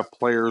where you have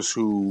players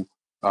who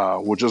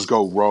will just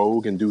go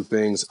rogue and do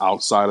things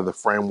outside of the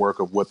framework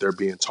of what they're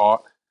being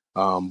taught.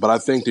 But I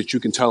think that you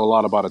can tell a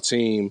lot about a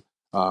team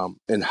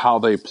and how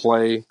they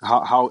play,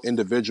 how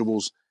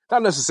individuals,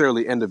 not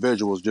necessarily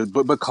individuals,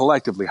 but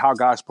collectively, how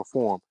guys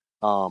perform.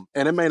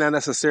 And it may not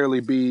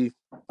necessarily be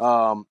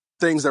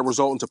things that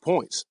result into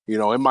points.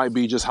 It might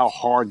be just how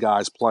hard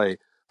guys play,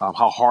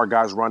 how hard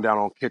guys run down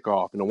on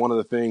kickoff. One of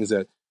the things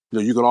that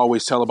you can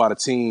always tell about a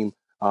team,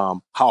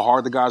 how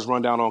hard the guys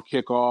run down on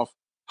kickoff,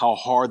 how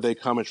hard they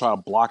come and try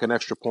to block an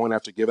extra point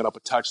after giving up a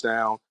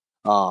touchdown,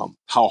 how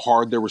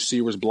hard their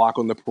receivers block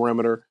on the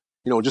perimeter,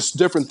 just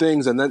different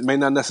things. And that may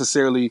not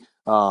necessarily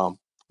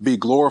be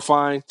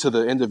glorifying to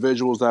the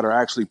individuals that are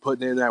actually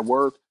putting in that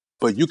work,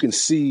 but you can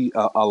see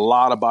a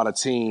lot about a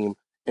team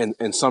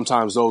and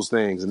sometimes those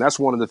things. And that's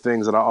one of the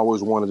things that I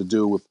always wanted to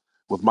do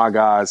with my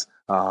guys,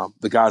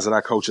 the guys that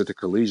I coach at the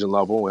collegiate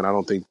level. And I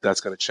don't think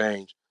that's going to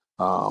change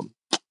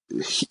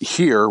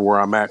here where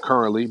I'm at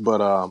currently.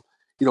 But,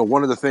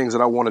 one of the things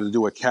that I wanted to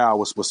do at Cal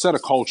was set a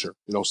culture,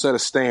 set a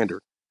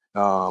standard,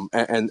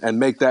 and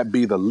make that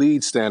be the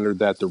lead standard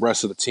that the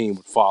rest of the team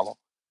would follow,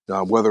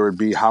 whether it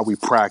be how we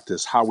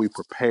practiced, how we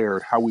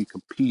prepared, how we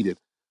competed,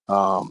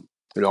 how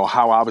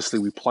obviously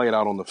we played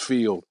out on the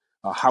field,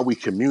 how we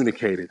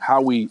communicated,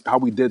 how we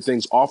did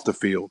things off the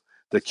field,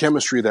 the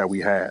chemistry that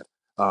we had,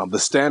 the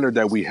standard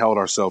that we held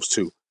ourselves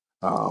to.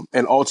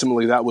 And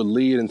ultimately that would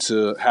lead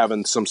into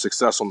having some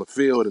success on the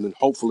field. And then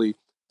hopefully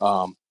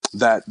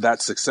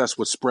that success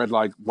would spread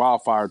like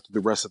wildfire to the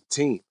rest of the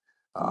team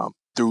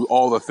through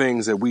all the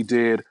things that we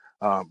did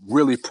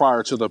really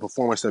prior to the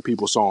performance that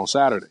people saw on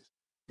Saturday.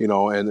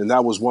 And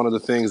that was one of the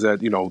things that,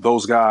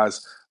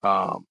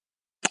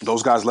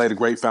 those guys laid a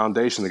great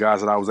foundation, the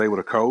guys that I was able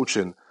to coach.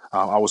 And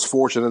I was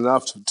fortunate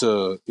enough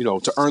to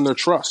earn their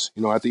trust.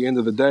 At the end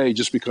of the day,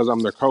 just because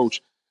I'm their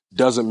coach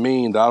doesn't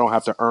mean that I don't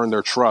have to earn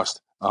their trust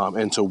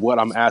into what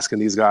I'm asking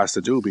these guys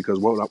to do, because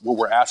what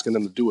we're asking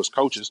them to do as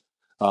coaches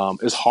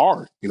is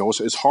hard.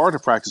 It's hard to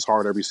practice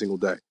hard every single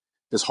day.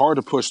 It's hard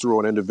to push through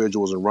on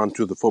individuals and run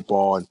through the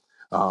football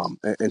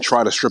and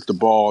try to strip the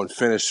ball and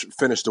finish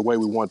the way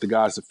we want the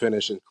guys to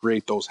finish and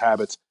create those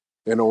habits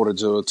in order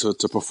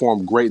to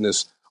perform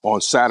greatness on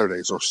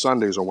Saturdays or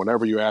Sundays or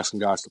whenever you're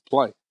asking guys to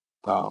play.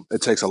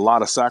 It takes a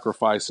lot of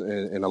sacrifice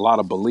and a lot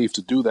of belief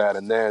to do that.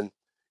 And then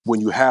when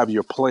you have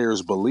your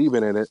players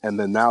believing in it, and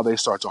then now they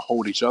start to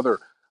hold each other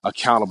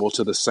accountable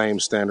to the same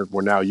standard,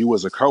 where now you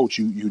as a coach,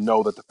 you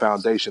know that the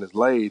foundation is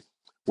laid,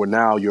 where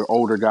now your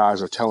older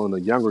guys are telling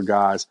the younger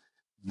guys,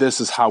 this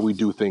is how we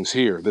do things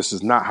here. This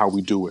is not how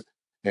we do it.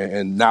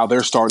 And now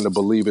they're starting to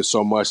believe it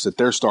so much that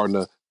they're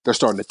starting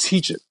to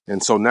teach it.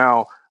 And so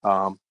now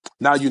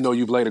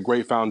you've laid a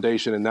great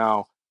foundation, and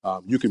now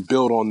you can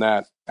build on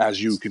that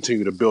as you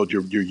continue to build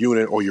your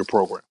unit or your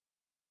program.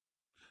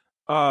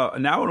 Now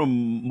I want to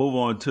move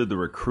on to the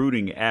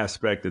recruiting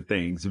aspect of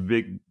things,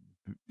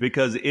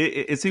 because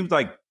it seems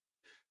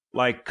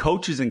like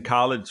coaches in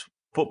college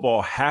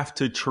football have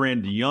to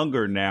trend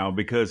younger now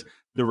because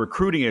the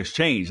recruiting has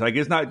changed. Like,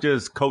 it's not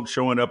just coach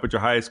showing up at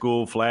your high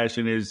school,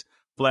 flashing his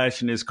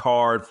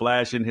card,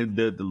 flashing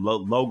the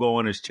logo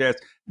on his chest.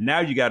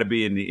 Now you got to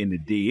be in the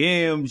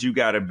DMs. You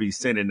got to be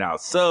sending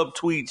out sub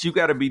tweets. You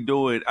got to be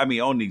doing,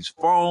 on these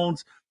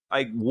phones.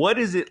 Like, what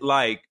is it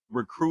like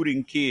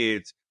recruiting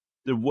kids?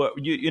 What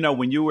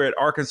when you were at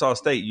Arkansas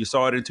State, you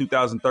saw it in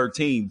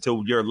 2013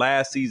 till your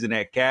last season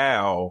at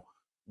Cal.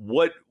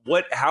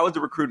 How has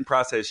the recruiting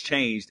process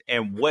changed,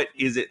 and what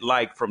is it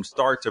like from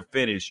start to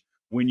finish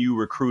when you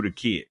recruit a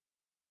kid?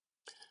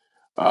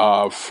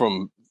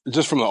 From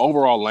the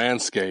overall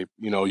landscape,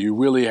 you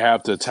really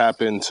have to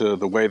tap into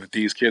the way that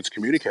these kids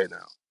communicate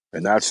now,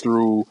 and that's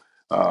through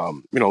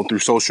through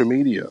social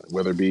media,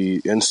 whether it be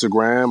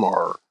Instagram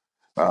or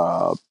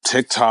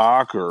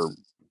TikTok or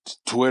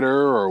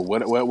Twitter or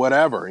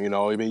whatever. You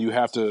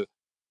have to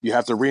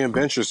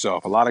reinvent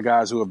yourself. A lot of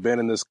guys who have been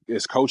in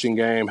this coaching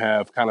game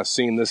have kind of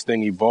seen this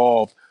thing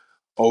evolve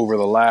over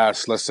the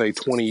last, let's say,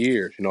 20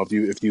 years.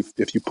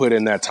 If you put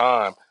in that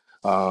time,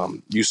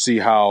 you see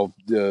how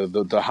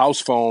the house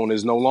phone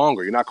is no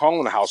longer. You're not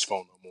calling the house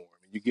phone no more.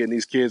 You're getting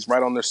these kids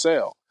right on their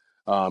cell.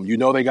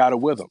 They got it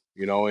with them.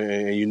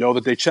 And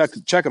that they check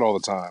it all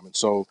the time. And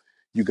so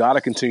you got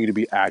to continue to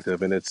be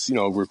active. And it's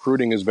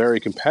recruiting is very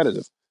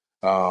competitive.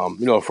 From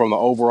the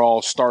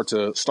overall start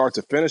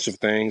to finish of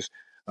things,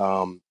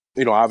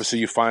 obviously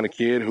you find a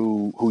kid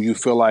who you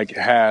feel like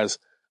has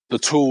the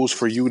tools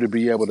for you to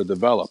be able to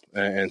develop.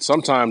 And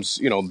sometimes,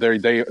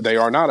 they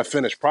are not a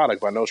finished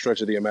product by no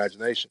stretch of the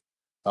imagination.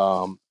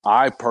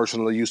 I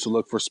personally used to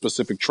look for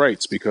specific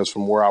traits because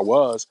from where I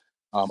was,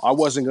 I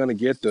wasn't going to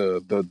get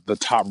the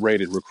top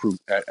rated recruit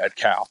at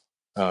Cal.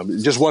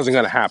 It just wasn't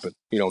going to happen,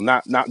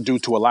 not due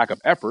to a lack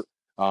of effort.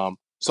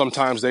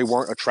 Sometimes they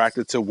weren't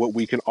attracted to what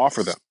we can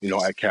offer them,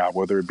 at Cal,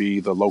 whether it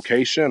be the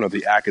location or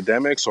the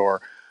academics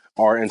or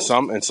in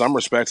some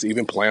respects,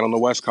 even playing on the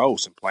West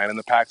Coast and playing in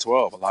the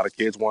Pac-12. A lot of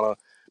kids want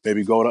to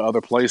maybe go to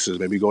other places,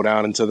 maybe go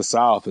down into the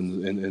South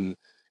and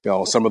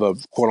some of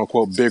the quote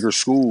unquote bigger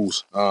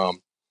schools,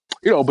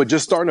 but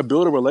just starting to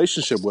build a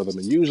relationship with them.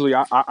 And usually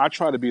I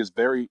try to be as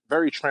very,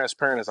 very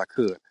transparent as I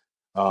could.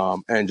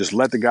 And just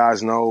let the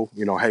guys know,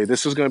 hey,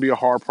 this is going to be a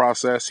hard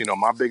process.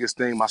 My biggest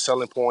thing, my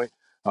selling point,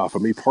 for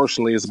me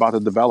personally, is about the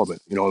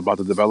development, about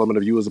the development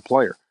of you as a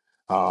player.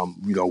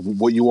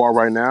 What you are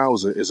right now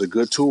is a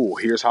good tool.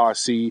 Here's how I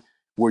see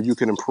where you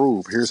can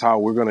improve. Here's how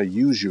we're going to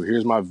use you.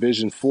 Here's my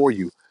vision for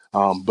you.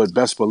 But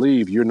best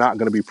believe you're not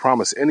going to be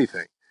promised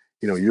anything.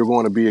 You're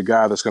going to be a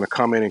guy that's going to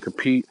come in and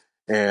compete.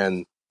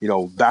 And,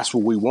 that's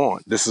what we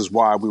want. This is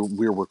why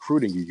we're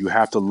recruiting you. You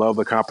have to love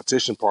the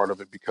competition part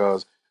of it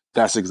because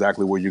that's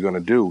exactly what you're going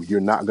to do. You're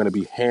not going to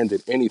be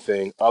handed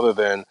anything other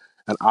than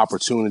an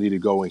opportunity to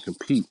go and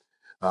compete.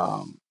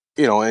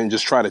 And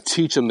just try to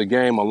teach them the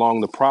game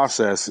along the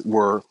process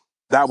where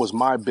that was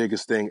my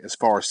biggest thing as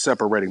far as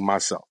separating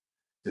myself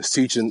is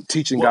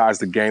teaching guys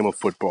the game of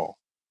football.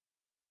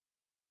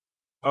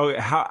 Oh,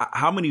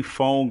 how many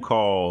phone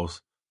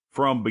calls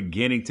from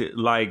beginning to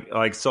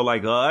let's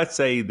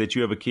say that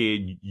you have a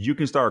kid, you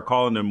can start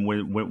calling them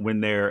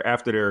when they're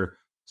after their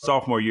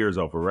sophomore year is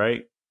over,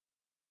 right?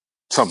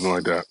 Something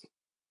like that.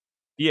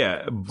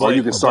 Yeah. Or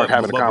you can start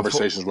having the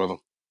conversations with them.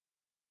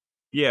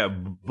 Yeah,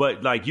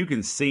 but like you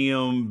can see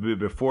them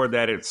before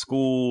that at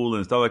school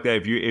and stuff like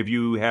that if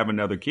you have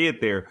another kid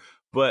there.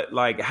 But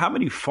like, how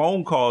many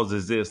phone calls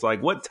is this?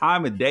 Like, what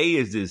time of day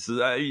is this?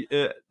 I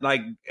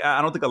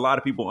don't think a lot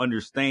of people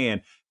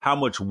understand how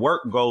much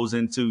work goes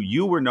into.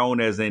 You were known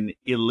as an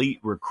elite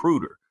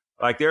recruiter.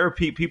 Like, there are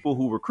people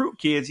who recruit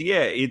kids.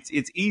 Yeah,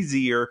 it's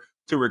easier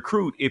to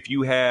recruit if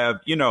you have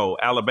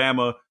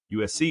Alabama,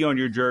 USC on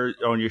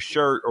your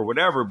shirt or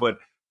whatever. But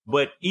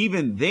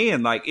even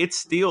then, like, it's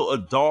still a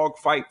dog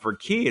fight for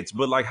kids.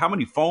 But like, how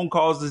many phone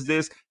calls is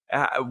this?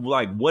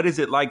 Like, what is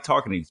it like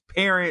talking to these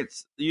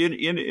parents?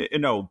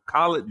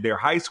 College, their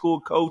high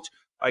school coach.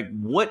 Like,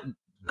 what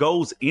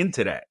goes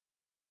into that?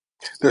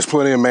 There's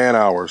plenty of man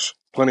hours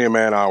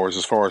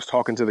as far as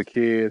talking to the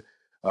kid,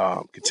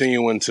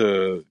 continuing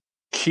to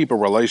keep a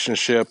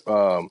relationship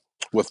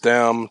with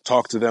them,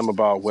 talk to them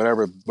about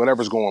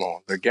whatever's going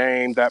on, their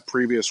game that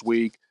previous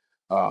week,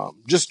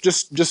 just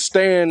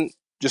staying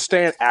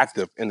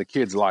active in the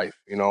kid's life,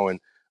 and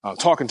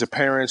talking to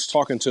parents,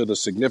 talking to the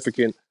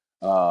significant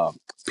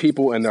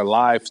people in their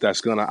life that's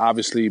going to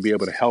obviously be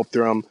able to help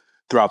them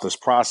throughout this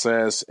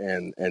process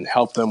and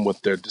help them with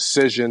their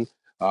decision.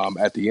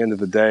 At the end of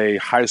the day,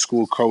 high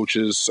school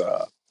coaches,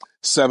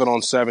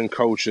 7-on-7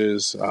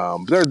 coaches.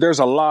 There's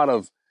a lot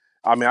of,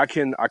 I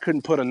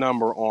couldn't put a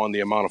number on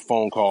the amount of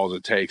phone calls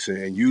it takes.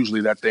 And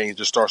usually that thing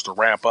just starts to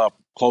ramp up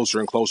closer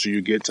and closer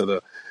you get to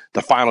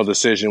the final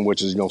decision,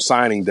 which is,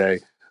 signing day.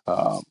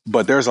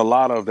 But there's a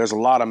lot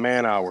of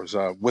man hours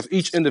with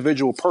each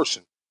individual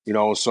person,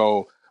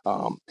 so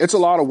It's a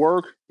lot of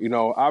work.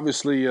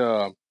 Obviously,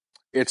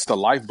 it's the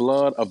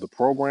lifeblood of the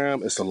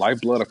program. It's the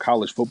lifeblood of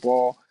college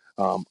football.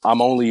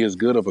 I'm only as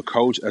good of a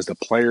coach as the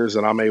players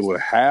that I'm able to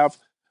have.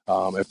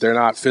 If they're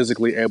not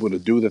physically able to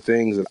do the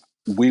things that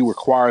we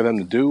require them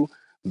to do,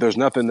 there's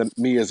nothing that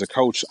me as a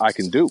coach I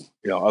can do,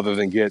 other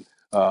than get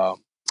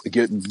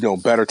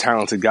better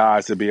talented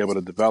guys to be able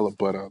to develop.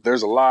 But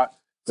there's a lot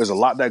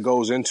that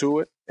goes into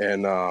it,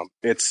 and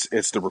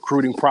it's the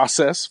recruiting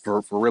process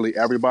for really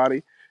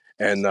everybody,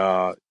 and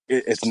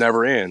it's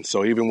never ends.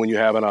 So even when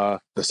you're having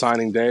the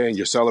signing day and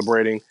you're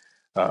celebrating,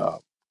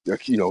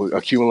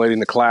 accumulating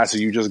the classes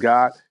you just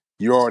got,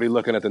 you're already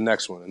looking at the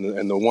next one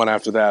and the one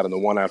after that and the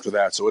one after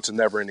that. So it's a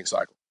never ending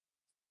cycle.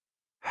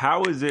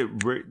 How is it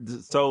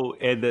so?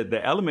 And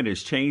the element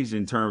has changed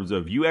in terms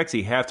of you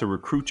actually have to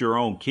recruit your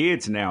own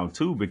kids now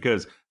too,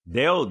 because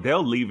they'll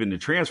leave in the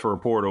transfer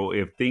portal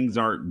if things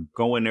aren't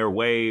going their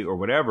way or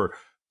whatever.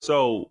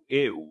 So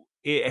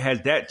it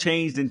has that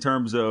changed in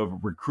terms of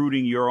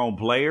recruiting your own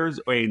players,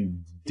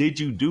 and did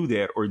you do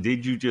that, or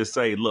did you just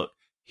say, look,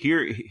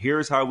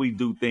 here's how we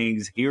do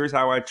things, here's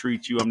how I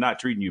treat you, I'm not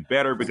treating you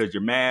better because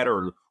you're mad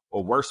or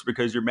worse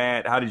because you're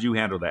mad? How did you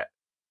handle that?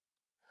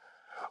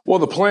 Well,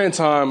 the playing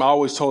time, I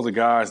always told the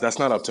guys, that's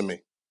not up to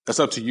me. That's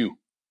up to you.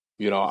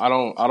 I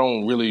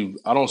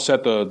don't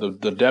set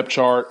the depth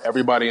chart.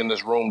 Everybody in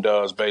this room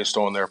does based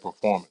on their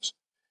performance.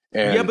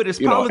 And, yeah, but it's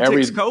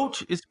politics,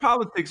 coach. It's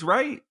politics,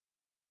 right?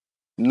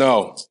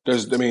 No,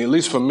 at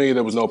least for me,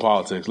 there was no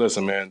politics.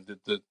 Listen, man,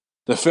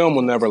 the film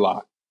will never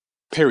lie.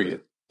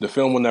 Period. The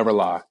film will never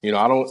lie.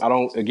 I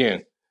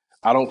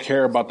don't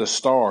care about the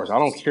stars. I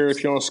don't care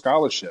if you're on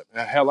scholarship.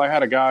 Hell, I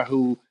had a guy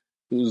who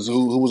was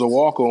a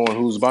walk-on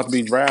who's about to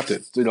be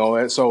drafted.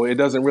 So it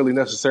doesn't really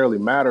necessarily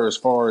matter as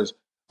far as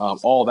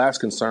all that's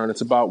concerned.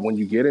 It's about when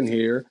you get in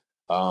here,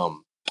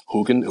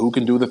 who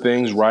can do the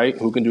things right,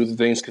 who can do the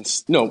things.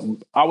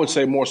 I would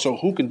say more so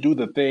who can do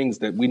the things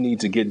that we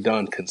need to get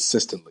done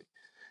consistently.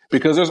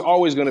 Because there's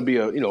always going to be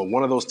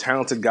one of those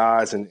talented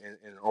guys and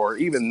or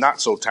even not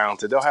so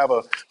talented. They'll have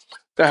a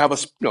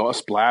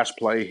splash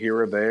play here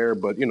or there,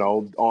 but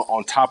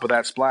on top of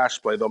that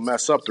splash play, they'll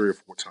mess up 3 or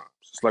 4 times.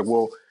 It's like,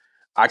 well,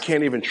 I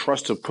can't even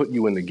trust to put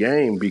you in the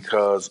game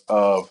because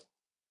of,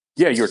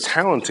 you're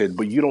talented,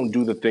 but you don't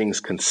do the things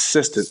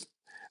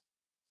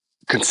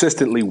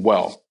consistently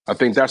well. I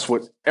think that's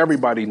what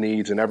everybody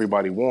needs and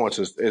everybody wants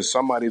is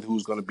somebody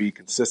who's going to be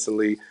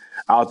consistently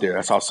out there.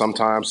 That's how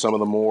sometimes some of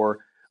the more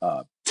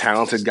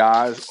talented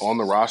guys on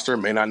the roster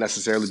may not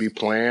necessarily be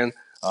playing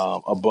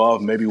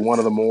above maybe one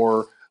of the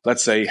more,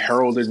 let's say,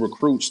 heralded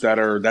recruits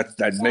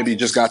that maybe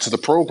just got to the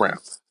program.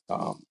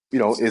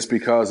 It's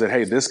because that,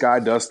 hey, this guy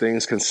does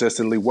things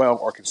consistently well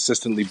or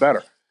consistently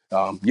better.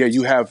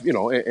 You have,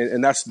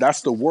 and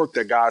that's the work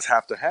that guys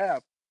have to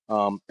have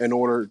in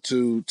order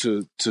to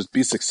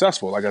be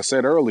successful. Like I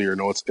said earlier,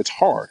 it's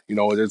hard.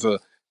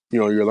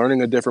 You're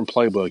learning a different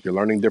playbook. You're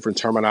learning different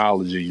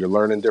terminology. You're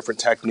learning different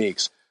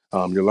techniques.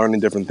 You're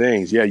learning different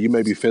things. Yeah, you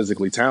may be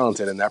physically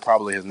talented, and that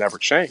probably has never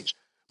changed.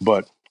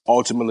 But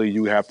ultimately,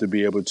 you have to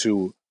be able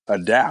to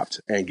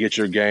adapt and get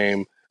your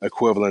game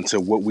equivalent to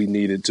what we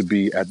needed to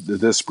be at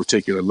this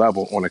particular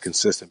level on a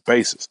consistent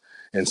basis.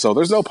 And so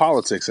there's no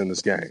politics in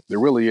this game. There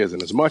really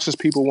isn't. As much as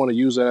people want to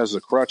use that as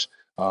a crutch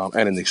and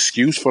an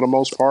excuse for the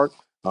most part,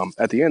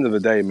 at the end of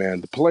the day,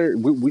 man,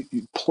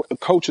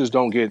 coaches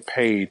don't get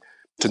paid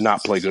to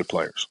not play good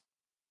players.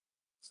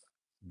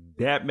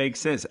 That makes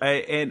sense.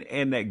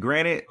 And that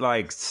granted,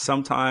 like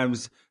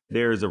sometimes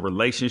there's a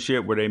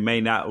relationship where they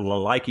may not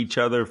like each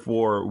other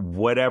for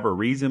whatever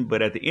reason.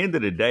 But at the end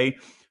of the day,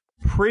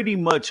 pretty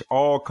much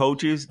all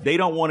coaches, they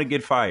don't want to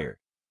get fired.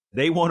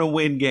 They want to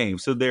win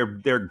games. So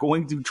they're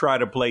going to try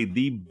to play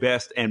the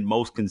best and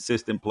most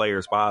consistent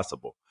players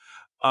possible.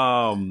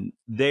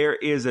 There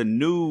is a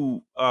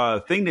new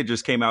thing that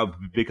just came out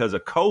because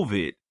of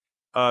COVID,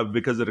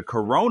 because of the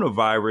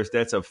coronavirus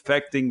that's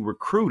affecting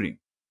recruiting.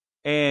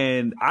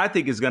 And I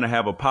think it's going to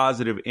have a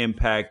positive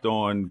impact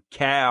on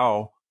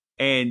Cal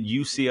and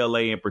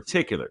UCLA in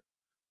particular.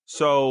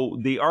 So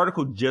the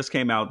article just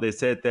came out that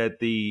said that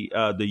the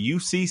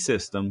UC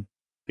system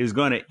is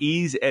going to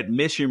ease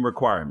admission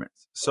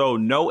requirements. So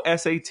no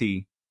SAT,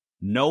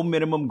 no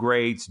minimum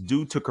grades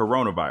due to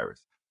coronavirus.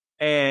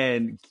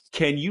 And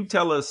can you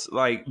tell us,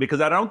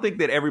 because I don't think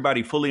that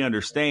everybody fully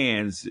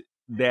understands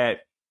that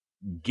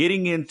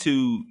going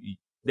to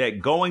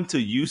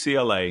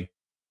UCLA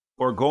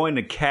or going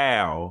to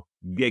Cal,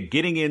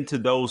 getting into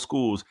those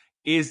schools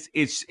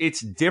it's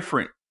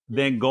different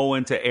than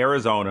going to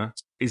Arizona.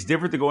 It's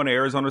different than going to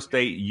Arizona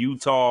State,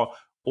 Utah,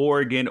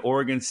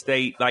 Oregon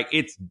State. Like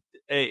it's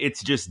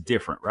just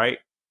different, right?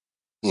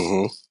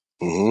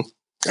 Mm-hmm. Mm-hmm.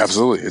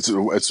 Absolutely.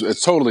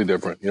 It's totally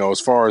different. As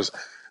far as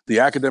the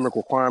academic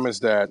requirements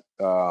that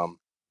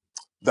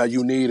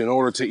you need in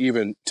order to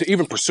even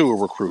pursue a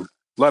recruit,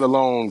 let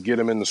alone get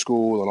them into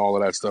school and all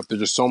of that stuff.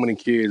 There's just so many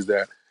kids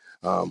that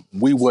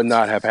we would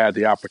not have had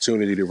the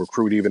opportunity to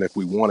recruit even if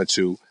we wanted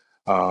to,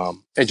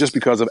 and just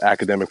because of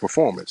academic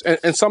performance.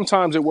 And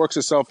sometimes it works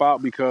itself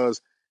out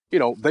because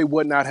they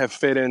would not have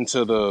fit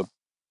into the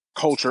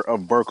culture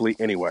of Berkeley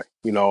anyway,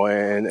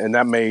 and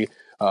that may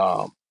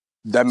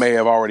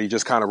have already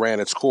just kind of ran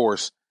its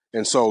course.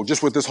 And so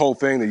just with this whole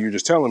thing that you're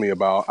just telling me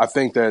about, I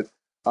think that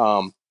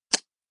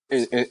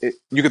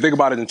you can think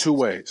about it in two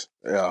ways.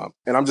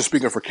 And I'm just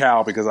speaking for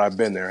Cal because I've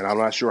been there and I'm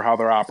not sure how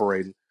they're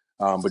operating.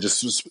 But just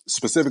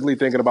specifically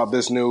thinking about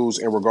this news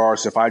in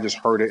regards to if I just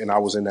heard it and I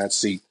was in that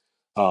seat,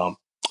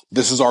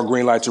 this is our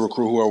green light to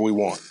recruit whoever we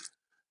want.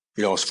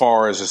 As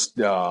far as just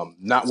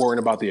not worrying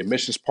about the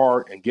admissions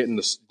part and getting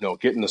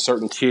a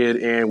certain kid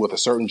in with a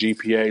certain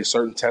GPA,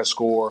 certain test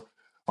score.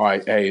 All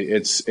right, hey,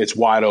 it's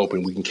wide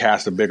open. We can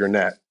cast a bigger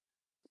net.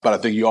 But I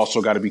think you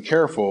also got to be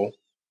careful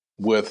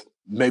with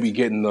maybe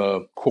getting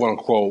the quote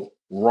unquote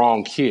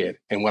wrong kid.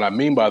 And what I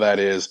mean by that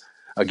is,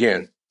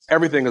 again,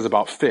 everything is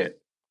about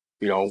fit.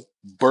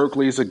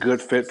 Berkeley is a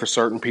good fit for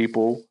certain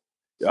people.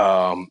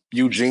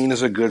 Eugene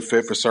is a good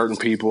fit for certain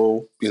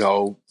people.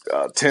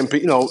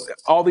 Tempe,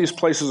 all these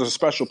places are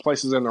special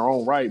places in their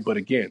own right. But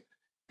again,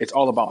 it's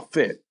all about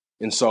fit.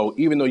 And so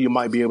even though you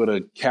might be able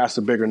to cast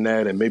a bigger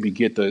net and maybe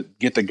get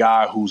the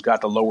guy who's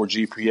got the lower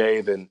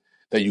GPA than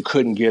that you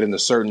couldn't get in a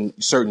certain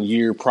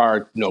year prior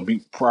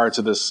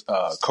to this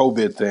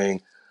COVID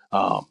thing,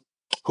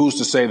 who's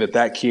to say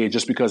that kid,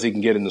 just because he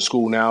can get into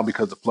school now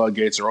because the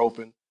floodgates are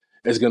open,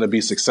 is going to be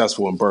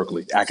successful in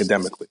Berkeley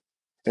academically?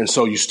 And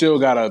so you still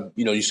gotta,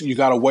 you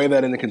gotta weigh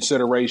that into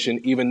consideration,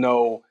 even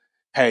though,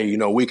 hey,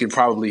 we can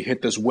probably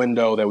hit this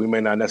window that we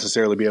may not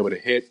necessarily be able to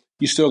hit.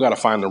 You still got to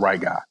find the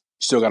right guy.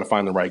 You still got to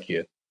find the right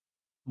kid.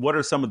 What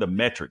are some of the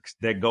metrics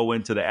that go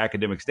into the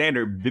academic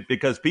standard?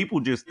 Because people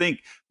just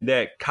think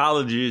that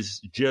colleges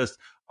just,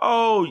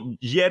 oh,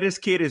 yeah, this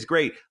kid is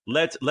great.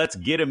 Let's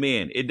get him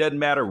in. It doesn't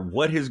matter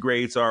what his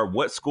grades are,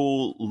 what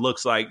school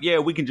looks like. Yeah,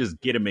 we can just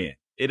get him in.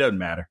 It doesn't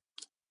matter.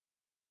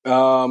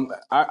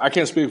 I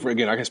can't speak for, I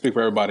can speak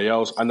for everybody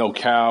else. I know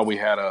Cal, we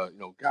had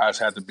guys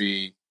had to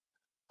be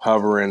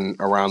hovering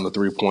around the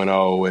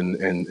 3.0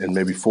 and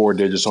maybe 4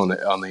 digits on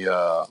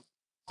the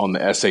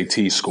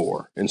SAT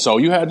score. And so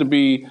you had to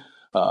be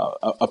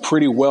a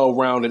pretty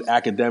well-rounded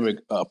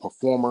academic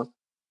performer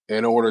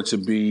in order to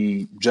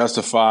be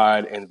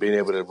justified and being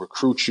able to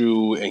recruit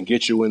you and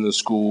get you into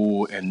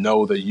school and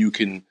know that you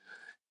can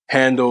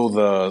handle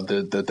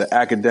the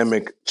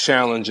academic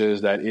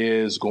challenges that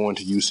is going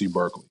to UC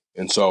Berkeley.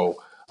 And so,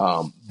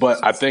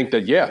 but I think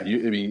that,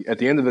 at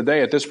the end of the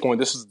day, at this point,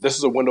 this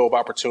is a window of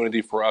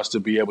opportunity for us to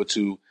be able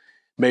to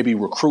maybe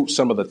recruit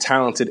some of the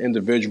talented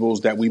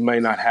individuals that we may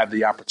not have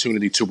the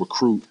opportunity to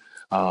recruit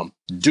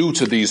due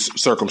to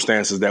these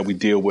circumstances that we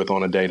deal with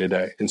on a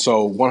day-to-day. And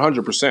so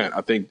 100%,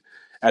 I think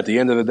at the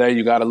end of the day,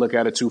 you got to look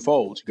at it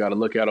twofold. You got to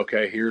look at,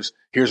 okay, here's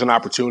an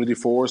opportunity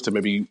for us to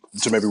maybe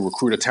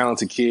recruit a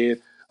talented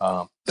kid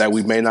that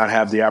we may not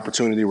have the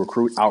opportunity to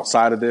recruit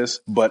outside of this.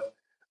 But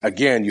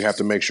again, you have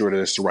to make sure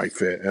that it's the right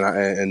fit.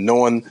 And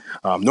knowing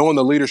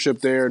the leadership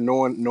there,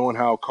 knowing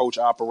how coach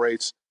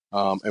operates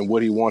and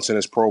what he wants in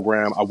his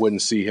program, I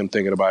wouldn't see him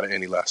thinking about it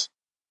any less.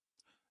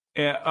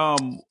 And I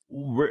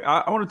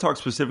want to talk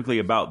specifically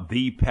about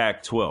the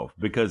Pac-12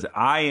 because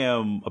I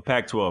am a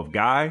Pac-12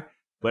 guy,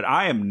 but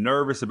I am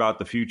nervous about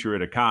the future of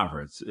the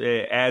conference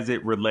as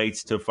it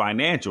relates to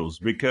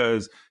financials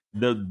because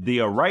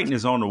the writing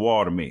is on the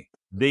wall to me.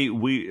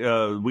 We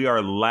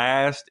are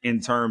last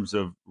in terms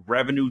of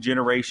revenue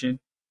generation.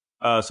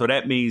 So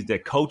that means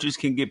that coaches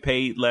can get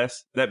paid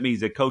less. That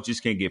means that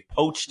coaches can get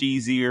poached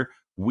easier.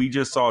 We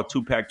just saw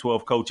 2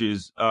 Pac-12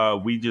 coaches.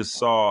 We just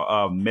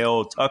saw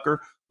Mel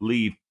Tucker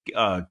leave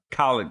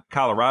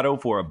Colorado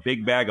for a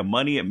big bag of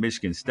money at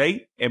Michigan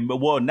State. And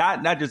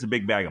not just a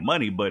big bag of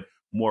money, but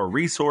more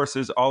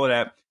resources, all of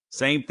that.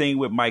 Same thing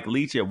with Mike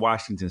Leach at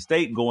Washington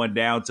State going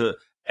down to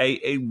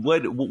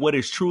what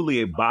is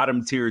truly a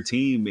bottom tier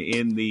team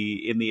in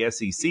the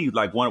SEC,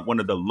 like one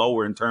of the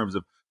lower in terms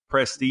of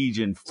prestige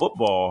in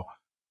football,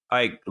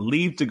 like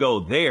leave to go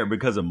there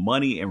because of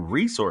money and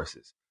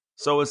resources.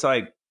 So it's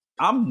like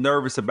I'm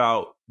nervous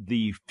about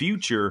the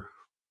future.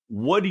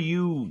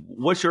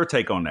 What's your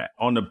take on that,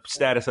 on the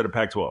status of the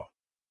Pac-12?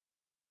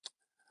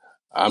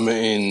 I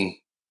mean,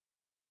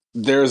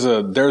 there's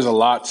a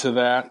lot to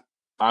that.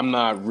 I'm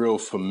not real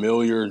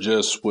familiar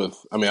just with,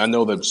 I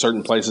know that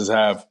certain places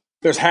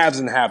there's haves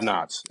and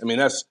have-nots. I mean,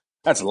 that's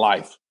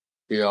life,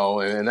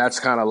 and that's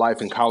kind of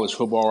life in college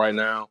football right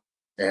now.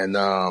 And,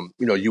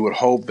 you would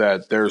hope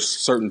that there's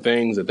certain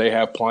things that they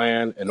have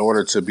planned in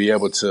order to be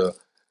able to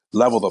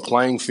level the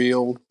playing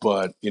field.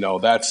 But,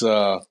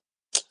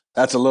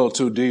 that's a little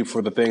too deep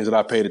for the things that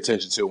I paid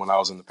attention to when I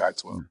was in the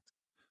Pac-12.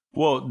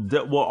 Well,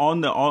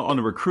 on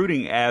the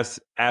recruiting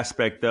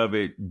aspect of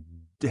it,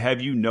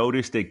 have you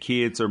noticed that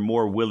kids are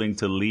more willing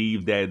to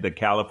leave the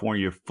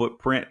California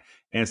footprint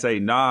and say,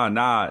 nah,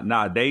 the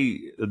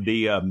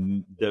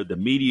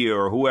media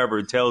or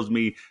whoever tells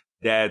me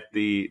that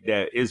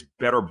is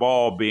better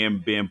ball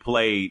being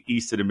played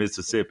east of the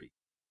Mississippi?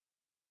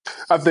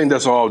 I think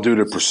that's all due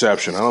to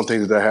perception. I don't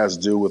think that has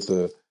to do with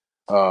the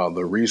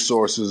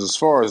resources. As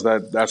far as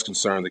that's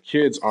concerned, the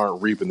kids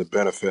aren't reaping the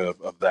benefit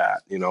of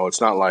that.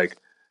 It's not like,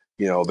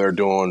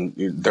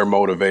 they're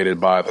motivated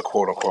by the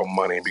quote unquote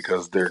money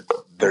because they're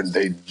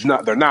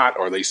not,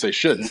 or they say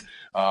shouldn't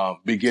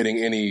be getting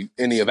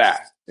any of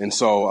that. And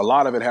so a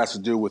lot of it has to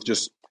do with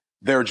just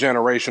their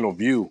generational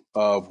view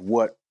of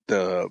what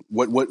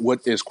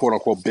is quote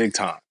unquote big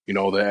time.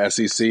 The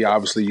SEC,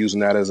 obviously using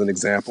that as an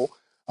example,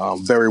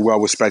 very well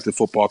respected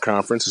football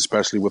conference,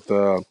 especially with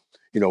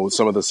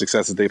some of the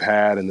successes they've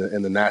had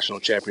in the national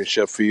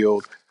championship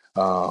field.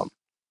 And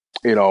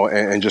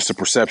just the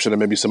perception of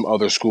maybe some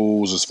other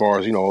schools as far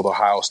as, the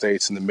Ohio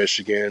States and the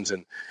Michigans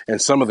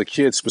and some of the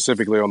kids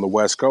specifically on the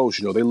West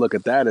Coast, they look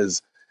at that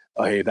as,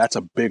 hey, that's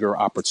a bigger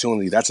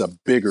opportunity. That's a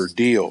bigger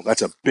deal.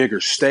 That's a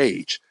bigger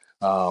stage.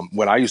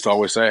 When I used to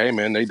always say, hey,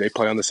 man, they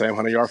play on the same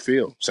 100-yard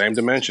field, same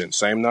dimension,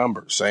 same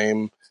number,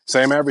 same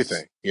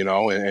everything,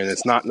 and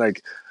it's not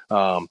like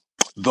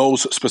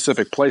those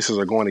specific places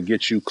are going to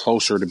get you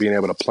closer to being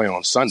able to play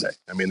on Sunday.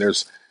 I mean,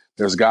 there's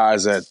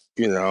guys that,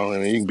 you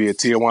can be at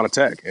Tijuana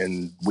Tech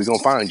and we're going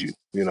to find you,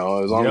 as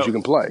long as you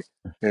can play.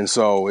 And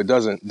so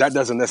that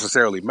doesn't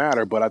necessarily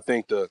matter. But I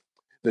think the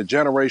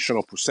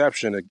generational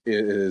perception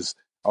is,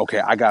 okay,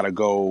 I want to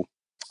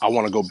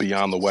go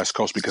beyond the West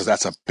Coast because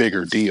that's a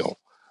bigger deal.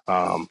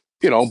 But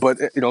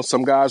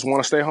some guys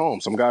want to stay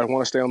home. Some guys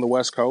want to stay on the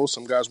West Coast.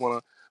 Some guys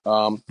want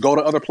to go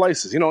to other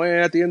places, and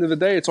at the end of the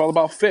day, it's all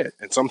about fit.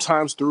 And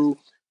sometimes through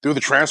the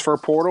transfer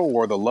portal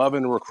or the love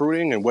and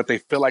recruiting and what they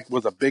feel like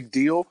was a big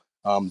deal,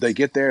 they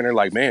get there and they're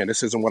like, man,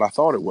 this isn't what I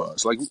thought it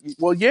was. Like,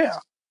 well, yeah,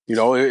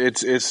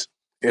 it's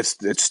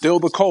still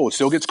the cold. It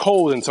still gets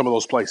cold in some of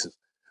those places.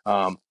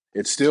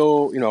 It's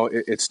still,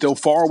 it's still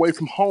far away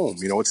from home.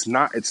 It's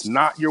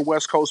not your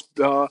West Coast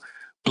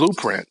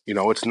blueprint.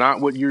 It's not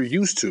what you're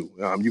used to.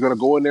 You're going to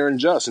go in there and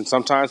adjust. And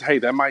sometimes, hey,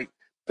 that might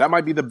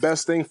be the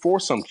best thing for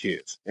some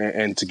kids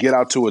and to get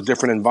out to a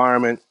different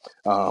environment,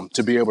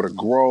 to be able to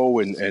grow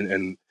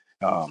and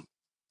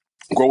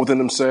grow within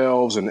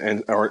themselves.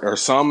 Or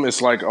some,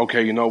 it's like,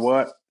 okay, you know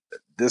what?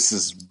 This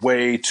is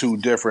way too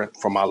different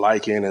for my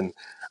liking. And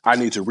I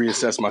need to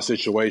reassess my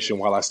situation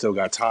while I still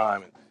got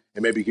time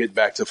and maybe get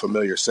back to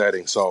familiar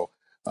settings. So,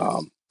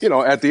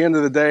 at the end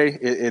of the day,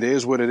 it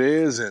is what it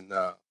is. And,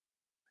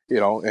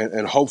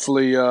 and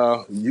hopefully,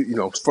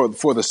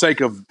 for the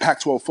sake of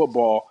Pac-12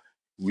 football,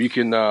 we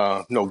can,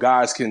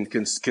 guys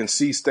can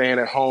see staying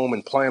at home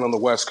and playing on the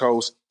West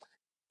Coast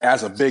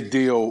as a big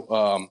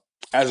deal,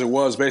 as it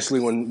was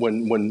basically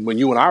when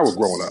you and I were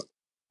growing up.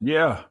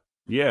 Yeah,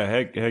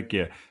 heck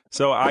yeah.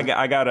 So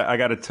I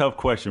got a tough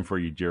question for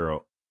you,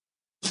 Gerald.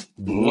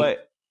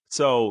 Mm-hmm.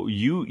 So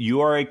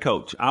you are a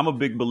coach. I'm a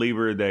big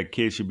believer that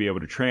kids should be able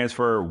to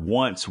transfer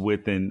once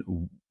with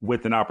an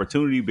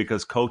opportunity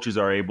because coaches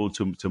are able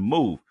to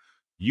move.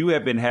 You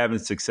have been having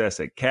success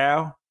at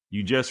Cal.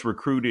 You just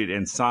recruited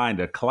and signed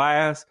a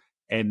class,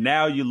 and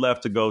now you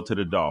left to go to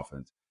the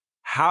Dolphins.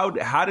 How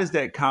does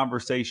that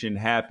conversation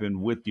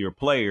happen with your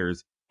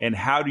players, and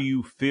how do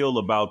you feel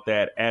about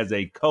that as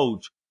a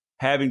coach,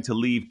 having to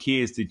leave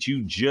kids that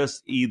you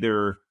just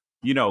either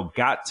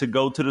got to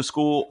go to the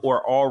school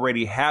or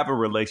already have a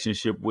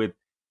relationship with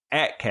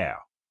at Cal?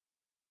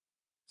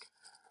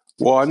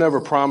 Well, I never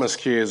promised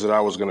kids that I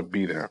was going to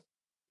be there.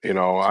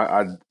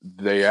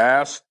 They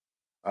asked,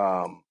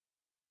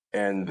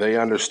 and they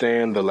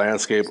understand the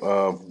landscape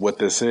of what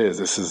this is.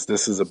 This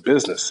is a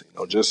business.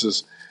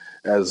 Just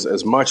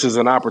as much as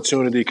an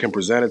opportunity can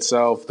present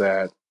itself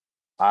that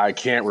I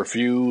can't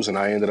refuse, and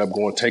I ended up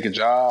going to take a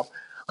job,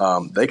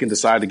 they can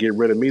decide to get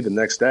rid of me the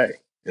next day.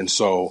 And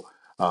so,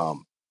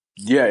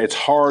 it's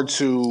hard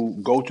to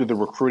go through the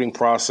recruiting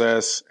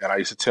process. And I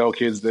used to tell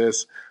kids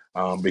this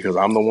because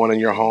I'm the one in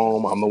your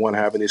home. I'm the one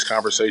having these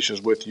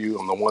conversations with you.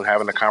 I'm the one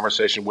having a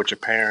conversation with your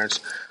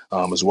parents,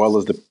 as well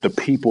as the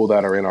people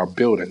that are in our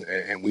building.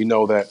 And we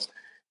know that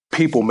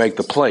people make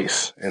the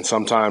place. And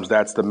sometimes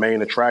that's the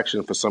main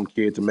attraction for some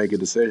kid to make a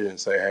decision and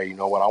say, hey, you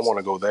know what, I want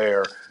to go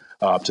there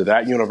to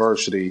that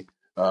university,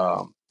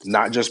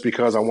 not just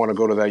because I want to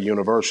go to that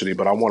university,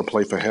 but I want to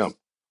play for him,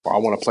 or I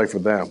want to play for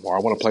them, or I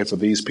want to play for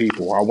these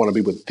people, or I want to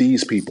be with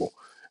these people.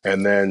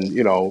 And then,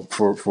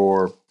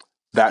 for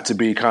that to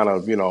be kind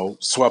of,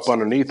 swept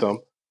underneath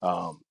them,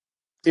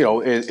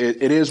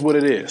 it is what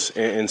it is.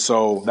 And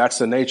so that's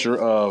the nature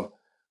of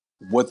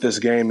what this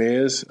game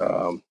is,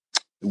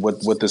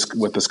 what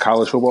this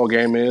college football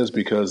game is,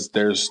 because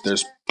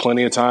there's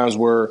plenty of times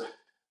where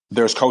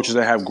there's coaches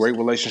that have great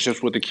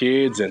relationships with the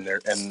kids and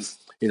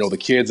the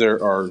kids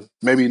are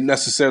maybe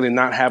necessarily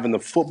not having the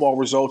football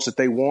results that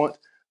they want.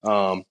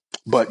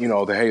 But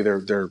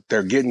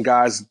they're getting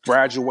guys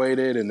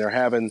graduated and they're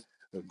having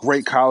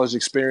great college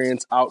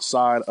experience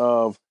outside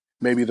of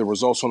maybe the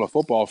results on the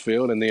football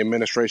field, and the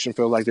administration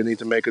feel like they need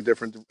to make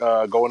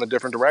go in a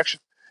different direction.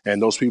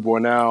 And those people are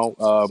now,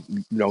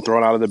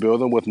 thrown out of the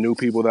building with new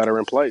people that are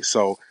in place.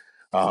 So,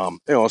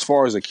 as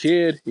far as a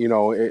kid,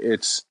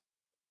 it's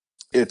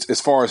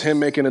as far as him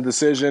making a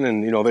decision,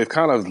 and, they've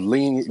kind of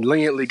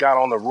leniently got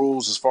on the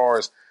rules as far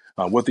as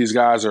what these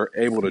guys are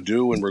able to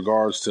do in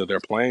regards to their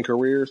playing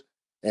careers.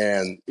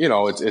 And,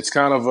 it's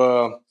kind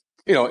of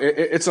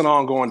it's an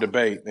ongoing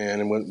debate,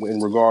 and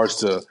in regards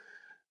to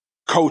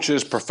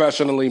coaches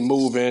professionally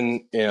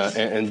moving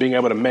and being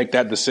able to make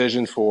that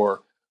decision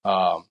for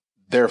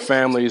their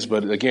families.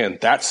 But again,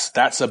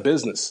 that's a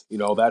business.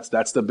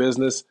 That's the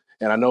business.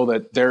 And I know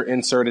that they're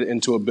inserted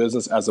into a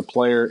business as a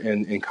player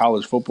in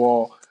college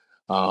football.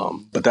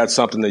 But that's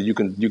something that you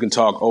can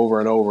talk over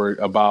and over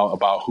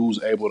about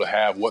who's able to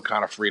have what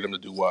kind of freedom to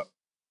do what.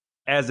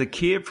 As a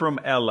kid from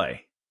LA,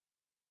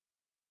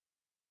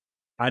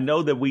 I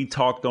know that we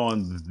talked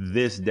on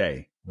this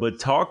day, but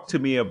talk to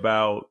me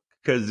about,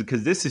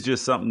 because this is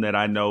just something that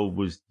I know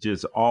was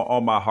just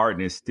on my heart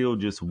and is still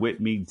just with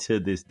me to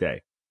this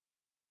day.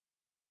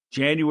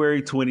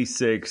 January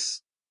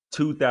 26,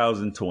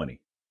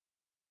 2020.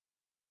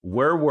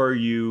 Where were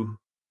you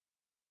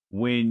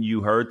when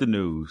you heard the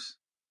news?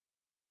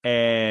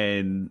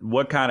 And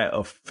what kind of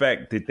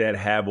effect did that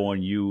have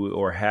on you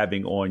or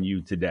having on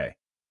you today?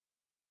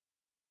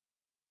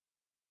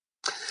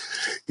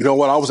 You know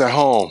what? I was at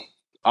home.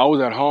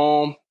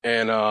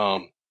 And I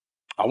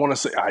want to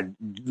say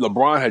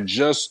LeBron had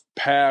just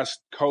passed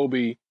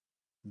Kobe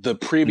the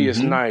previous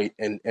night,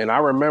 and I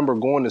remember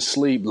going to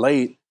sleep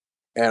late,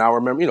 and I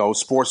remember,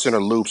 Sports Center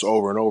loops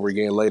over and over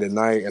again late at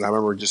night, and I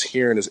remember just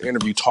hearing this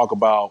interview talk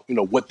about,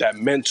 what that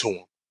meant to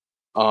him.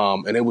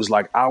 And it was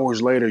like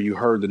hours later you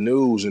heard the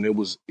news, and it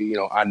was,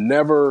 I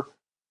never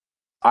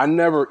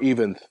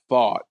even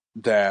thought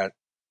that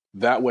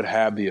would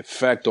have the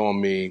effect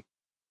on me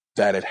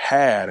that it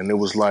had. And it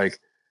was like,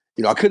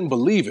 I couldn't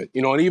believe it,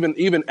 and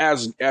even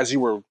as you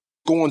were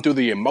going through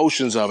the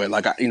emotions of it,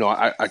 like,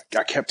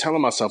 I kept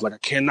telling myself, like, I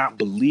cannot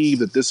believe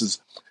that this is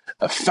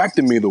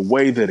affecting me the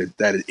way that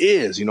it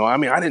is. I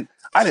mean, I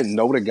didn't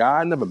know the guy.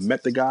 I never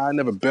met the guy. I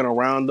never been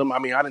around him. I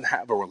mean, I didn't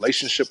have a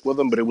relationship with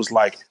him, but it was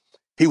like,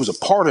 he was a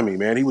part of me,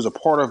 man. He was a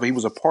part of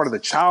the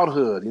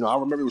childhood. I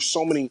remember there was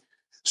so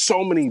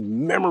many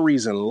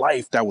memories in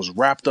life that was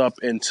wrapped up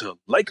into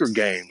Laker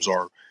games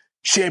or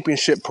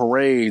championship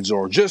parades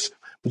or just,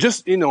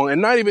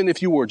 and not even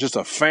if you were just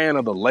a fan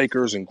of the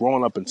Lakers and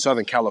growing up in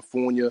Southern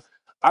California.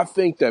 I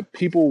think that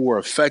people were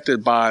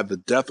affected by the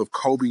death of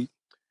Kobe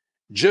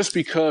just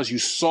because you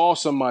saw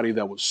somebody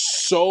that was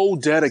so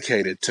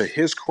dedicated to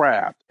his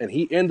craft, and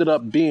he ended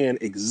up being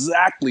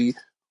exactly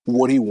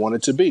what he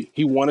wanted to be.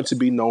 He wanted to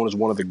be known as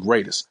one of the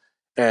greatest,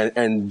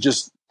 and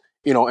just,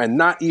 and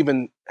not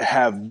even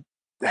have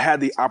had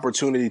the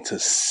opportunity to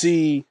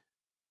see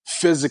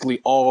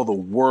physically all the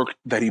work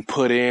that he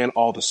put in,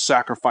 all the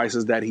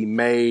sacrifices that he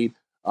made,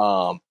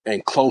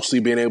 and closely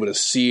being able to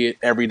see it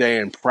every day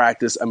in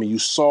practice. I mean, you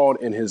saw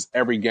it in his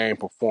every game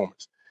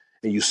performance,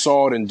 and you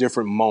saw it in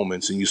different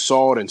moments, and you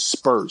saw it in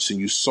spurts, and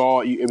you just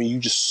saw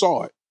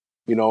it,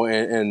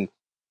 and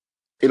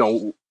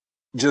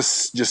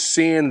just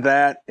seeing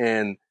that,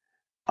 and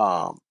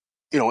and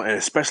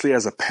especially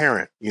as a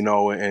parent,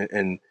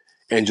 and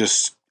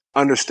just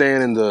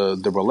understanding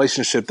the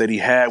relationship that he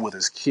had with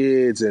his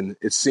kids. And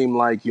it seemed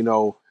like,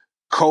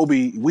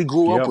 Kobe, we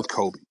grew up with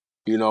Kobe.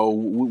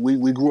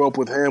 We grew up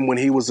with him when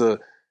he was a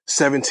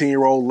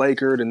 17-year-old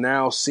Laker, and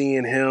now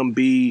seeing him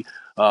be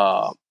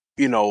a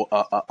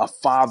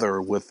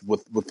father with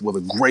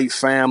a great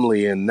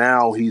family, and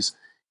now he's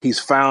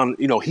found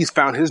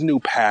his new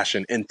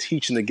passion in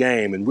teaching the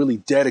game and really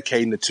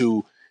dedicating it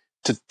to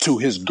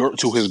his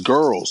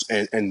girls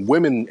and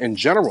women in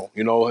general.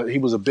 He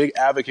was a big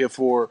advocate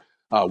for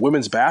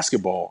women's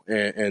basketball,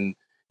 and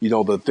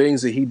the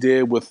things that he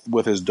did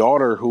with his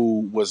daughter,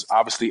 who was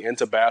obviously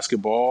into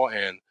basketball,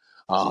 and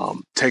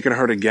taking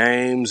her to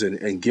games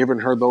and giving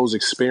her those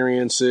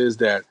experiences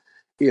that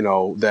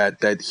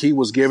that he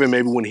was given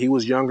maybe when he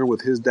was younger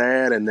with his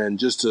dad. And then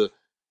just to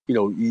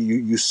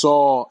you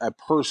saw a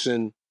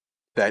person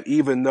that,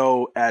 even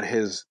though at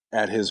his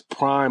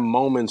prime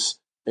moments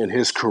in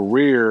his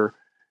career,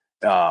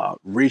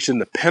 reaching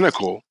the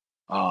pinnacle,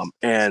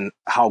 and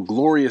how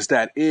glorious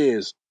that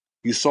is,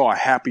 you saw a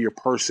happier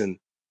person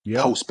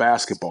post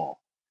basketball.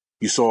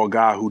 You saw a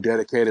guy who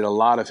dedicated a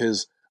lot of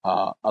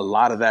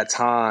that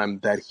time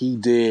that he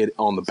did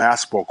on the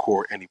basketball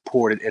court, and he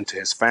poured it into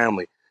his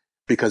family,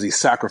 because he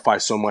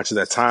sacrificed so much of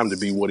that time to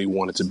be what he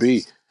wanted to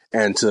be,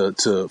 and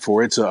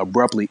for it to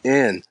abruptly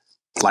end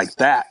like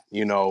that,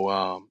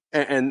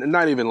 and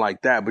not even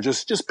like that, but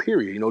just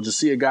period, just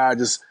see a guy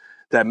just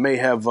that may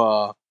have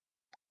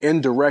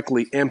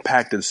indirectly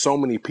impacted so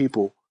many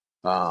people.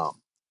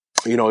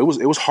 It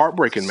was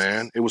heartbreaking,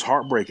 man. It was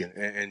heartbreaking.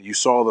 And you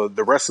saw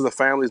the rest of the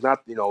families, not,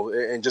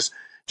 and just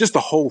the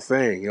whole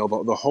thing,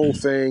 the whole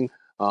thing.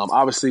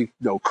 Obviously,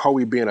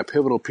 Kobe being a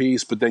pivotal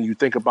piece, but then you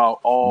think about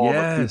all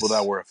the people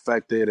that were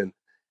affected,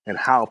 and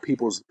how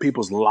people's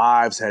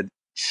lives had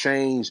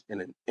changed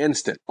in an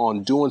instant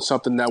on doing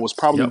something that was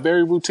probably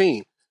very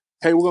routine.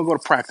 Hey, we're going to go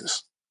to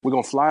practice. We're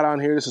going to fly down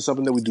here. This is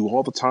something that we do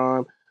all the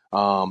time.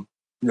 We're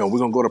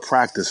going to go to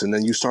practice. And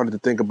then you started to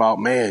think about,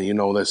 man,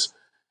 this,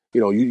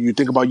 you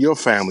think about your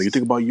family, you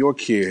think about your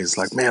kids,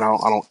 like, man,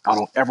 I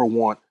don't ever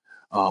want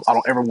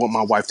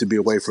my wife to be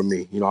away from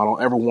me. I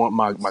don't ever want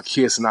my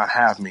kids to not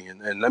have me.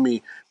 And let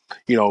me,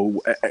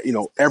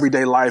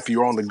 everyday life,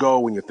 you're on the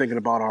go and you're thinking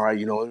about, all right,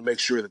 let me make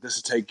sure that this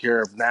is taken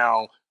care of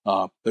now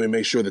Let me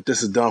make sure that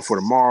this is done for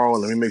tomorrow.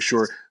 Let me make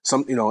sure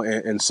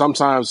and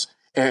sometimes,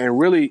 and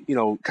really,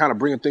 kind of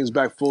bringing things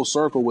back full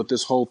circle with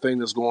this whole thing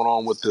that's going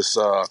on with this,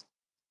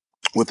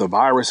 with the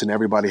virus and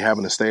everybody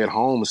having to stay at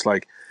home. It's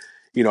like,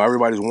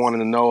 everybody's wanting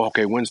to know,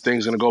 okay, when's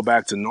things going to go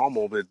back to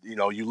normal? But,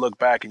 you look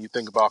back and you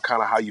think about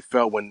kind of how you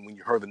felt when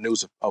you heard the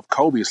news of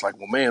Kobe. It's like,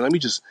 well, man, let me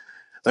just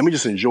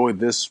enjoy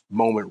this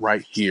moment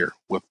right here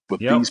with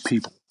these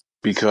people,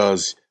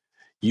 because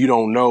you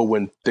don't know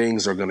when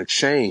things are going to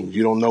change.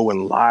 You don't know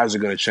when lives are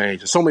going to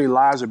change. And so many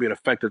lives are being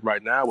affected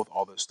right now with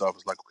all this stuff.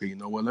 It's like, okay, you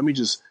know what? Let me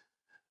just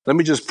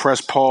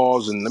press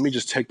pause and let me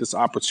just take this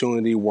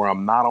opportunity where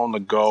I'm not on the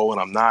go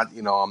and I'm not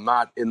in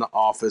the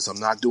office.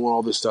 I'm not doing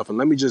all this stuff. And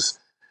let me just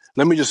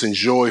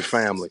enjoy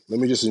family. Let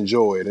me just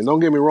enjoy it. And don't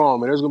get me wrong,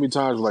 man, there's going to be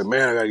times where like,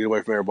 man, I got to get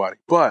away from everybody.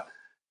 But,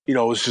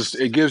 it's just,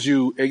 it gave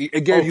you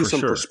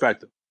some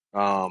perspective.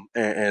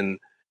 And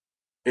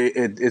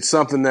it's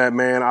something that,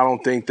 man, I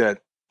don't think that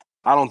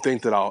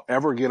I'll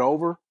ever get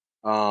over,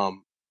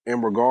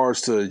 in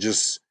regards to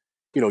just,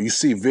 you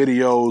see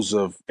videos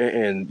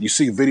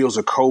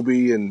of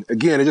Kobe. And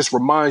again, it just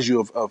reminds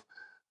you of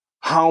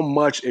how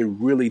much it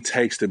really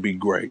takes to be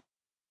great.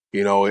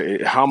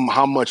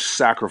 How much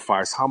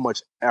sacrifice, how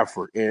much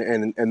effort.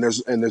 And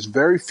there's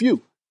very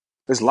few.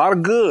 There's a lot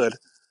of good,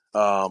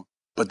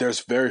 but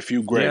there's very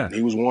few great. Yeah. And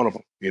he was one of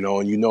them, and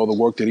the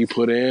work that he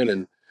put in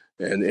and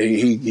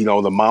he,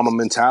 the mama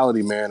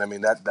mentality, man. I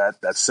mean,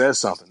 that says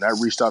something. That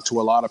reached out to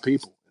a lot of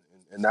people,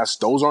 and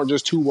those aren't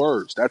just 2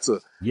 words. That's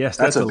a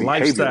behavior,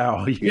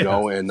 lifestyle.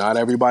 Yeah. And not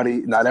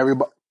everybody's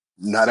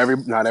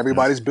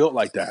built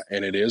like that,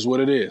 and it is what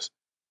it is.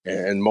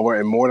 And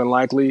more than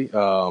likely,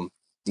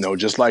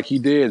 just like he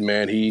did,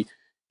 man.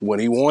 When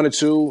he wanted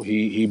to,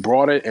 he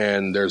brought it,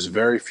 and there's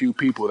very few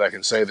people that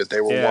can say that they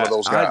were one of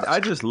those guys. I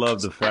just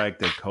love the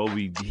fact that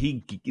Kobe,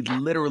 he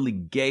literally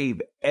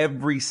gave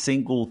every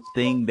single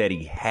thing that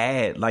he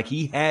had. Like,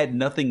 he had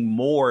nothing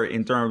more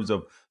in terms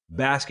of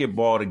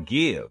basketball to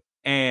give.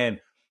 And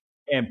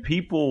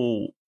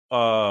people,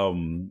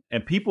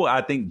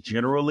 I think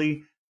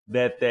generally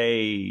that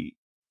they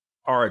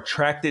are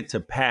attracted to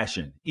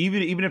passion,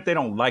 even if they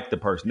don't like the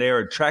person, they are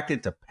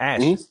attracted to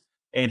passion. Mm-hmm.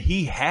 And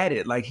he had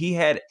it. Like, he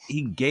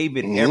gave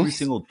it every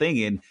single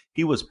thing. And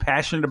he was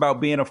passionate about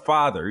being a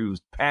father. He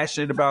was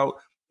passionate about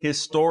his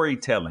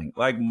storytelling.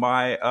 Like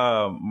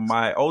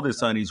my oldest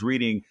son, he's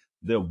reading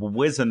the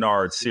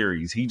Wizenard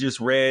series. He just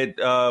read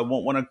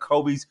one of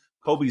Kobe's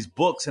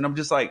books. And I'm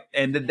just like,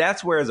 and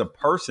that's where, as a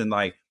person,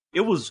 like,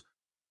 it was,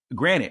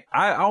 granted,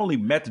 I only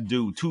met the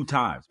dude 2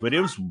 times, but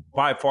it was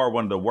by far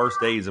one of the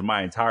worst days of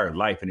my entire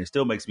life. And it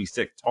still makes me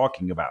sick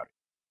talking about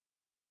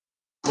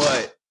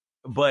it.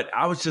 But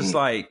I was just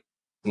like,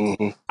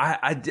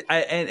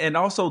 and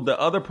also the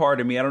other part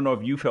of me, I don't know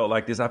if you felt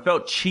like this, I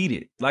felt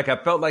cheated. Like, I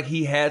felt like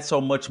he had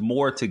so much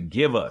more to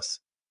give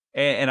us,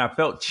 and I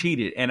felt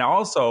cheated. And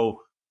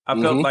also, I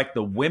felt like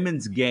the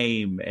women's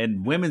game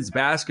and women's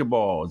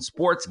basketball and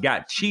sports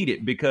got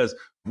cheated, because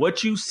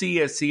what you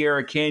see at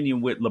Sierra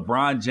Canyon with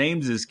LeBron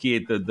James's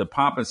kid, the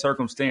pomp and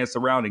circumstance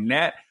surrounding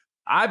that,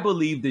 I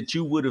believe that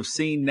you would have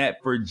seen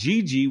that for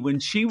Gigi when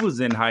she was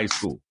in high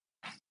school.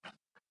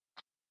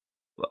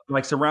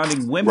 Like,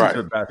 surrounding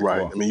women's basketball.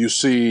 Right. I mean, you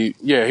see,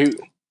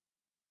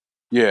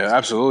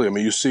 absolutely. I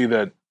mean, you see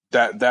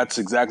that's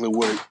exactly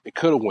where it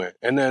could have went.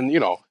 And then,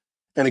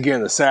 and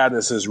again, the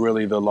sadness is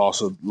really the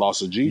loss of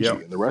Gigi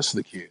and the rest of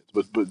the kids.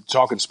 But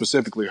talking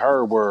specifically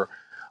her, where,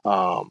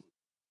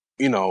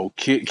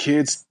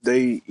 kids,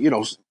 they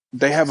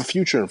have a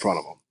future in front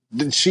of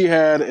them. She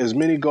had as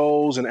many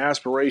goals and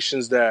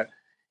aspirations that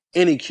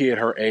any kid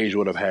her age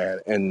would have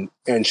had. And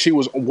she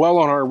was well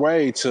on her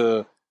way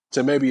to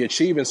maybe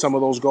achieving some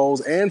of those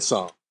goals and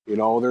some.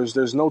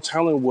 There's no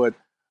telling what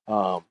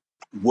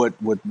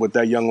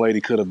that young lady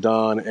could have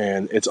done,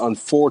 and it's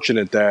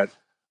unfortunate that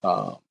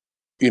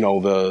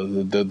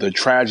the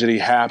tragedy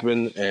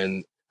happened.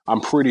 And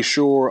I'm pretty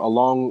sure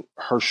along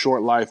her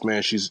short life,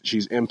 man,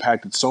 she's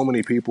impacted so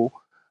many people,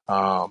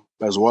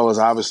 as well as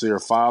obviously her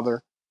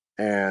father.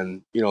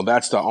 And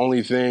that's the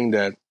only thing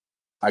that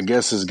I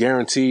guess is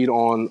guaranteed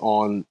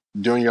on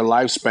during your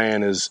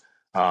lifespan is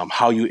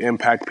how you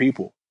impact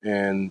people.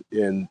 And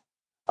in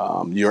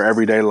your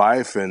everyday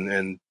life,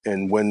 and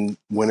when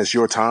it's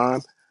your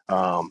time,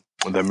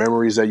 the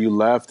memories that you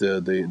left,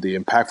 the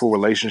impactful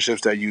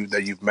relationships that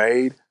you've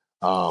made,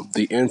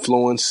 the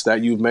influence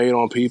that you've made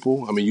on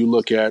people. I mean, you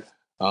look at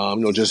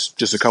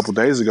just a couple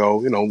days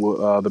ago,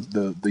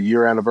 the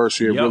year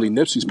anniversary of Willie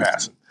Nipsey's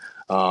passing,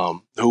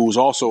 who was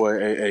also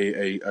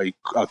a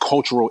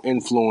cultural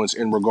influence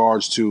in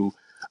regards to.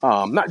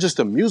 Not just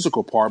the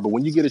musical part, but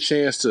when you get a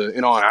chance to,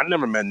 I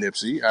never met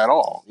Nipsey at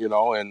all,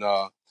 and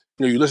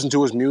you listen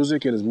to his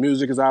music, and his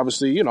music is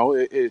obviously,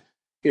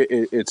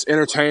 it's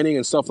entertaining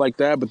and stuff like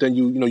that. But then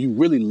you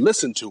really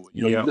listen to it.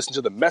 You listen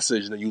to the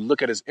message, and then you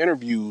look at his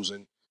interviews,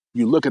 and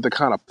you look at the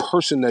kind of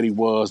person that he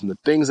was, and the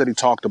things that he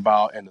talked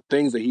about, and the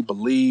things that he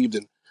believed,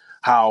 and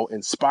how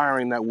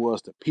inspiring that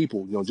was to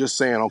people. Just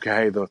saying, okay,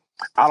 hey,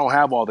 I don't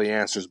have all the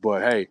answers,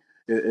 but hey,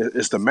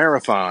 it's the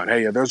marathon.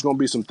 Hey, there's going to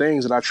be some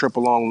things that I trip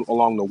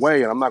along the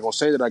way, and I'm not going to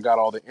say that I got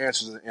all the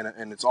answers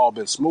and it's all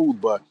been smooth,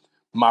 but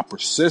my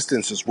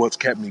persistence is what's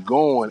kept me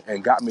going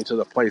and got me to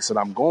the place that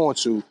I'm going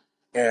to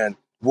and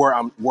where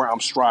I'm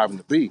striving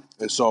to be.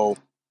 And so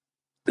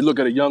you look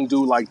at a young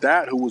dude like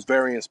that who was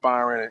very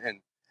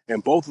inspiring,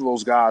 and both of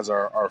those guys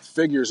are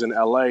figures in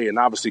LA, and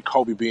obviously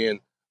Kobe being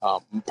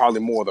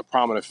probably more of the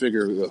prominent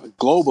figure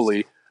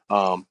globally,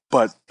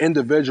 but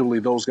individually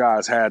those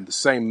guys had the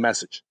same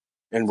message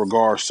in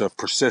regards to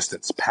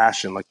persistence,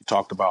 passion, like you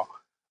talked about,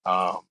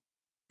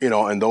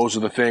 and those are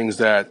the things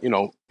that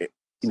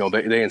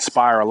they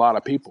inspire a lot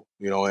of people,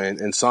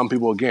 and some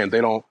people, again,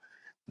 they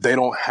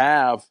don't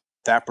have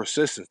that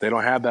persistence, they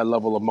don't have that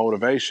level of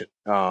motivation,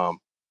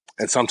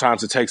 and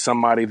sometimes it takes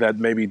somebody that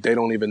maybe they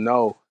don't even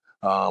know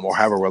or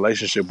have a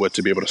relationship with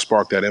to be able to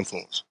spark that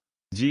influence.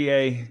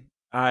 GA,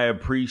 I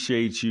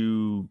appreciate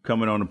you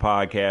coming on the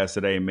podcast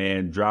today,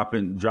 man,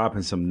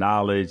 dropping some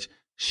knowledge,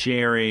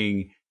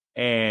 sharing,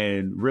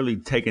 and really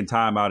taking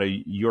time out of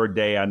your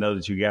day. I know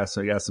that you got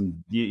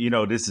some,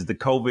 this is the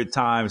COVID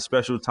time,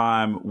 special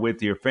time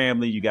with your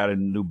family. You got a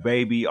new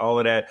baby, all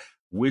of that.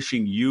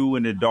 Wishing you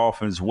and the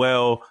Dolphins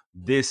well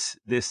this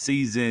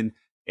season.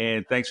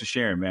 And thanks for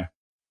sharing, man.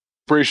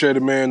 Appreciate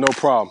it, man. No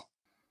problem.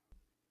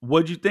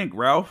 What'd you think,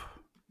 Ralph?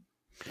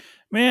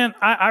 Man,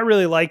 I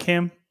really like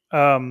him.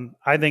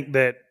 I think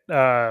that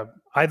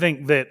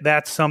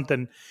that's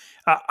something.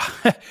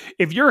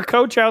 If you're a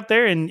coach out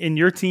there and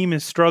your team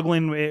is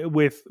struggling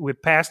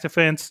with pass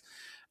defense,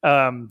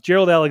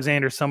 Gerald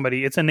Alexander's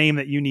somebody. It's a name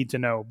that you need to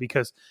know,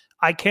 because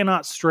I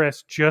cannot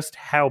stress just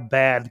how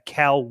bad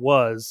Cal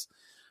was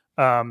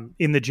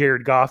in the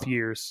Jared Goff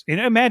years. And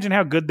imagine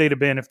how good they'd have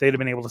been if they'd have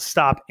been able to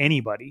stop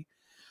anybody.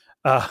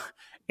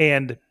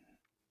 And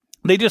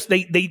they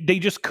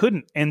just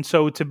couldn't. And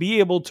so to be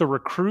able to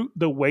recruit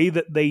the way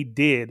that they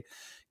did,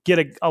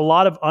 get a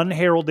lot of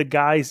unheralded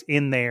guys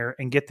in there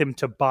and get them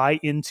to buy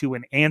into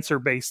an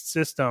answer-based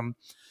system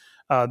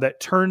that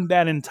turned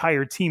that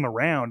entire team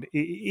around.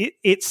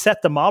 It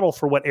set the model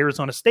for what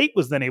Arizona State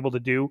was then able to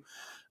do,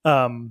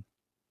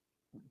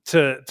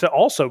 to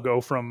also go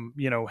from,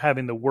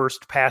 having the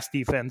worst pass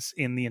defense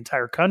in the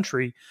entire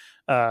country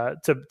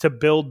to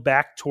build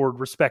back toward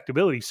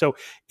respectability. So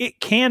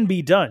it can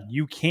be done.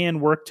 You can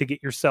work to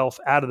get yourself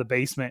out of the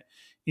basement,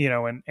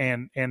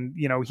 and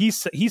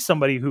he's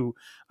somebody who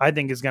I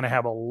think is going to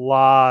have a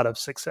lot of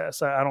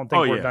success. I don't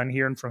think we're done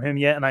hearing from him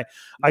yet. And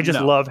I just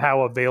love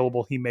how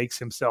available he makes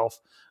himself.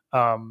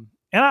 And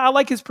I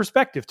like his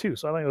perspective too.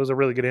 So I think it was a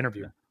really good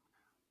interview.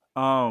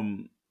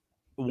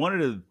 One of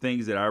the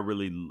things that I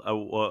really,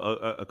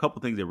 a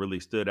couple things that really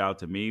stood out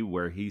to me,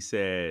 where he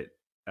said,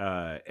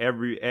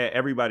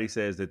 everybody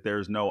says that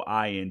there's no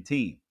I in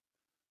team,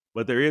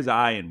 but there is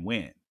I in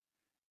win,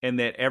 and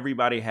that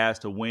everybody has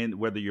to win,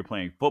 whether you're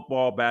playing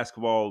football,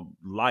 basketball,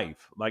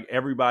 life. Like,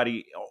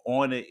 everybody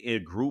on a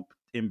group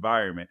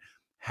environment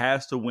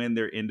has to win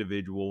their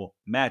individual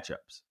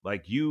matchups.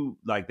 Like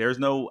there's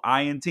no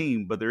I in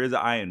team, but there is an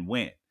I in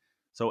win.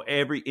 So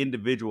every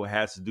individual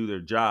has to do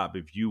their job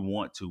if you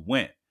want to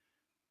win.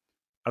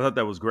 I thought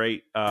that was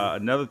great.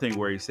 Another thing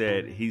where he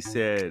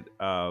said,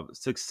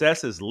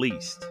 success is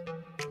leased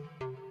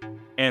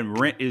and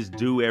rent is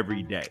due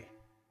every day.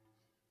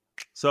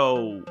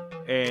 So,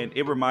 and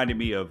it reminded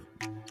me of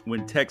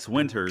when Tex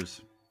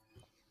Winters,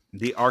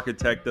 the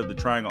architect of the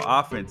triangle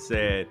offense,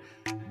 said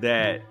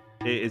that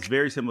it's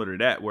very similar to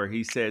that, where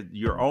he said,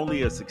 you're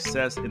only a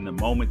success in the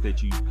moment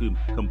that you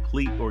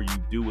complete or you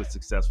do a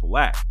successful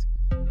act.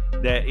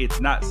 That it's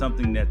not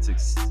something that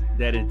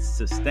it's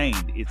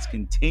sustained. It's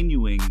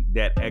continuing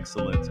that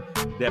excellence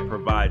that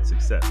provides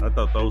success. I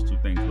thought those two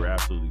things were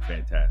absolutely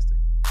fantastic.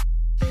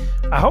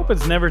 I hope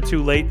it's never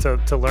too late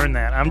to learn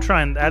that. I'm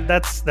trying.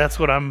 That's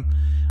what I'm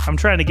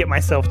trying to get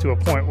myself to a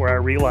point where I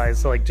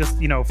realize, like, just,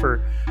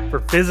 for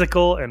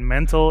physical and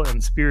mental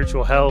and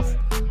spiritual health,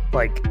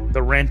 like,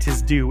 the rent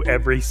is due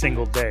every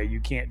single day.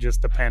 You can't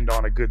just depend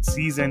on a good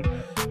season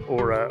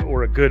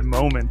or a good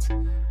moment.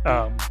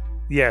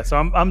 Yeah, so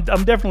I'm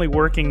definitely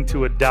working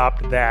to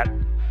adopt that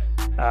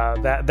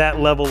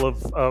level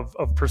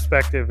of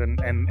perspective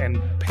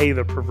and pay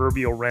the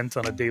proverbial rent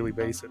on a daily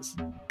basis.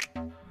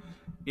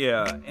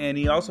 Yeah, and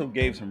he also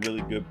gave some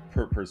really good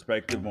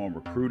perspective on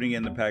recruiting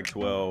in the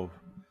Pac-12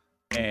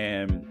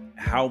 and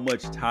how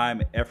much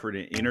time, effort,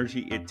 and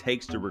energy it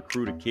takes to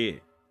recruit a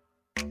kid.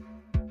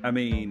 I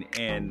mean,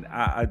 and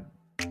I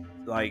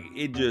like,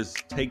 it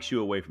just takes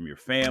you away from your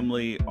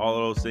family, all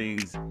of those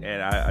things,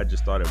 and I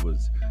just thought it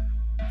was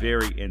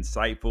very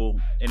insightful.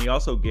 And he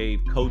also gave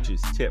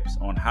coaches tips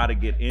on how to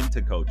get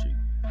into coaching.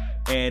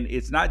 And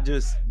it's not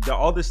just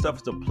all this stuff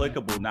is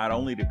applicable not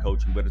only to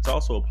coaching, but it's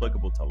also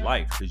applicable to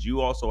life, because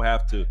you also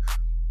have to,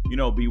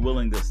 be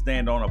willing to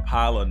stand on a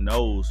pile of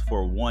no's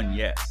for one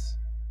yes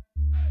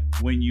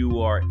when you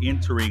are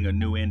entering a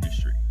new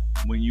industry,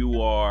 when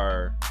you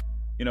are,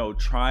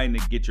 trying to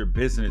get your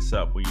business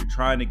up, when you're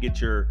trying to get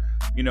your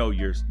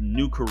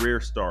new career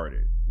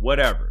started,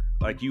 whatever.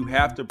 Like, you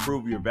have to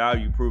prove your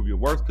value, prove your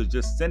worth, because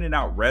just sending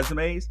out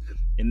resumes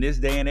in this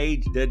day and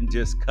age doesn't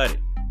just cut it.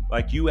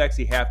 Like, you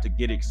actually have to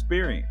get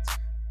experience.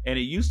 And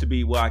it used to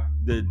be, well,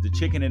 the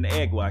chicken and the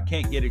egg. Well, I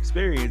can't get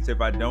experience if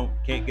I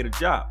can't get a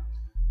job.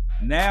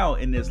 Now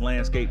in this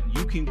landscape,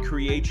 you can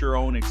create your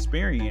own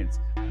experience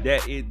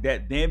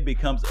that then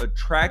becomes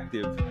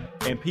attractive,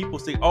 and people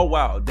say, oh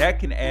wow, that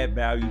can add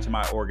value to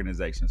my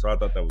organization. So I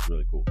thought that was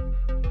really cool.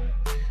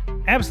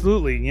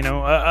 Absolutely. You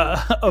know,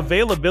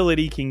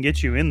 availability can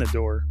get you in the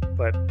door,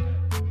 but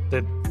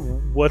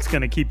what's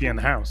going to keep you in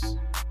the house,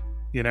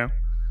 you know?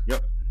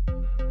 Yep.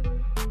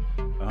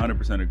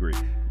 100% agree.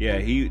 Yeah,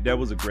 that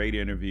was a great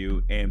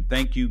interview. And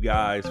thank you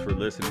guys for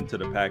listening to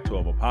the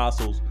Pac-12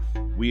 Apostles.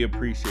 We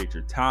appreciate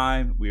your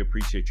time. We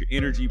appreciate your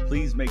energy.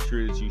 Please make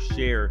sure that you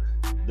share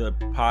the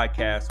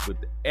podcast with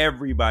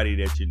everybody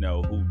that you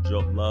know who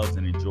loves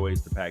and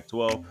enjoys the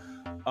Pac-12.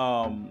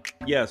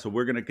 So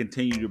we're going to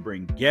continue to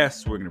bring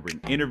guests. We're going to bring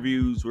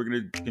interviews. We're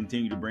going to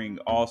continue to bring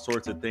all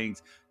sorts of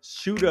things.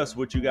 Shoot us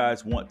what you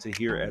guys want to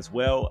hear as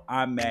well.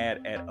 I'm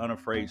Mad at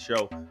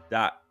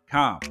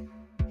unafraidshow.com.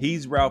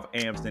 He's Ralph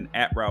Amsden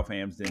at Ralph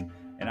Amsden,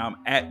 and I'm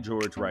at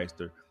George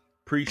Reister.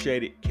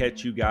 Appreciate it.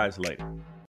 Catch you guys later.